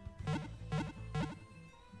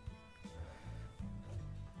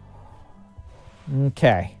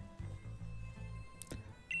 Okay.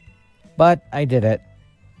 But I did it.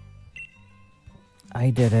 I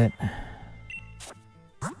did it.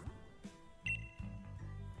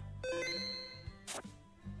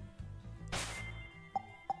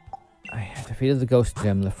 I defeated the Ghost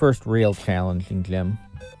Gym, the first real challenging gym.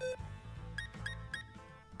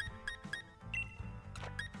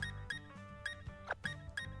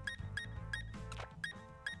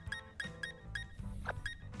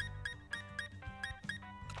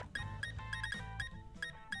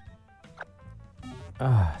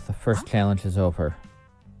 The first challenge is over.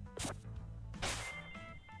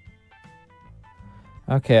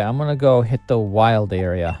 Okay, I'm gonna go hit the wild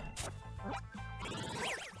area.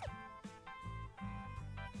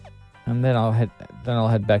 And then I'll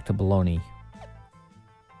head back to Bologna.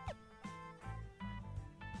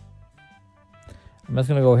 I'm just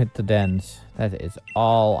gonna go hit the dens. That is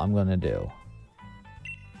all I'm gonna do.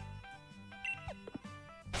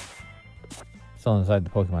 Still inside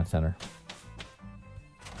the Pokemon Center.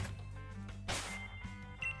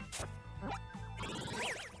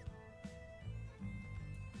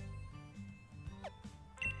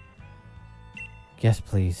 Yes,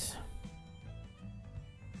 please.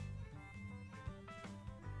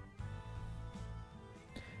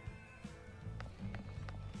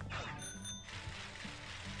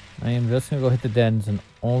 I am just gonna go hit the dens and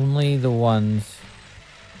only the ones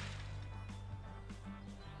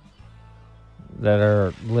that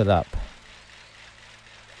are lit up.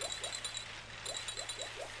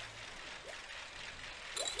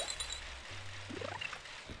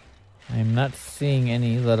 I'm not seeing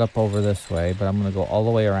any lit up over this way, but I'm gonna go all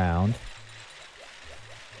the way around.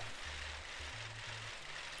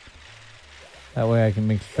 That way I can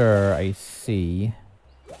make sure I see.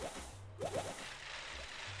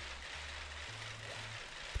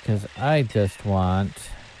 Because I just want...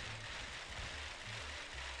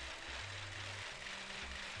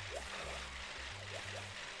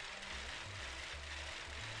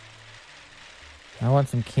 I want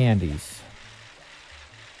some candies.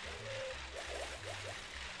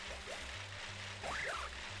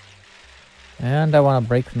 And I want a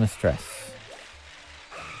break from the stress.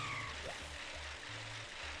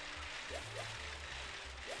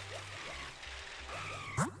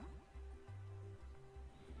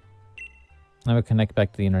 I will connect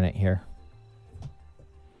back to the internet here.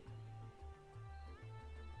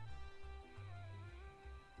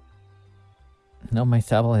 No, my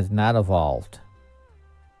Sabble has not evolved.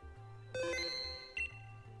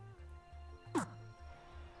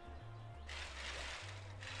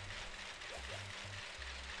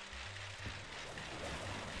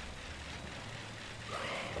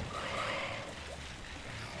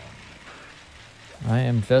 I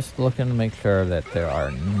am just looking to make sure that there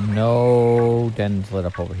are no dens lit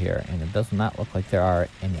up over here, and it does not look like there are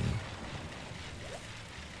any.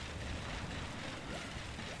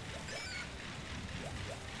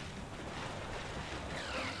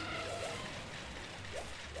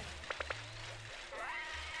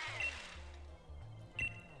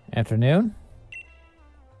 Afternoon.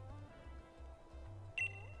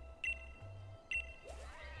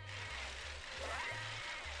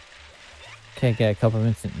 Okay, get a couple of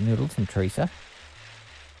instant noodles from Teresa.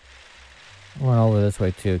 I went over this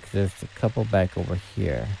way too, because there's a couple back over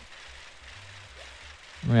here.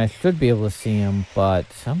 I mean, I should be able to see them,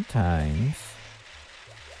 but sometimes,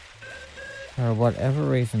 for whatever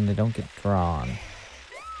reason, they don't get drawn.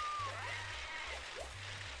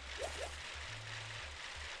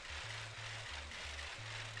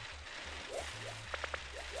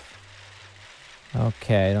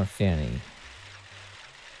 Okay, I don't see any.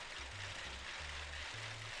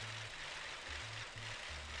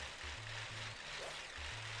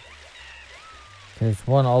 There's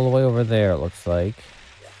one all the way over there, it looks like.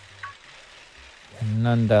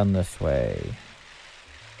 None down this way.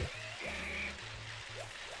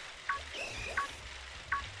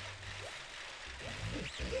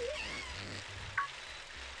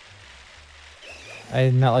 I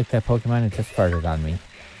did not like that Pokemon, it just farted on me.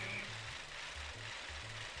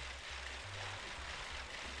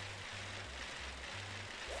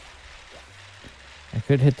 I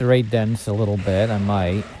could hit the raid dens a little bit, I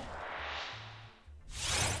might.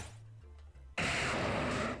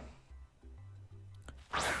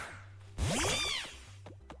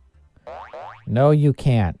 No, you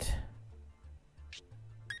can't.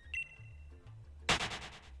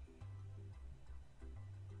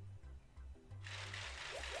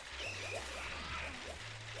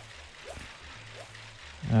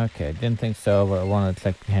 Okay, didn't think so, but I wanted to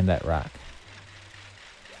check behind that rock.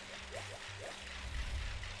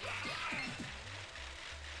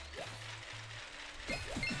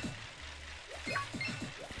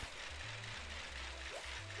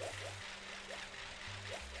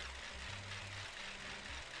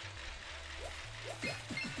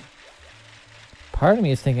 Part of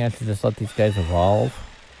me is thinking I should just let these guys evolve.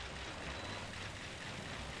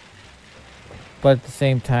 But at the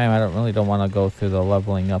same time, I don't want to go through the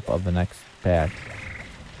leveling up of the next patch.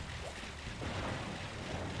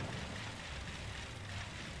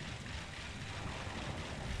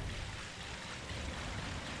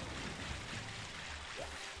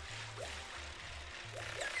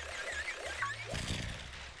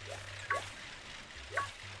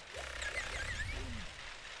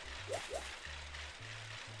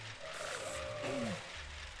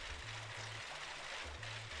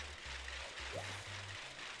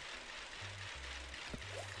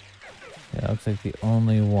 Yeah, looks like the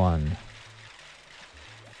only one.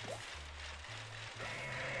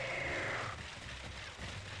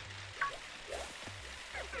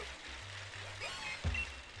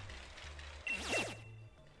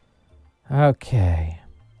 Okay.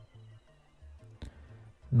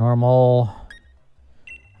 Normal.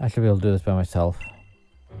 I should be able to do this by myself.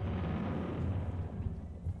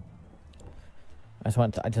 I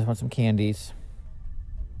just want some candies.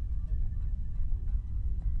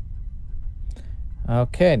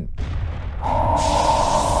 Okay.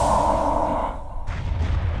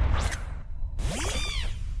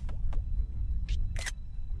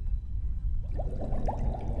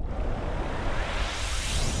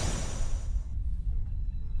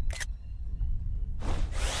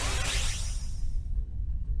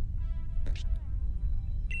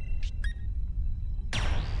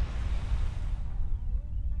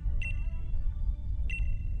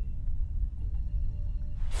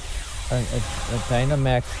 A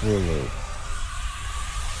Dynamax Wooloo.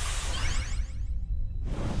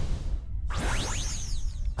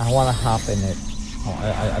 I want to hop in it.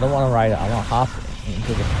 I don't want to ride it. I want to hop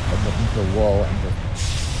into the wool and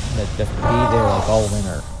just be there like all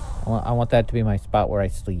winter. I want that to be my spot where I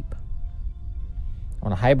sleep. I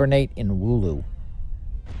want to hibernate in Wooloo.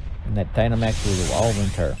 In that Dynamax Wooloo all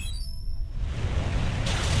winter.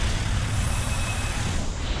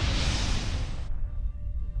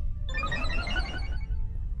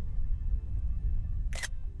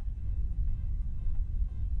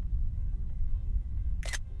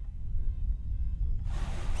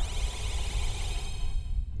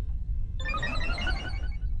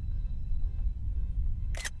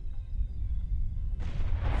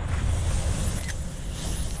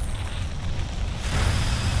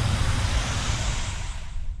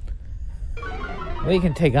 We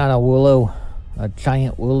can take on a Wooloo, a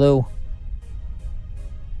giant Wooloo.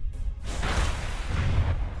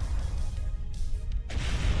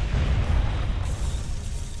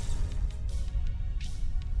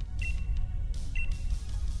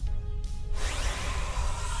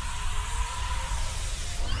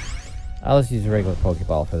 I'll just use a regular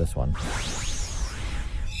Pokeball for this one.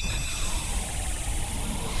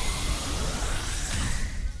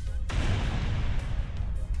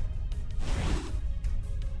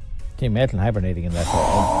 Can you imagine hibernating in that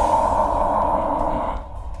hole?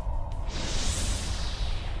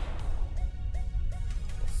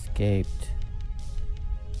 Escaped.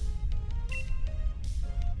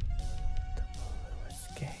 The Wooloo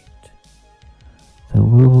escaped. The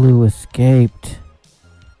Wooloo Wooloo escaped.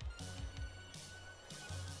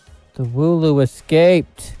 The Wooloo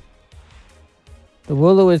escaped. The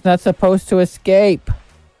Wooloo is not supposed to escape.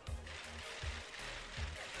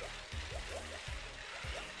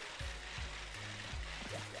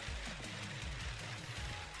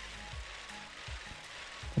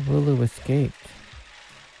 The Wooloo escaped.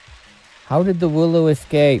 How did the Wooloo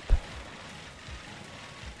escape?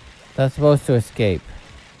 That's supposed to escape.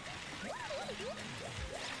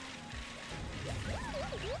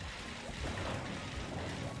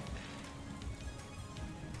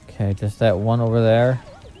 Okay, just that one over there.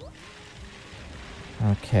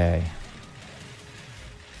 Okay.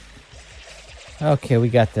 Okay, we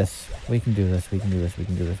got this. We can do this. We can do this. We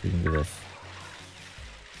can do this. We can do this.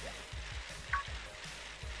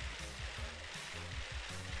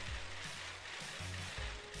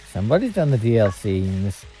 Somebody's done the DLC in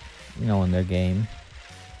this, you know, in their game.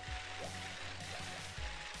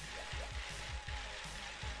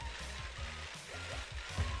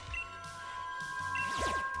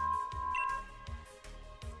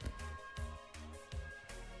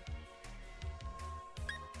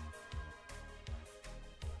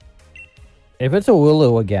 If it's a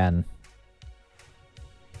Wooloo again,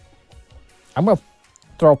 I'm gonna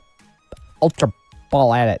throw Ultra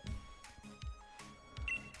Ball at it.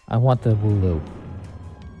 I want the Wooloo.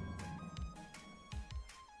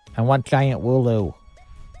 I want giant Wooloo.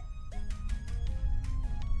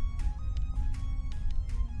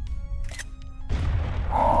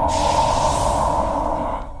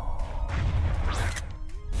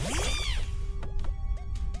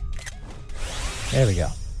 There we go.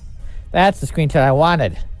 That's the screenshot I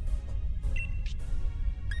wanted.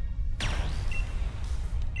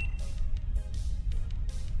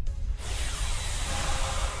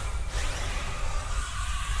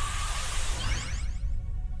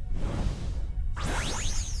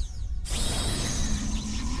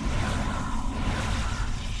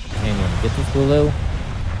 Get this Wooloo.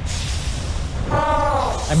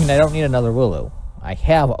 I mean, I don't need another Wooloo. I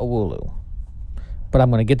have a Wooloo. But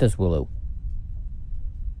I'm going to get this Wooloo.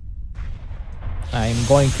 I'm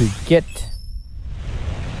going to get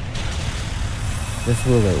this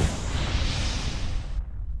Wooloo.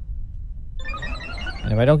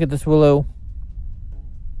 And if I don't get this Wooloo,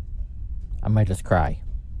 I might just cry.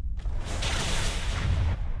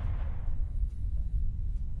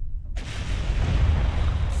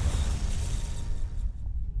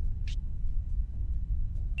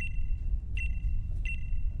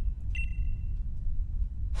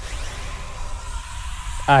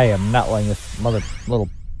 I am not letting this little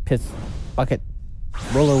piss bucket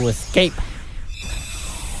Wooloo escape.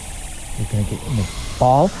 You're gonna get in the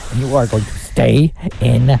ball, and you are going to stay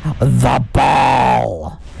in the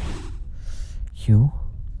ball. You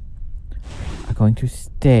are going to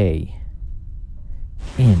stay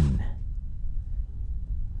in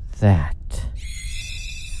that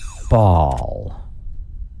ball.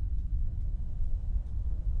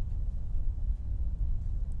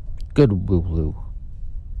 Good Wooloo.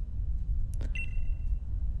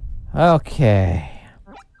 Okay.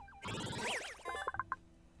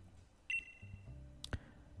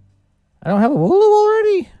 I don't have a Wooloo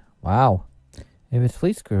already? Wow. If its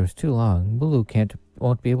fleece grows too long, Wooloo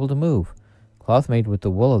won't be able to move. Cloth made with the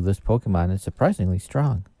wool of this Pokemon is surprisingly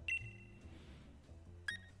strong.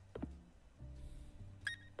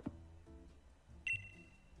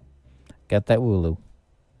 Got that Wooloo.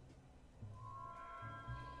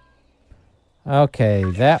 Okay,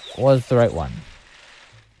 that was the right one.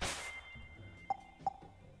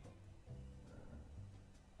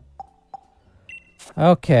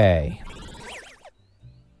 Okay.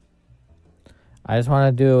 I just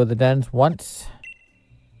want to do the dens once.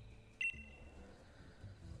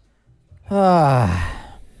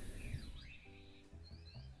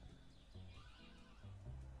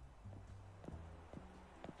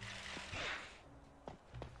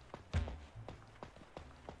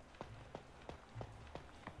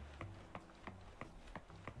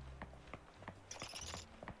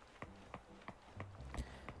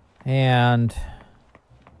 And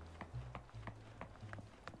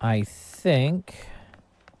I think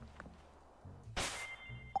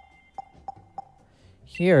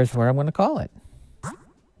here's where I'm going to call it.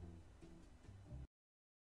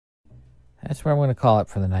 That's where I'm going to call it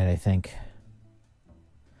for the night, I think.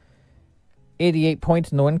 88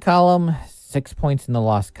 points in the win column, 6 points in the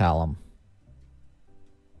loss column.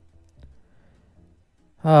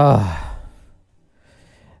 That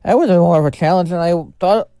was more of a challenge than I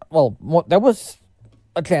thought. Well, that was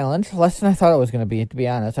a challenge, less than I thought it was going to be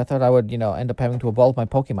honest. I thought I would, end up having to evolve my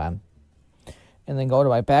Pokemon and then go to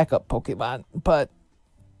my backup Pokemon, but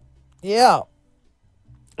Yeah,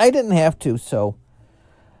 I didn't have to, so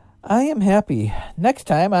I am happy. Next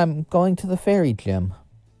time, I'm going to the fairy gym.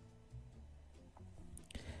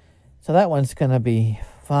 So that one's going to be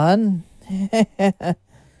fun.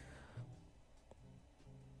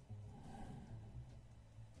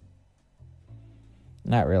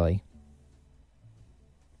 Not really.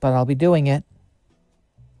 But I'll be doing it.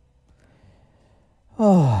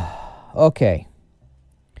 Oh, okay.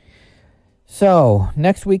 So,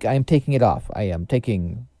 next week I'm taking it off. I am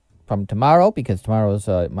taking from tomorrow, because tomorrow is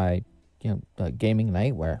my gaming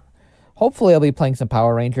night, where hopefully I'll be playing some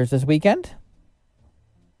Power Rangers this weekend.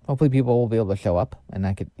 Hopefully people will be able to show up and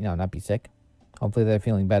I could, not be sick. Hopefully they're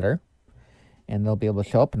feeling better and they'll be able to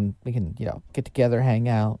show up and we can, get together, hang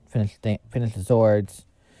out, finish the Zords,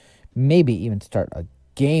 maybe even start a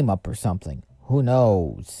game up or something. Who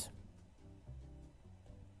knows?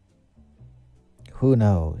 Who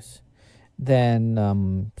knows?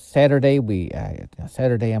 Then Saturday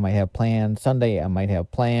Saturday I might have plans. Sunday I might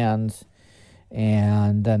have plans,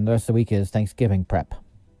 and then the rest of the week is Thanksgiving prep.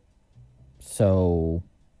 So,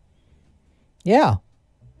 yeah,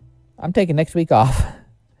 I'm taking next week off.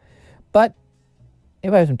 But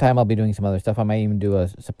if I have some time, I'll be doing some other stuff. I might even do a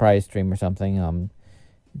surprise stream or something.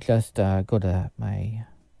 Just go to my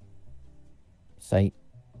site,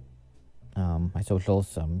 my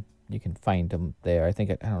socials. You can find them there. I don't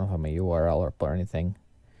know if I have a URL or anything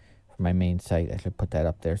for my main site. I should put that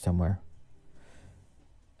up there somewhere.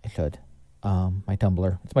 I should. My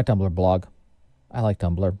Tumblr. It's my Tumblr blog. I like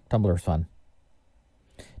Tumblr. Tumblr's fun.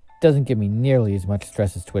 Doesn't give me nearly as much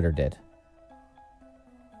stress as Twitter did.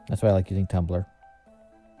 That's why I like using Tumblr.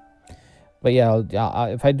 But yeah,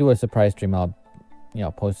 if I do a surprise stream, I'll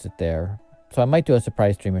post it there. So I might do a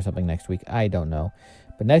surprise stream or something next week. I don't know.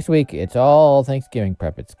 But next week, it's all Thanksgiving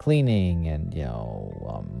prep. It's cleaning and,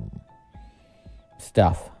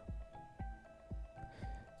 stuff.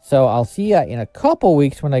 So I'll see you in a couple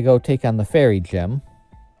weeks when I go take on the fairy gym.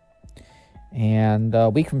 And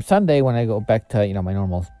a week from Sunday when I go back to, my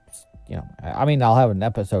normal, I'll have an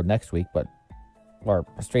episode next week, or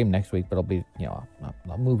a stream next week, but it'll be,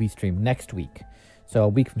 a movie stream next week. So a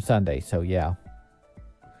week from Sunday. So, yeah.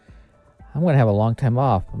 I'm going to have a long time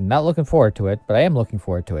off. I'm not looking forward to it, but I am looking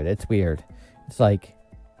forward to it. It's weird. It's like,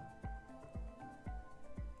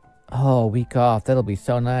 oh, week off. That'll be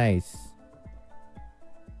so nice.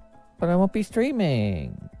 But I won't be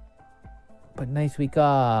streaming. But nice week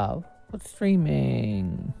off. But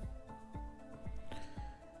streaming.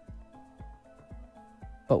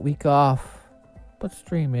 But week off. But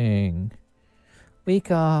streaming. Week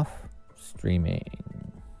off.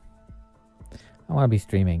 Streaming. I want to be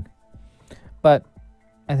streaming. But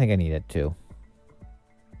I think I need it too.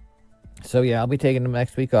 So yeah, I'll be taking the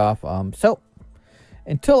next week off. So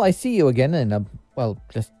until I see you again in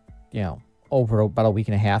over about a week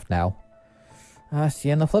and a half now. See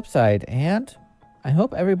you on the flip side. And I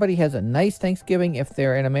hope everybody has a nice Thanksgiving if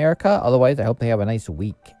they're in America. Otherwise, I hope they have a nice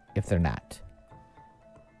week if they're not.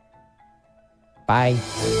 Bye.